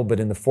didn't double, but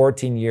in the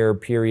 14-year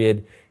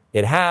period,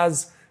 it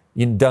has.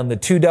 You've done the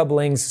 2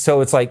 doublings.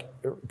 So it's like,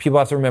 people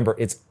have to remember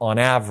it's on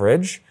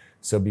average.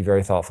 So be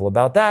very thoughtful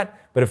about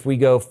that. But if we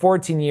go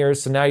 14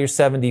 years, so now you're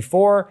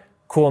 74,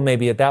 cool.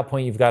 Maybe at that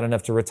point you've got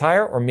enough to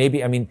retire, or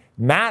maybe,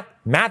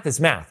 math is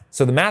math.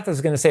 So the math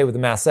is going to say what the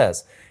math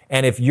says.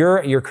 And if you're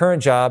at your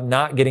current job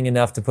not getting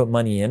enough to put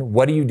money in,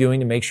 what are you doing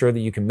to make sure that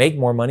you can make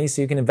more money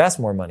so you can invest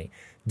more money?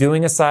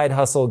 Doing a side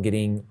hustle,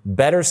 getting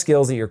better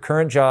skills at your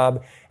current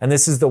job. And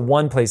this is the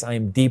one place I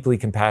am deeply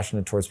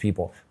compassionate towards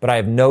people, but I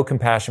have no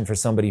compassion for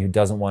somebody who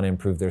doesn't want to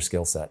improve their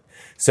skill set.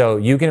 So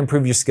you can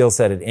improve your skill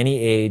set at any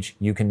age.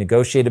 You can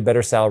negotiate a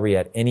better salary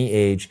at any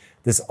age.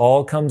 This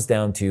all comes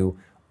down to,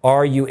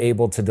 Are you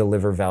able to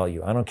deliver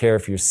value? I don't care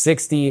if you're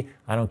 60.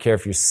 I don't care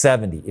if you're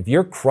 70. If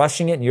you're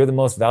crushing it and you're the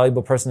most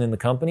valuable person in the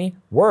company,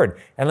 word.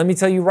 And let me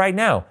tell you right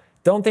now,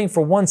 don't think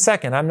for 1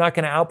 second I'm not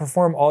going to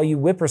outperform all you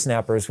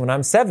whippersnappers when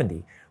I'm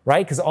 70,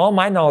 right? Because all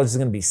my knowledge is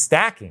going to be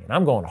stacking and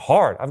I'm going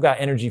hard. I've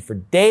got energy for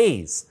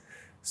days.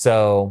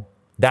 So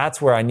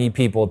that's where I need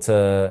people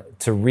to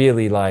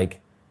really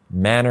like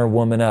man or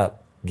woman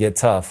up, get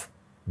tough,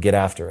 get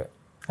after it.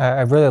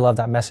 I really love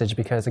that message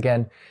because,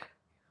 again,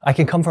 I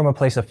can come from a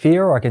place of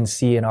fear or I can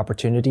see an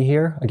opportunity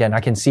here. Again, I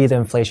can see the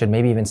inflation,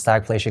 maybe even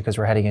stagflation because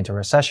we're heading into a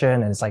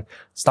recession and it's like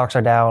stocks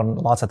are down,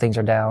 lots of things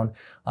are down,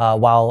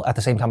 while at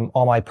the same time,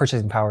 all my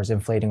purchasing power is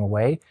inflating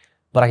away.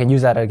 But I can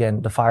use that,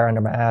 again, the fire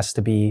under my ass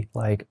to be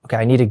like, okay,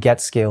 I need to get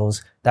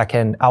skills that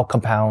can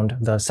out-compound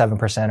the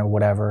 7% or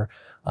whatever.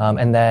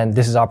 And then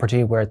this is an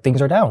opportunity where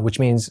things are down, which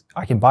means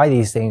I can buy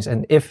these things.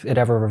 And if it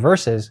ever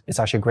reverses, it's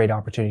actually a great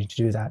opportunity to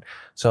do that.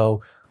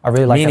 So I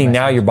really like that. Meaning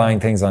now you're buying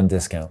things on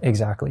discount.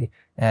 Exactly.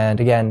 And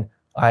again,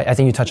 I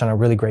think you touched on a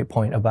really great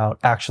point about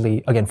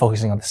actually, again,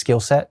 focusing on the skill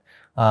set.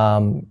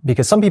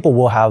 Because some people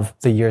will have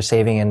the year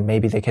saving and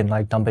maybe they can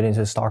like dump it into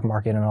the stock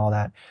market and all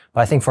that.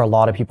 But I think for a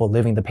lot of people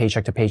living the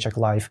paycheck to paycheck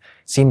life,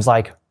 seems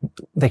like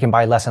they can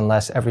buy less and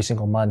less every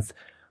single month.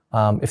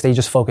 If they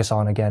just focus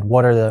on, again,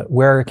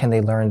 where can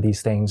they learn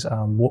these things?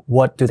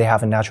 What do they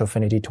have a natural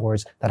affinity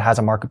towards that has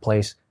a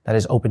marketplace that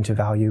is open to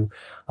value?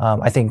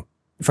 I think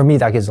for me,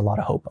 that gives a lot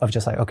of hope of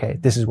just like, okay,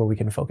 this is where we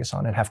can focus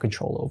on and have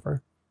control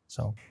over.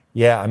 So,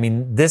 yeah, I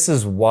mean, this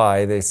is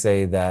why they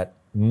say that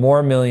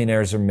more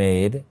millionaires are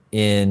made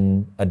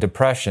in a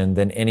depression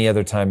than any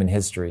other time in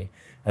history.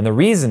 And the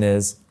reason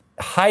is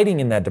hiding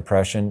in that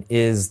depression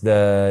is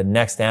the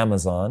next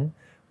Amazon,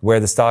 where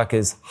the stock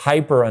is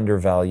hyper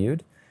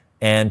undervalued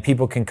and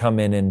people can come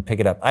in and pick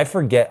it up. I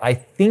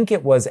think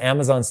it was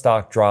Amazon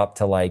stock dropped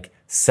to like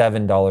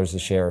 $7 a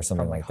share or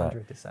something like that.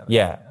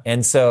 Yeah.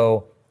 And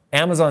so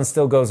Amazon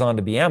still goes on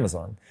to be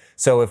Amazon.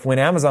 So if when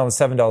Amazon was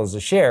 $7 a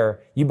share,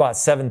 you bought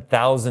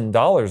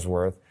 $7,000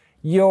 worth,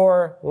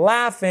 you're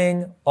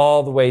laughing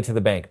all the way to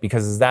the bank,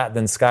 because as that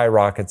then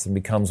skyrockets and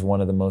becomes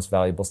one of the most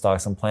valuable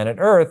stocks on planet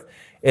Earth,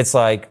 it's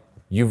like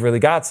you've really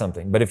got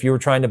something. But if you were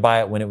trying to buy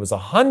it when it was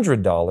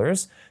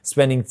 $100,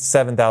 spending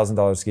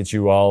 $7,000 gets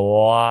you a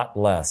lot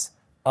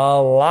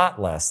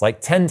less,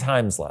 like 10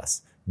 times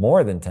less,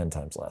 more than 10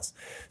 times less.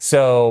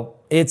 So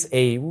it's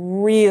a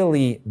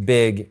really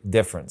big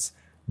difference.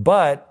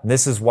 But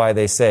this is why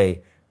they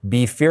say,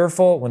 be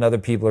fearful when other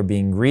people are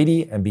being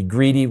greedy, and be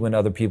greedy when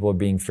other people are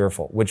being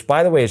fearful, which,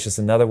 by the way, is just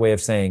another way of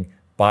saying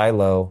buy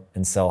low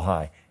and sell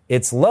high.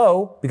 It's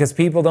low because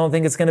people don't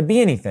think it's going to be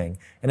anything.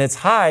 And it's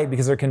high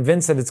because they're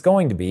convinced that it's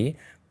going to be.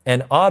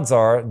 And at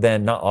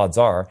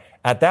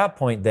that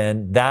point,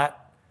 then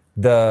that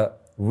the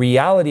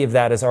reality of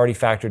that is already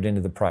factored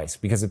into the price,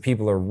 because if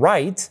people are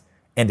right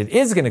and it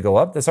is going to go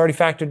up, that's already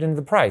factored into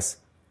the price.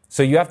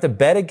 So you have to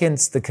bet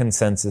against the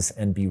consensus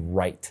and be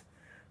right.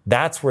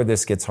 That's where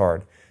this gets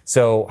hard.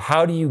 So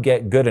how do you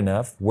get good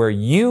enough where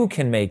you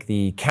can make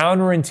the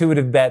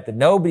counterintuitive bet that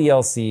nobody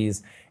else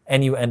sees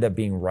and you end up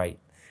being right?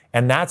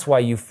 And that's why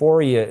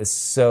euphoria is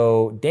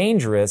so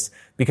dangerous,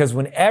 because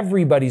when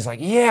everybody's like,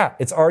 yeah,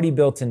 it's already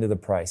built into the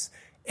price.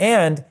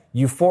 And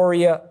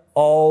euphoria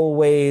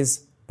always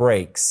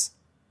breaks.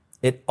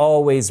 It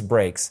always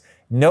breaks.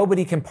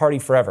 Nobody can party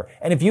forever.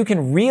 And if you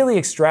can really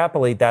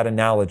extrapolate that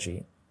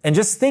analogy and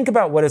just think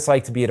about what it's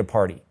like to be at a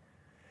party.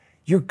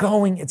 You're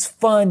going, it's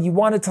fun, you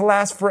want it to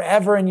last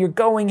forever, and you're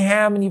going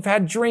ham, and you've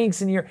had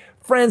drinks, and your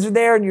friends are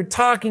there, and you're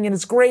talking, and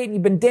it's great, and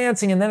you've been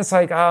dancing, and then it's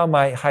like, oh,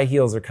 my high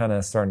heels are kind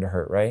of starting to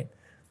hurt, right?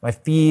 My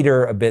feet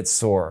are a bit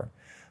sore.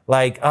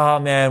 Like, oh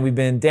man, we've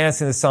been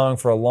dancing this song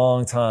for a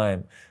long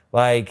time.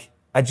 Like,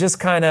 I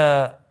just kind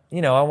of,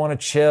 I want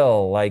to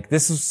chill. Like,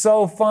 this is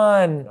so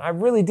fun. I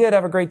really did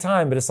have a great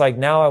time, but it's like,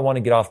 now I want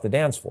to get off the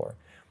dance floor.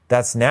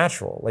 That's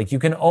natural. Like, you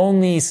can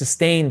only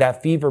sustain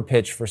that fever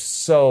pitch for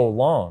so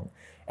long.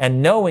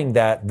 And knowing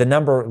that the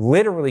number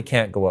literally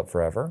can't go up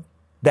forever,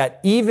 that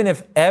even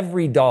if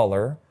every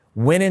dollar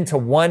went into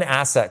one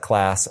asset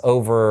class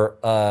over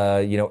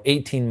a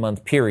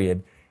 18-month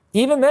period,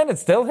 even then it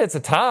still hits a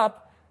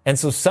top. And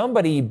so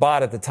somebody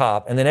bought at the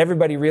top, and then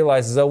everybody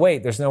realizes, oh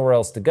wait, there's nowhere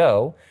else to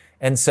go.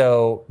 And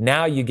so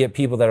now you get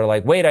people that are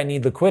like, wait, I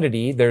need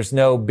liquidity. There's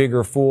no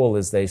bigger fool,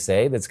 as they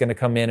say, that's going to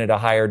come in at a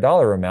higher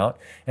dollar amount.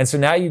 And so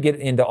now you get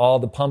into all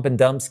the pump and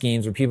dump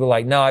schemes where people are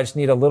like, no, I just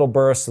need a little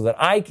burst so that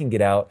I can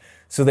get out.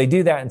 So they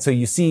do that. And so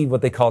you see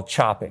what they call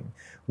chopping,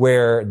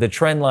 where the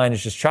trend line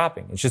is just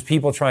chopping. It's just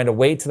people trying to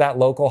wait to that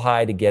local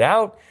high to get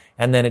out.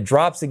 And then it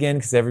drops again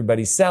because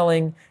everybody's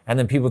selling. And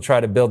then people try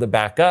to build it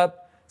back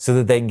up so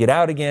that they can get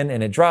out again.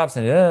 And it drops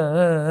and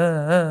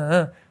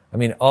I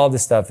mean, all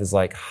this stuff is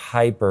like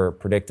hyper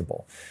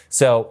predictable.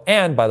 So,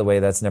 and by the way,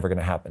 that's never going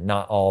to happen.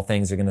 Not all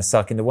things are going to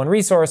suck into one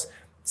resource.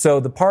 So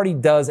the party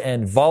does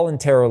end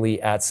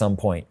voluntarily at some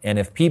point. And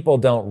if people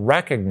don't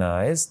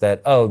recognize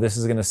that, oh, this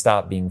is going to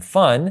stop being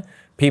fun,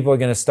 people are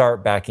going to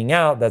start backing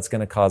out. That's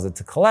going to cause it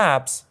to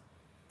collapse.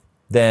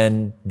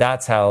 then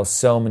that's how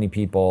so many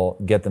people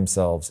get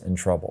themselves in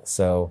trouble.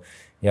 So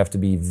you have to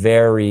be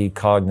very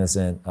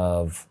cognizant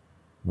of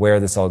where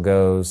this all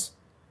goes.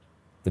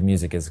 The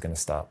music is going to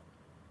stop.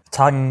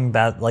 Talking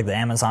about like the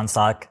Amazon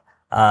stock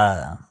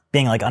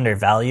being like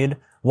undervalued,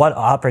 what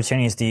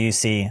opportunities do you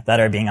see that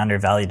are being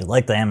undervalued,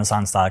 like the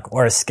Amazon stock,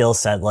 or a skill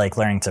set like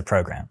learning to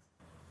program?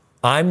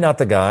 I'm not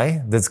the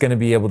guy that's going to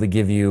be able to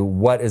give you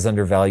what is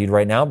undervalued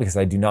right now because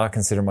I do not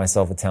consider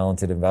myself a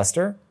talented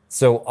investor.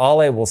 So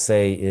all I will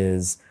say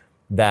is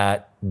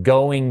that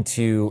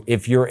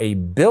if you're a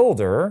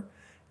builder,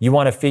 you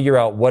want to figure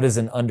out what is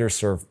an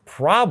underserved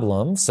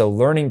problem. So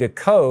learning to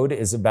code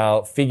is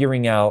about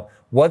figuring out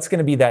what's going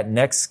to be that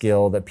next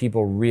skill that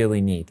people really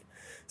need.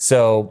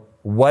 So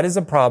what is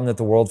a problem that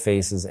the world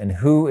faces and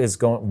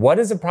what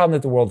is a problem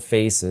that the world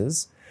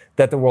faces,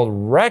 that the world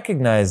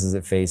recognizes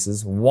it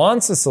faces,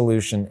 wants a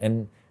solution,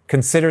 and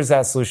considers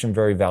that solution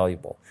very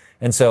valuable.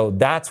 And so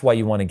that's why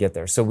you want to get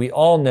there. So we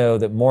all know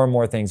that more and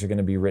more things are going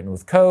to be written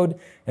with code.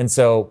 And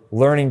so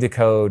learning to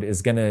code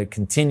is going to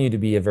continue to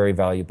be a very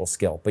valuable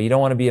skill. But you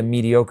don't want to be a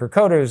mediocre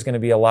coder. There's going to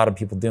be a lot of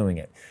people doing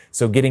it.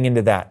 So getting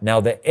into that. Now,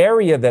 the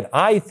area that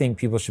I think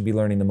people should be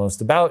learning the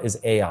most about is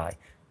AI.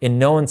 In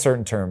no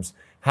uncertain terms,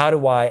 how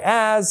do I,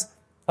 as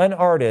an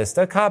artist,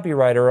 a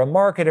copywriter, a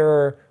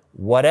marketer,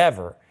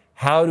 whatever,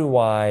 how do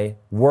I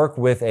work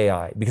with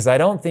AI? Because I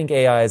don't think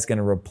AI is going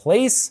to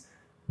replace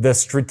the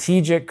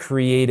strategic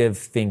creative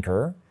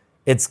thinker.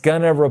 It's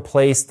going to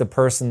replace the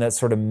person that's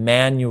sort of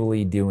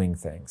manually doing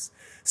things.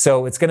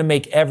 So it's going to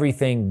make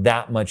everything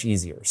that much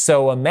easier.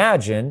 So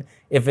imagine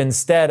if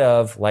instead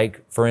of,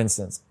 like, for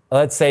instance,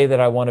 let's say that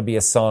I want to be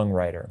a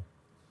songwriter,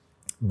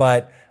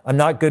 but I'm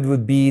not good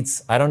with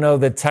beats. I don't know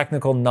the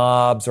technical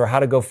knobs or how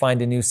to go find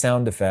a new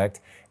sound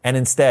effect. And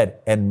instead,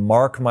 and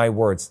mark my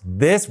words,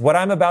 what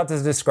I'm about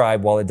to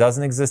describe, while it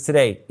doesn't exist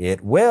today,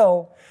 it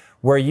will,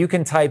 where you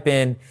can type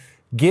in,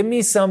 give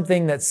me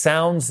something that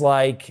sounds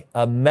like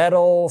a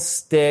metal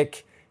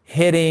stick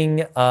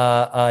hitting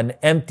an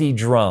empty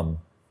drum.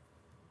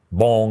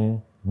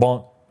 Bong,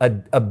 bong.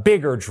 A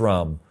bigger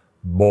drum.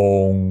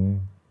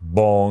 Bong,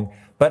 bong.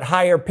 But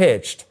higher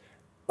pitched.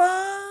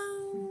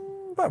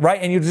 Bong, bong,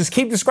 right? And you just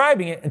keep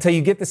describing it until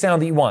you get the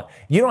sound that you want.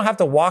 You don't have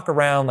to walk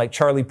around like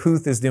Charlie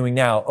Puth is doing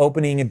now,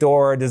 opening a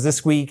door. Does this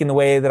squeak in the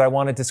way that I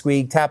want it to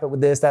squeak? Tap it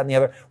with this, that, and the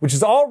other, which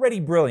is already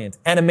brilliant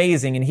and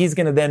amazing. And he's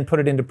going to then put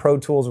it into Pro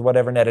Tools or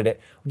whatever and edit it,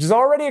 which is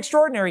already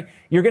extraordinary.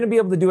 You're going to be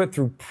able to do it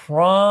through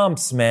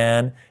prompts,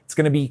 man. It's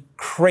going to be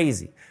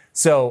crazy.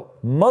 So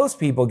most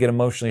people get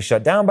emotionally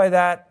shut down by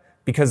that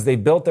because they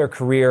built their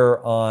career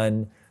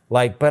on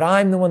like, but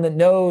I'm the one that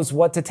knows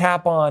what to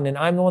tap on and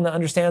I'm the one that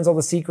understands all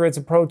the secrets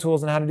of Pro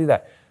Tools and how to do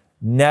that.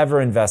 Never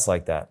invest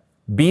like that.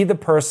 Be the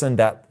person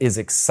that is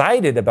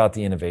excited about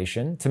the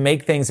innovation to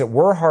make things that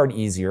were hard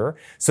easier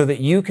so that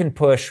you can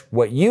push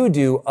what you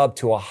do up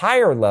to a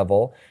higher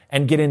level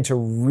and get into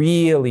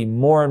really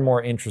more and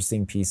more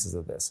interesting pieces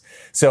of this.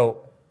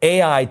 So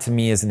AI to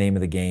me is the name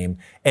of the game.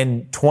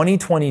 And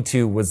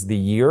 2022 was the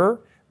year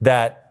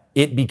that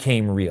it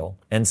became real.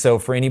 And so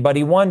for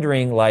anybody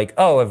wondering like,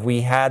 oh, have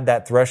we had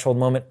that threshold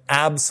moment?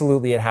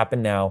 Absolutely, it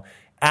happened now.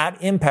 At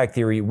Impact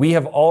Theory, we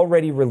have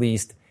already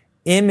released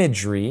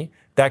imagery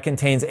that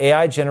contains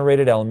AI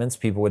generated elements.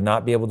 People would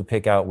not be able to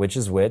pick out which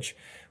is which.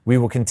 We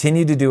will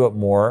continue to do it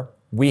more.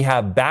 We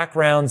have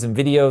backgrounds and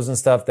videos and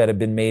stuff that have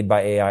been made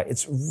by AI.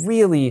 It's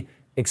really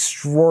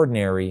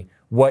extraordinary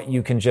what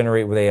you can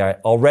generate with AI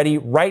already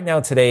right now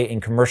today in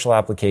commercial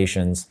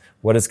applications.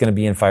 What it's going to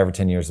be in 5 or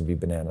 10 years will be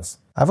bananas.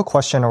 I have a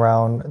question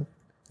around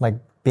like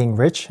being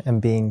rich and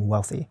being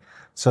wealthy.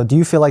 So do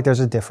you feel like there's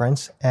a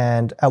difference?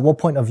 And at what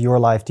point of your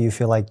life do you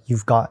feel like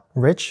you've got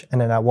rich? And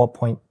then at what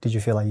point did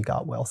you feel like you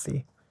got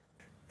wealthy?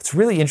 It's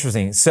really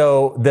interesting.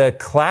 So the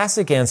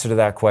classic answer to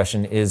that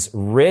question is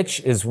rich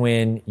is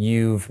when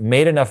you've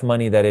made enough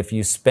money that if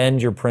you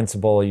spend your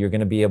principal, you're going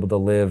to be able to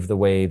live the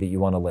way that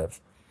you want to live.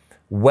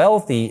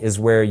 Wealthy is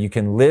where you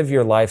can live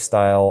your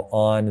lifestyle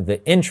on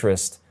the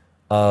interest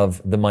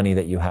of the money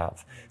that you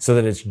have, so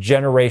that it's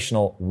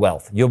generational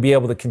wealth. You'll be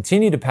able to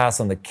continue to pass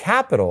on the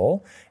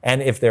capital,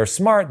 and if they're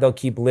smart, they'll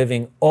keep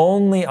living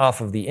only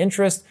off of the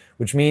interest,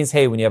 which means,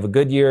 hey, when you have a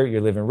good year,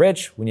 you're living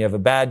rich. When you have a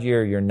bad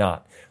year, you're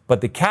not.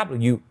 But the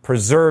capital, you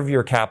preserve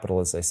your capital,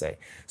 as they say.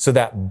 So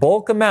that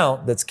bulk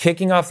amount that's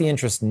kicking off the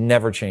interest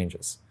never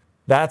changes.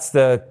 That's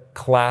the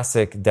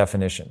classic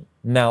definition.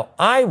 Now,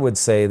 I would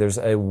say there's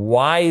a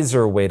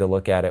wiser way to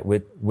look at it,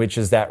 which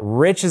is that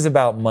rich is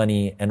about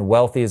money and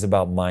wealthy is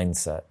about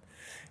mindset.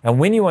 And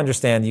when you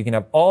understand you can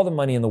have all the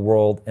money in the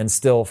world and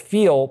still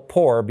feel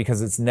poor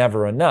because it's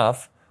never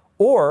enough,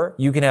 or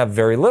you can have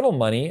very little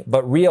money,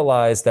 but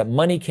realize that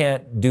money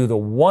can't do the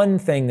one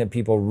thing that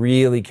people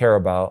really care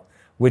about,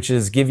 which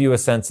is give you a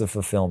sense of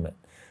fulfillment.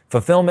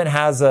 Fulfillment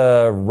has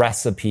a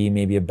recipe,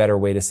 maybe a better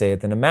way to say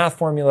it than a math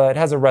formula. It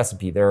has a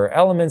recipe. There are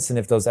elements, and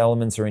if those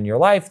elements are in your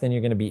life, then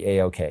you're going to be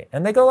A-okay.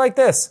 And they go like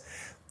this.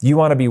 You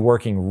want to be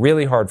working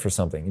really hard for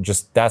something.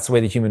 That's the way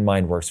the human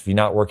mind works. If you're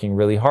not working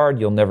really hard,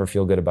 you'll never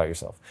feel good about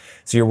yourself.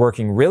 So you're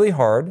working really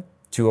hard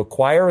to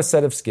acquire a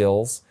set of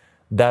skills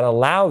that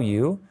allow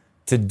you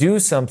to do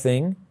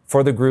something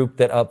for the group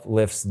that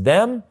uplifts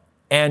them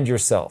and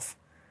yourself.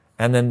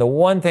 And then the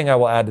one thing I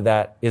will add to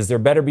that is there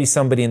better be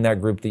somebody in that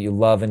group that you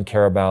love and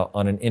care about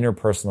on an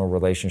interpersonal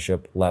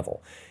relationship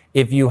level.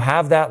 If you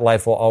have that,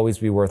 life will always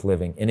be worth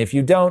living. And if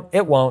you don't,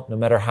 it won't, no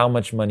matter how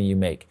much money you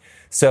make.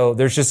 So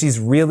there's just these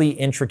really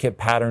intricate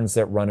patterns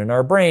that run in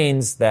our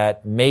brains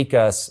that make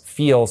us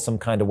feel some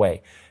kind of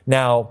way.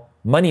 Now,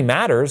 money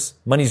matters.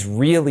 Money's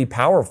really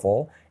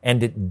powerful,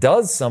 and it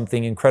does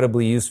something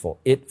incredibly useful.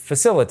 It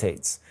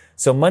facilitates.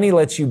 So money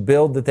lets you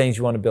build the things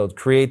you want to build,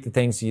 create the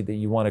things that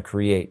you want to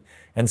create.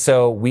 And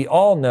so we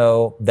all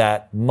know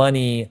that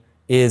money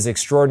is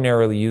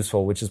extraordinarily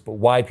useful, which is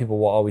why people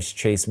will always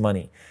chase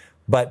money.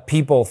 But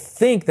people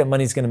think that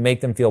money is going to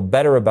make them feel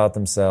better about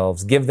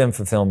themselves, give them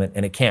fulfillment,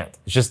 and it can't.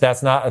 It's just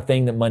that's not a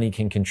thing that money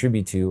can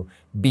contribute to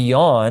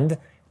beyond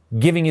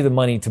giving you the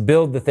money to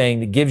build the thing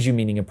that gives you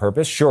meaning and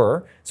purpose.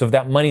 Sure. So if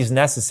that money is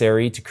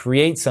necessary to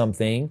create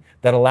something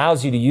that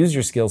allows you to use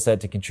your skill set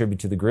to contribute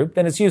to the group,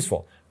 then it's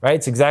useful, right?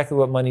 It's exactly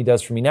what money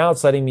does for me now.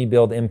 It's letting me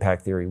build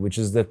impact theory, which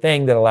is the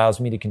thing that allows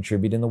me to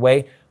contribute in the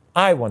way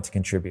I want to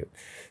contribute.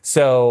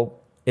 So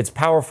it's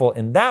powerful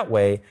in that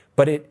way,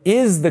 but it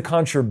is the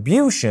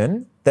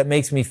contribution that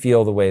makes me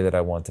feel the way that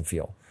I want to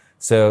feel.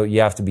 So you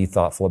have to be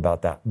thoughtful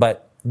about that.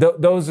 But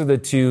those are the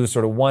two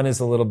sort of, one is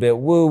a little bit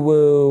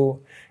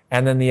woo-woo,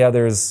 and then the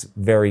other is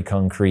very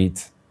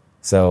concrete.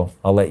 So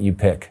I'll let you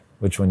pick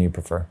which one you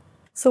prefer.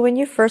 So when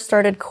you first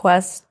started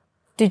Quest,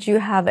 did you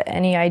have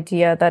any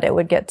idea that it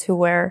would get to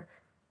where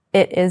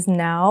it is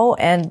now?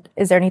 And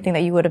is there anything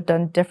that you would have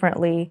done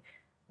differently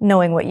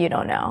knowing what you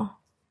know now?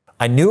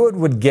 I knew it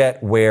would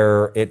get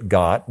where it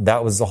got.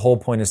 That was the whole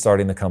point of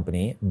starting the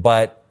company,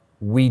 but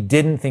we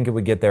didn't think it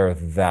would get there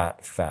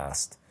that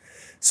fast.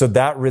 So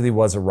that really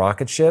was a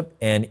rocket ship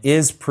and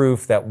is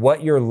proof that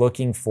what you're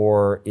looking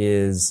for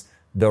is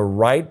the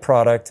right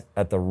product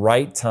at the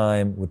right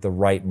time with the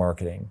right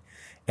marketing.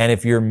 And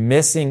if you're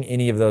missing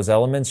any of those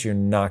elements, you're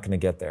not going to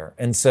get there.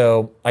 And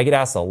so I get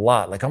asked a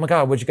lot, like, oh my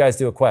God, what'd you guys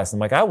do at Quest? I'm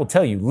like, I will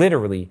tell you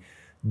literally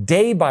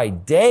day by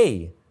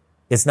day,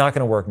 it's not going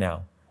to work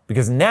now.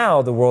 Because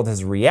now the world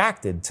has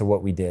reacted to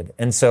what we did.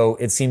 And so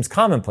it seems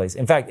commonplace.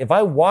 In fact, if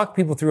I walk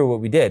people through what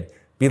we did,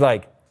 be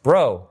like,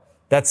 bro,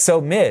 that's so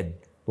mid.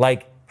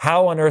 Like,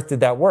 how on earth did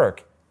that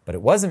work? But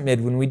it wasn't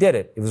mid when we did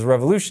it. It was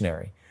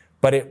revolutionary.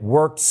 But it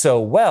worked so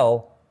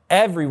well,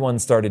 everyone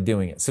started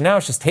doing it. So now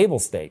it's just table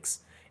stakes.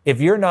 If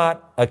you're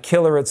not a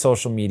killer at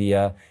social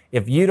media,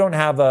 if you don't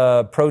have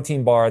a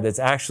protein bar that's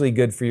actually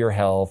good for your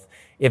health,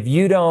 if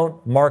you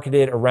don't market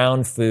it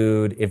around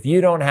food, if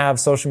you don't have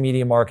social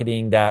media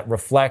marketing that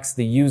reflects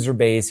the user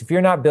base, if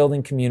you're not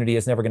building community,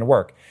 it's never going to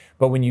work.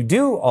 But when you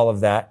do all of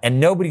that and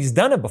nobody's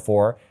done it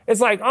before, it's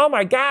like, oh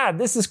my God,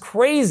 this is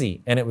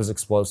crazy. And it was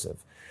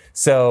explosive.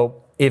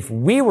 So if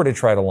we were to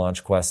try to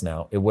launch Quest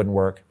now, it wouldn't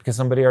work because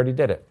somebody already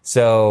did it.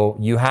 So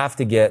you have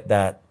to get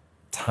that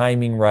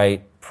timing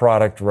right,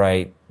 product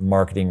right,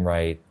 marketing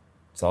right.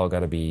 It's all got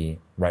to be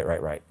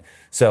right.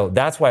 So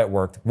that's why it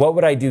worked. What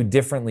would I do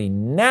differently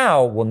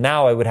now? Well,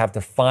 now I would have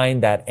to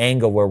find that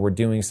angle where we're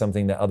doing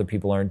something that other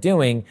people aren't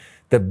doing.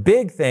 The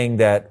big thing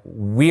that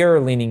we're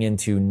leaning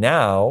into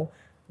now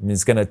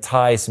is going to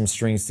tie some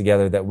strings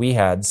together that we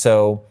had.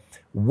 So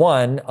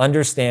one,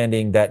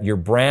 understanding that your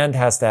brand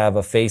has to have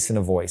a face and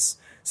a voice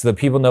so that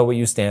people know what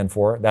you stand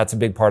for. That's a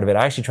big part of it.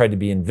 I actually tried to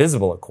be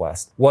invisible at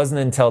Quest. It wasn't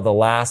until the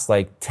last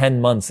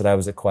 10 months that I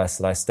was at Quest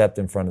that I stepped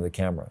in front of the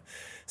camera.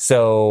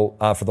 So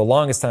for the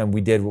longest time, we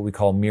did what we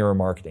call mirror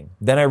marketing.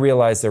 Then I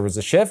realized there was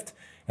a shift,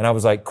 and I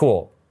was like,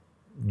 cool.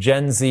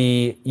 Gen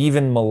Z,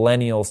 even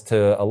millennials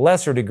to a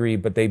lesser degree,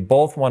 but they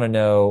both want to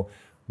know,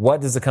 what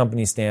does the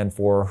company stand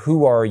for?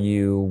 Who are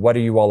you? What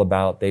are you all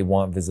about? They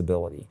want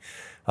visibility.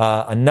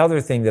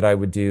 Another thing that I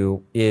would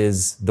do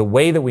is the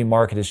way that we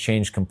market has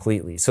changed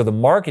completely. So the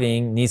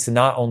marketing needs to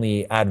not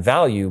only add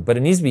value, but it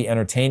needs to be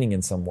entertaining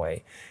in some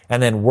way.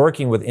 And then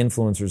working with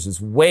influencers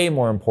is way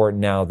more important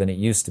now than it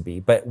used to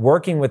be. But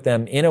working with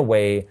them in a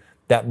way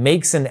that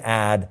makes an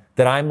ad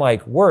that I'm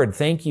like, word,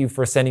 thank you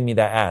for sending me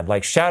that ad.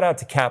 Like, shout out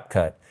to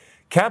CapCut.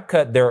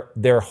 CapCut,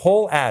 their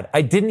whole ad,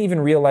 I didn't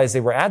even realize they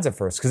were ads at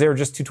first because they were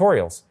just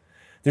tutorials.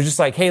 They're just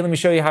like, hey, let me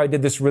show you how I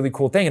did this really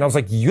cool thing. And I was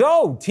like,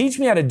 yo, teach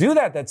me how to do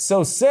that. That's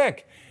so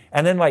sick.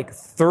 And then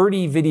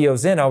 30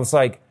 videos in, I was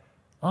like,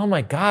 oh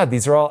my God,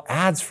 these are all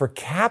ads for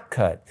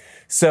CapCut.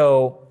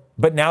 So,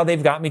 but now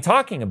they've got me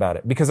talking about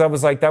it because I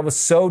was like, that was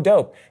so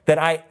dope that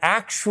I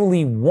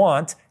actually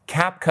want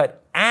CapCut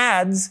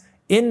ads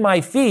in my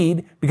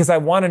feed because I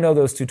want to know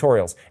those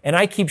tutorials. And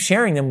I keep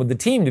sharing them with the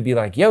team to be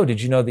like, yo,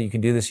 did you know that you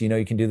can do this? You know,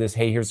 you can do this.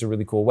 Hey, here's a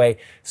really cool way.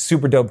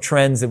 Super dope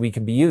trends that we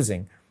can be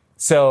using.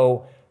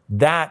 So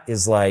that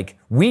is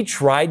we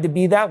tried to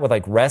be that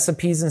with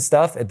recipes and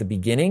stuff at the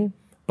beginning,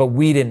 but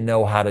we didn't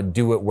know how to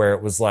do it where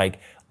it was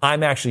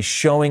I'm actually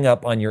showing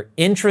up on your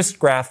interest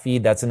graph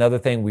feed. That's another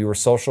thing. We were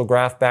social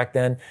graph back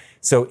then.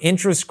 So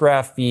interest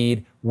graph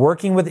feed,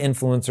 working with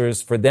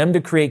influencers for them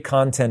to create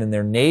content in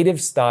their native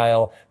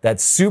style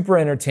that's super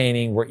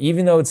entertaining, where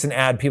even though it's an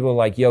ad, people are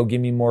like, yo,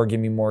 give me more,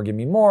 give me more, give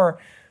me more.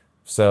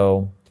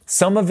 So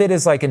some of it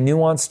is like a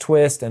nuanced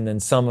twist, and then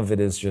some of it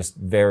is just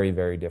very,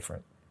 very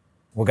different.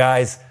 Well,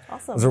 guys,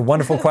 awesome. Those are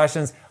wonderful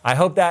questions. I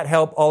hope that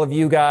helped all of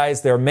you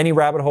guys. There are many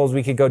rabbit holes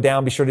we could go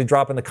down. Be sure to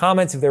drop in the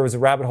comments if there was a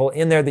rabbit hole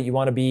in there that you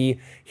want to be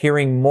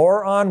hearing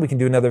more on. We can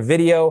do another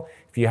video.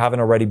 If you haven't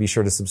already, be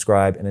sure to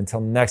subscribe. And until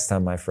next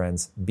time, my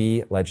friends,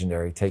 be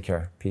legendary. Take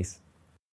care. Peace.